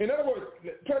 In other words,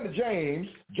 turn to James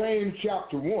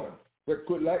chapter 1. Let's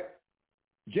put like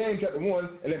James chapter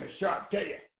 1, and let me tell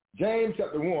you. James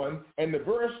chapter 1, and the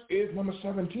verse is number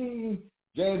 17.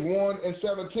 James 1 and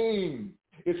 17.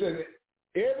 It says,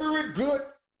 every good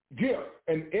gift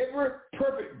and every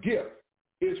perfect gift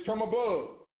is from above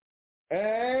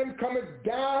and cometh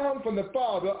down from the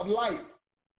Father of light,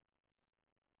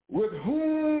 with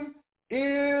whom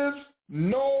is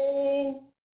no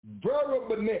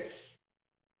variableness,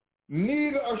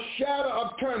 neither a shadow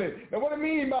of turning. Now what do I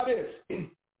mean by this?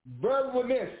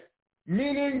 Variableness,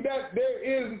 meaning that there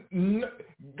is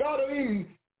God don't even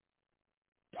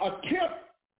attempt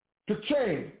to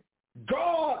change.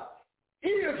 God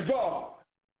is God.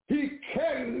 He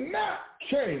cannot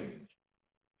change.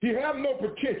 He has no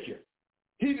potential.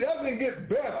 He doesn't get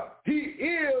better. He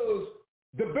is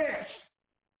the best.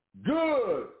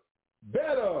 Good,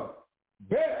 better,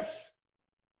 best.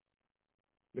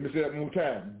 Let me say that one more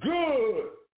time. Good,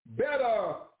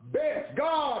 better, best.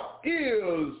 God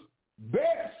is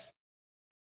best.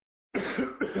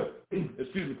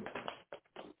 Excuse me.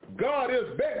 God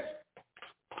is best.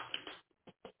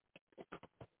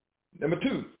 Number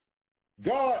two,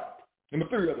 number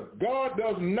three, God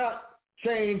does not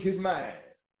change his mind.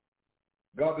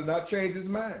 God does not change his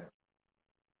mind.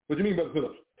 What do you mean, Brother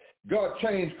Phillips? God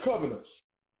changed covenants.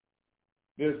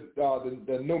 There's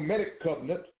the Nomadic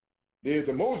covenant. There's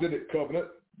the Mosaic covenant.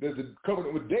 There's the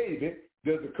covenant with David.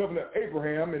 There's the covenant of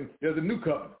Abraham, and there's a new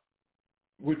covenant,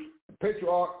 which the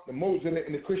patriarch, the Mosaic,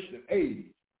 and the Christian age.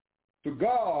 So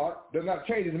God does not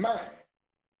change his mind,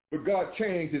 but God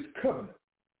changed his covenant.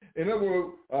 In other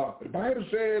words, the Bible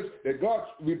says that God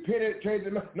repented, changed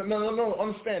his mind. No.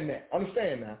 Understand that.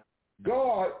 Understand now.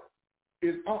 God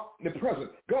is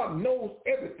omnipresent. God knows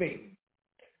everything.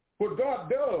 What God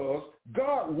does,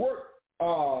 God works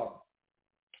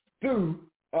through,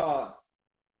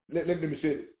 let me say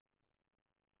it,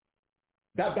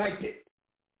 didactic.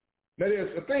 Now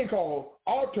there's a thing called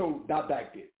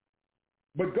autodidactic,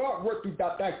 but God worked through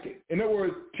didactic. In other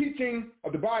words, teaching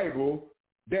of the Bible,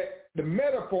 that the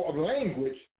metaphor of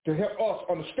language to help us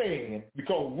understand,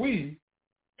 because we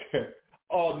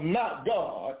are not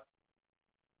God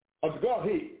of the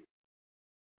Godhead.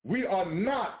 We are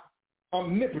not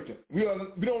omnipotent. We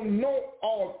don't know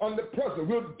all omnipresent.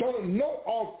 We don't know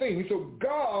all things. So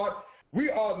God, we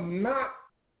are not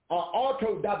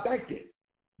autodidactic.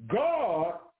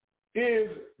 God is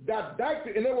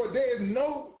didactic. In other words, there is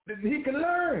no, he can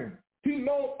learn. He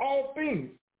knows all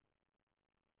things.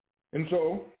 And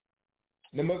so,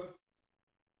 number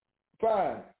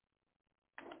 5.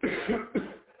 I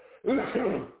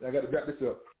got to wrap this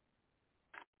up.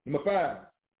 Number 5.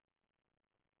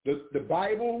 The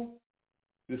Bible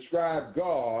describes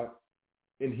God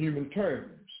in human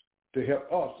terms to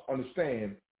help us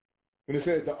understand. When it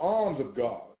says the arms of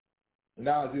God, in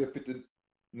Isaiah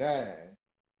 59,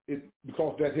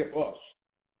 because that helps us.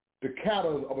 The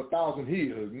cattle of 1,000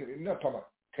 hills, you're not talking about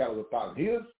cattle of 1,000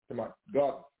 hills, talking about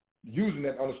God using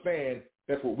that to understand,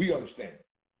 that's what we understand.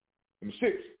 Number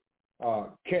 6,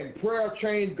 can prayer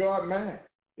change God's mind?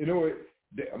 You know,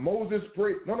 Moses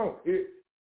prayed,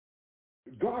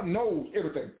 God knows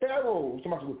everything. Pharaoh,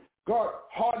 somebody said, God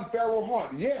hardened Pharaoh's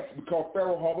heart. Yes, because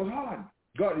Pharaoh's heart was hardened.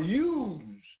 God used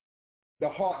the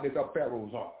hardness of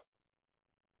Pharaoh's heart.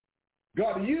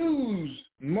 God used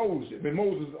Moses, when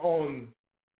Moses was on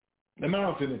the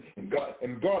mountain, and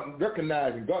God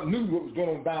recognized, and God knew what was going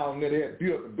on down there. They had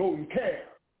built a golden calf.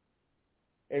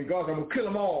 And God said, I'm going to kill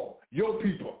them all, your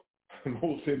people. And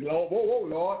Moses said, whoa,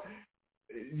 Lord.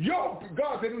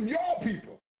 God said, your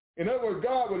people. In other words,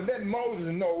 God was letting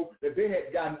Moses know that they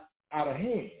had gotten out of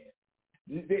hand.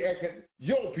 They acted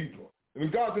your people. And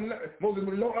when God said, Moses,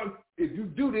 Lord, if you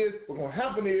do this, what's going to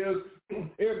happen is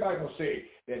everybody's going to say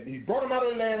that he brought them out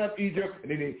of the land of Egypt,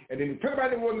 and then he put them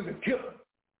out in the wilderness and killed them.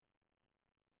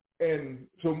 And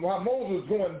so while Moses was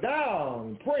going down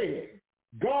and praying,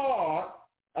 God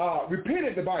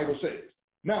repented, the Bible says.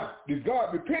 Now, this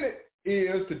God repented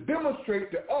is to demonstrate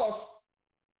to us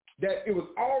that it was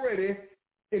already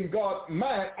in God's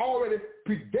mind, already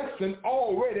predestined,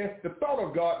 already the thought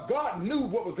of God. God knew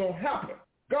what was going to happen.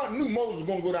 God knew Moses was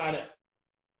going to go down there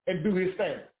and do his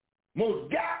thing. Moses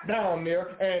got down there,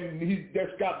 and he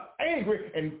just got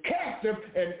angry and cast him,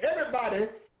 and everybody,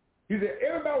 he said,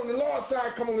 everybody on the Lord's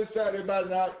side, come on this side, everybody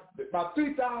now, about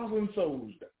 3,000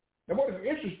 souls. Now what is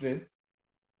interesting,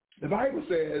 the Bible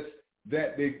says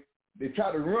that they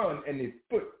tried to run, and their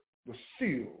foot was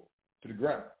sealed to the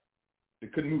ground. They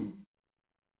couldn't move.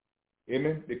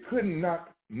 Amen? They could not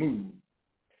move.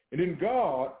 And then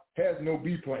God has no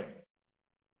B plan.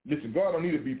 Listen, God don't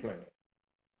need a B plan.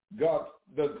 God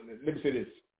doesn't. Let me say this.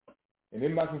 And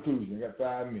in my conclusion, I got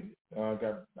 5 minutes.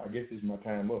 I guess this is my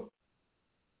time up.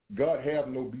 God have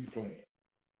no B plan.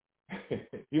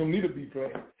 He don't need a B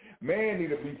plan. Man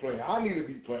need a B plan. I need a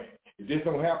B plan. If this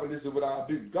don't happen, this is what I'll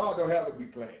do. God don't have a B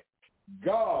plan.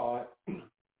 God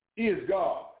is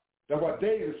God. That's what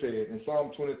David said in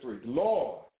Psalm 23. The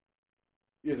Lord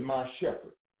is my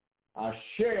shepherd. I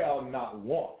shall not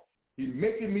want. He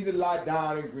maketh me to lie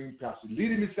down in green pastures,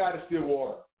 leading me beside the still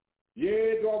water.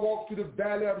 Yea, though I walk through the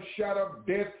valley of shadow of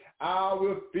death, I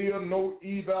will fear no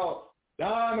evil.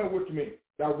 Thine are with me.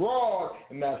 Thy rod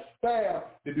and thy staff,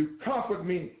 they do comfort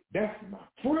me. That's my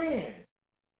friend.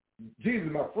 Jesus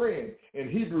is my friend. In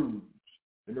Hebrews,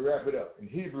 let me wrap it up. In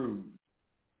Hebrews,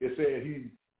 it says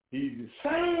he's the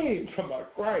same from my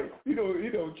Christ. He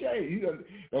don't change.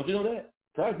 Don't you know that?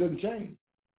 Christ doesn't change.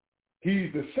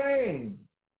 He's the same.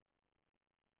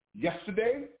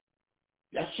 Yesterday,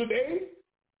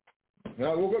 when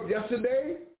I woke up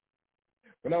yesterday,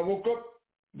 when I woke up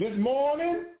this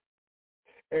morning,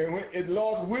 and when it's the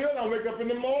Lord's will, I wake up in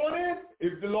the morning,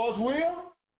 if the Lord's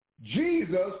will,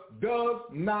 Jesus does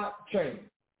not change.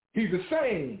 He's the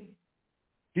same.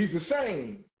 He's the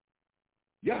same.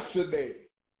 Yesterday,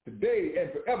 today,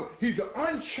 and forever. He's an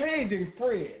unchanging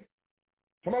friend.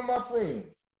 Some of my friends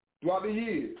throughout the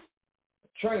years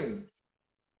changed.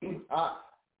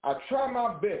 I try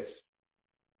my best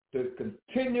to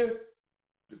continue.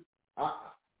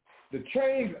 The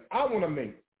change I want to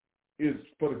make is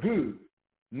for the good,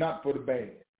 not for the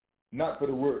bad, not for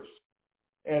the worse.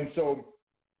 And so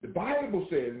the Bible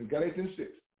says in Galatians 6,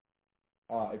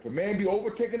 if a man be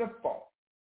overtaken of fault,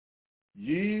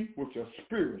 ye which are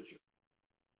spiritual,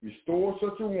 restore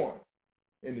such a one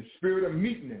in the spirit of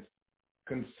meekness,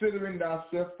 considering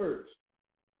thyself first,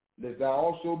 lest thou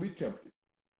also be tempted.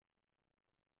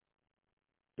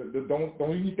 Don't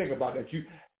even think about that.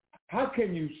 How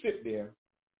can you sit there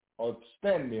or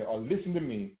stand there or listen to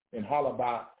me and holler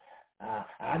about,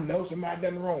 I know somebody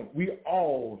done wrong? We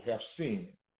all have sinned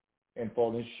and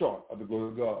fallen short of the glory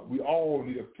of God. We all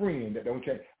need a friend that don't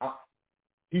change.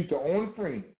 He's the only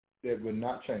friend that will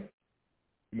not change.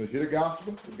 You must hear the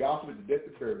gospel. The gospel is the death,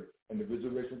 the burial, and the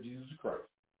resurrection of Jesus Christ.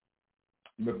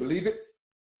 You must believe it.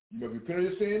 You must repent of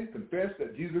your sin, confess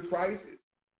that Jesus Christ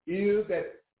is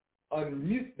that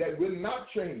that will not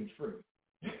change friend.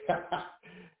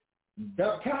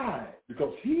 Baptized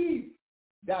because he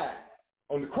died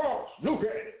on the cross. Look at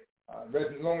it.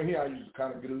 Right along here, I used to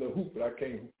kind of get a little hoop, but I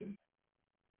can't hoop tonight.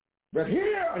 But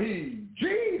here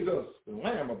Jesus, the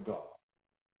Lamb of God,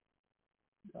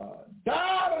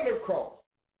 died on the cross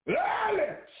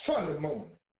early Sunday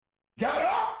morning. Got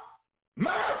up,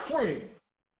 my friend.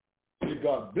 May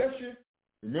God bless you.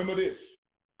 Remember this.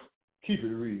 Keep it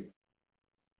real.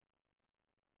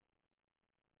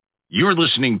 You're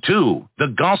listening to the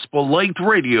Gospel Light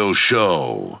Radio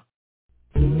Show.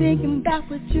 Thinking about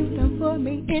what you've done for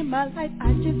me in my life,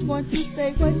 I just want to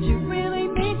say what you really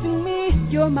mean to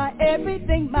me. You're my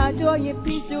everything, my joy and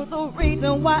peace. You're the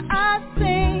reason why I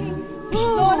sing.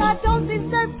 Lord, I don't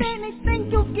deserve anything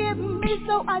you've given me,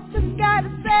 so I just gotta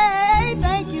say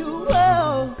thank you.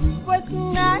 Oh, what's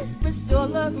nice, but your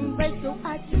love and grace, so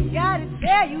I just gotta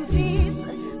tell you this.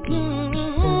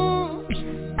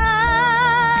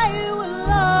 I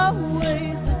will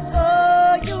always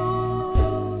adore you.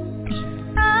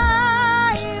 I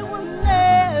will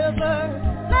never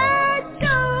let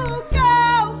you go.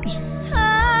 I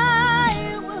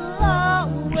will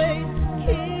always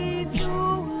keep you,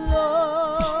 Lord,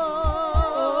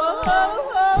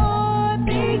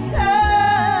 because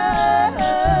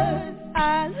I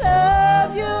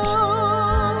love you.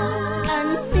 I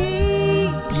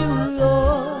need you,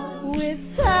 Lord.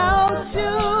 Without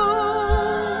you,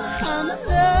 I'm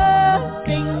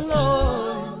nothing,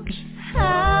 Lord. I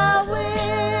will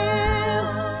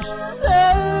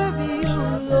serve you,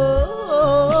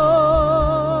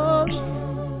 Lord,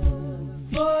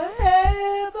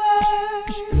 forever.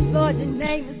 Lord, your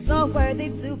name is so worthy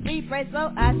to be praised, so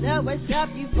I shall worship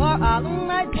you for all of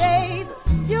my days.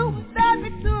 You that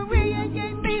victory and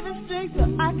gave me the strength so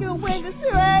I can win this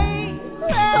race.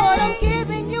 Lord, I'm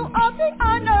giving you all the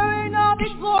honor and all the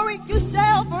glory. You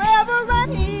shall forever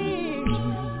run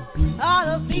in. All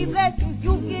of these blessings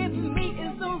you give me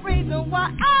is the reason why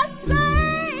I say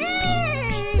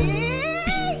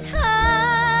I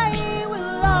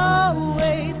will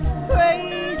always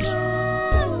praise you,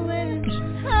 and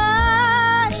I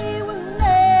will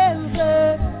never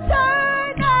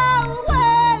turn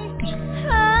away.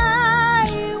 I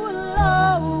will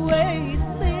always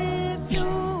lift you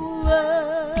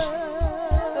up,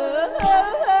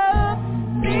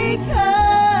 because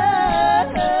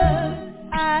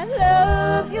I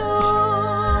love you.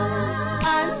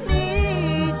 I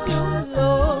need you,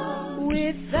 Lord.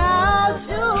 Without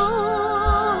you,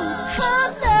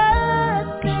 I'm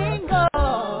nothing,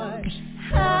 Lord.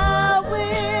 I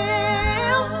will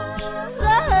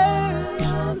serve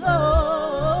you, Lord,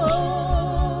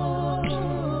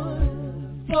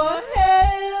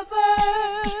 forever.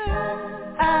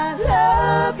 I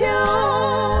love you.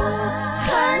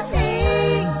 I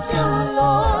need you,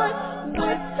 Lord.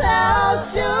 Without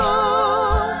you,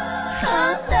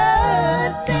 I'm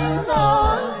nothing,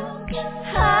 Lord.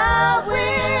 I will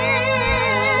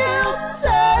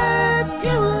serve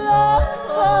you, Lord,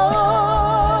 forever.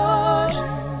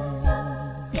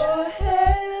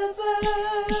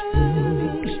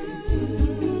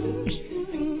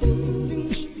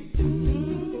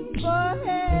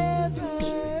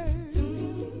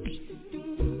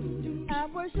 I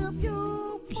worship you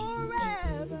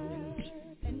forever,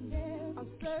 and there I'll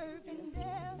serve and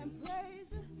there and praise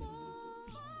you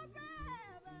forever.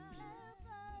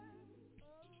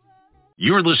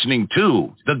 You're listening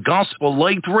to the Gospel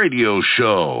Light Radio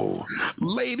Show.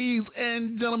 Ladies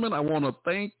and gentlemen, I want to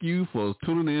thank you for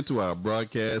tuning in to our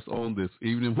broadcast on this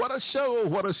evening. What a show,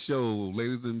 what a show.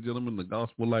 Ladies and gentlemen, the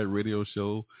Gospel Light Radio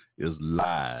Show is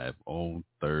live on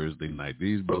Thursday night.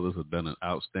 These brothers have done an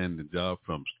outstanding job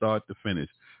from start to finish.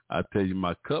 I tell you,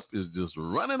 my cup is just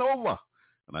running over.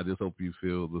 And I just hope you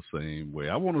feel the same way.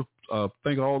 I want to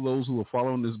thank all those who are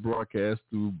following this broadcast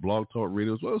through Blog Talk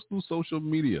Radio as well as through social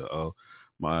media.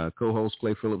 My co-host,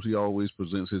 Clay Phillips, he always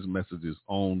presents his messages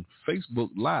on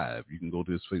Facebook Live. You can go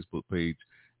to his Facebook page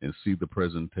and see the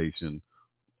presentation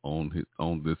on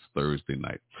this Thursday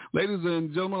night. Ladies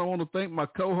and gentlemen, I want to thank my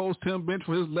co-host, Tim Bench,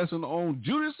 for his lesson on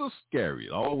Judas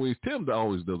Iscariot. Tim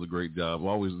always does a great job. I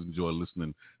always enjoy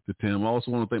listening to Tim. I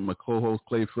also want to thank my co-host,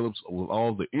 Clay Phillips, with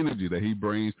all the energy that he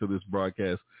brings to this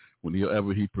broadcast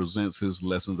whenever he presents his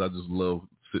lessons. I just love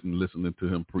sitting listening to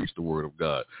him preach the word of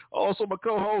God. Also, my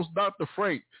co-host, Dr.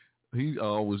 Frank, he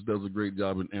always does a great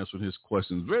job in answering his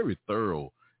questions, very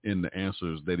thorough in the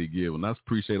answers that he gives. And I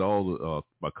appreciate all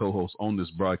my co-hosts on this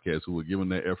broadcast who are giving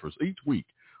their efforts each week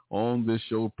on this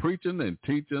show, preaching and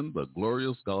teaching the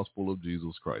glorious gospel of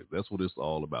Jesus Christ. That's what it's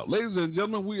all about. Ladies and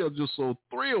gentlemen, we are just so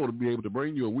thrilled to be able to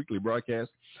bring you a weekly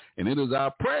broadcast. And it is our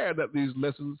prayer that these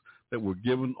lessons that were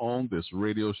given on this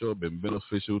radio show have been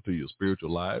beneficial to your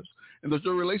spiritual lives and that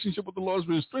your relationship with the Lord has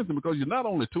been strengthened, because you're not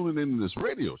only tuning in to this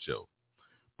radio show,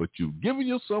 but you've given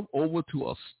yourself over to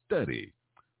a study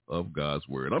of God's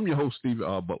word. I'm your host, Stevie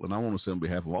R. Butler, and I want to say on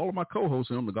behalf of all of my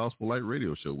co-hosts on the Gospel Light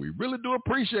Radio Show, we really do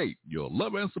appreciate your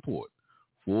love and support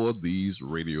for these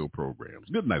radio programs.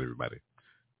 Good night, everybody.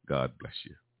 God bless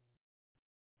you.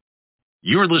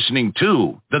 You're listening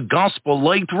to the Gospel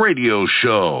Light Radio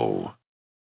Show.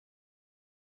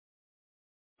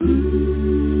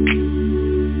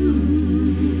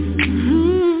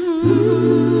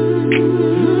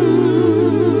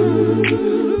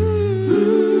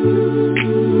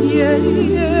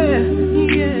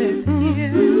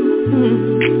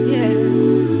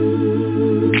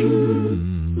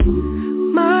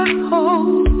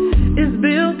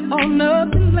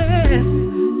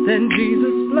 Than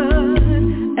Jesus' blood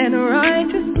and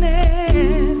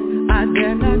righteousness. I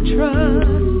dare not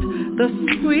trust the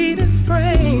sweetest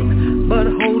frame, but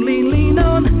wholly lean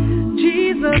on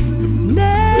Jesus'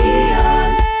 name.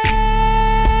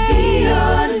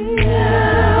 Beyond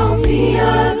now,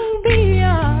 beyond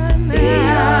now,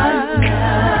 beyond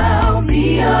now,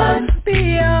 beyond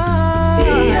now,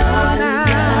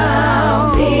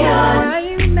 beyond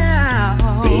now,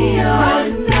 beyond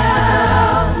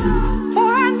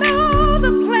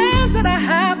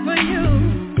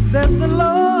says the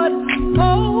Lord,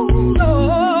 oh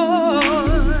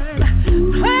Lord,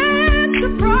 plan to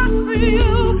prosper you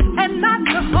and not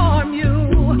to harm you,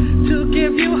 to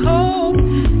give you hope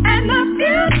and a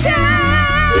future.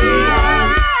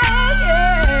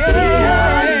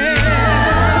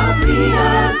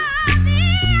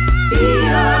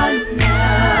 Beyond now,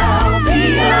 beyond now,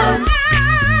 beyond.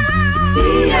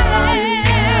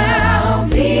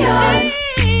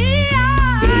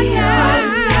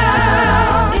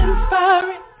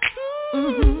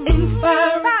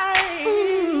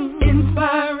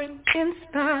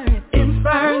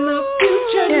 Inspiring the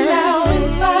future now.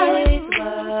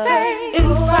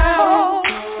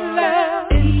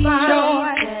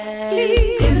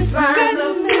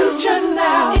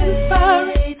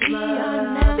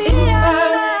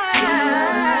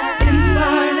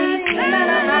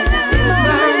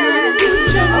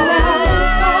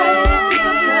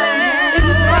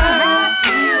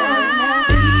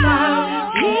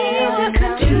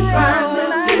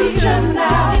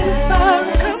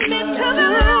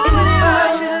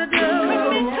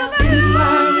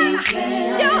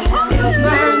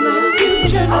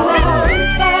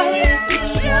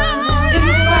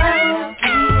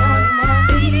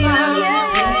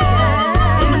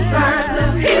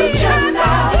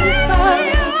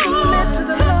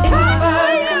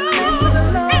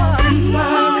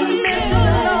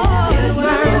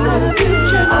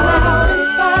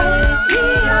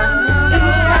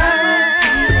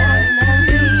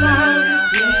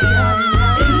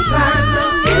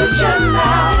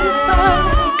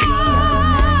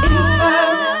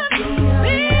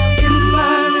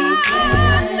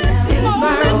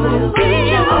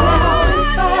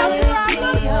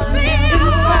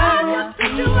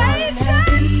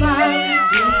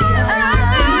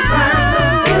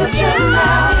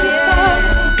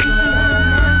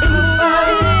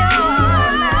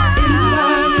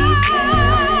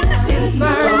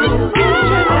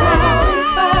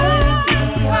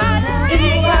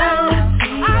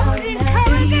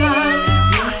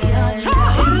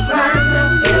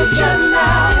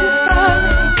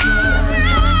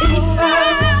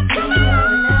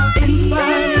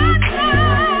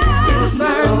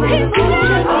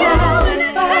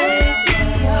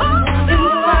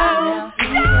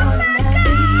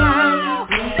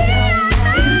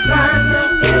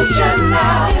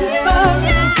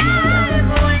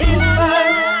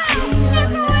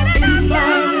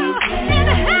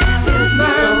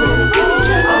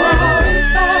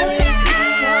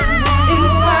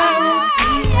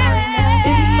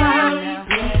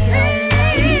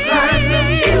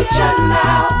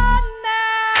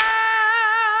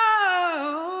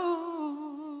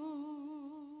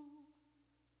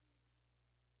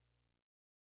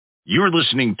 You're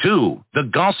listening to the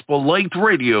Gospel Light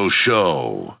Radio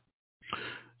Show.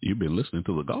 You've been listening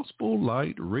to the Gospel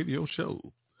Light Radio Show,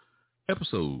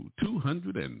 episode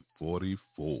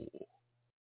 244.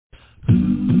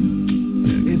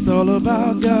 It's all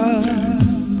about God.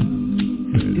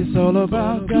 It's all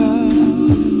about God.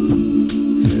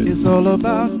 It's all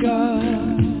about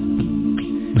God.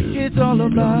 It's all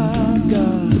about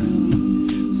God.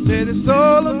 Said it's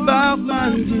all about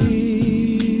my Jesus.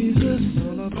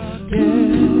 Yeah,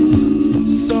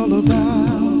 it's all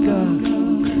about God.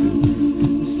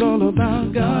 It's all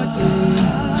about God,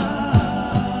 yeah.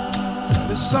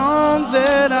 The songs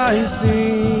that I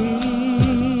sing,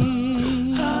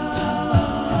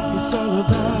 it's all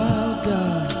about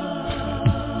God.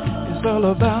 It's all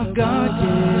about God,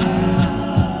 yeah.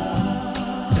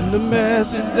 And the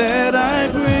message that I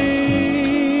bring,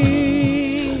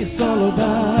 it's all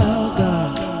about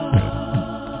God.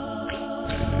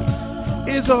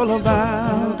 It's all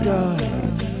about God.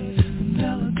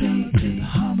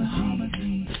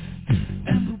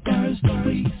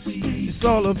 It's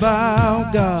all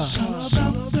about God.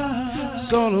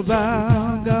 It's all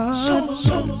about God.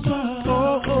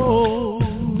 Oh, oh.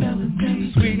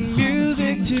 Sweet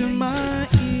music to my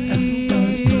ears.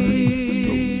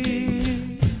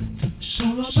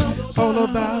 All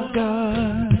about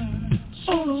God.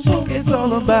 It's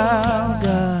all about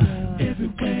God.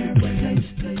 Everywhere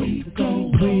we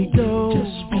go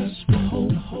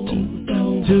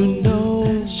to know.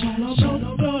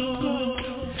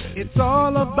 It's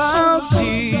all about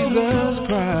Jesus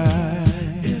Christ.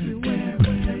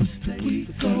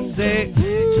 Say,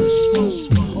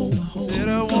 said I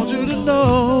want you to know.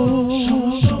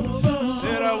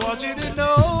 Said I want you to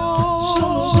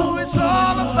know. It's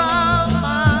all about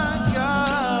my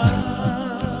God.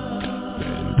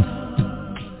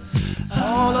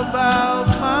 All about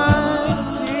my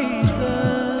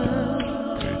Jesus.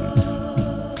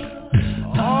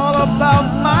 All about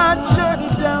my journey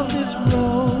down this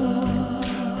road.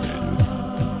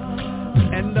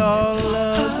 And all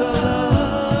of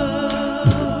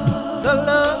the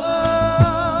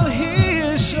love he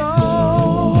has shown.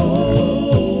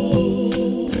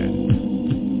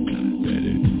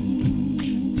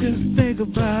 Just think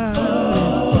about it.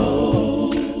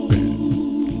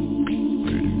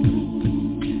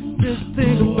 Just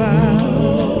think about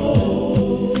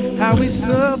how he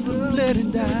suffered, bled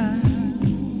and died.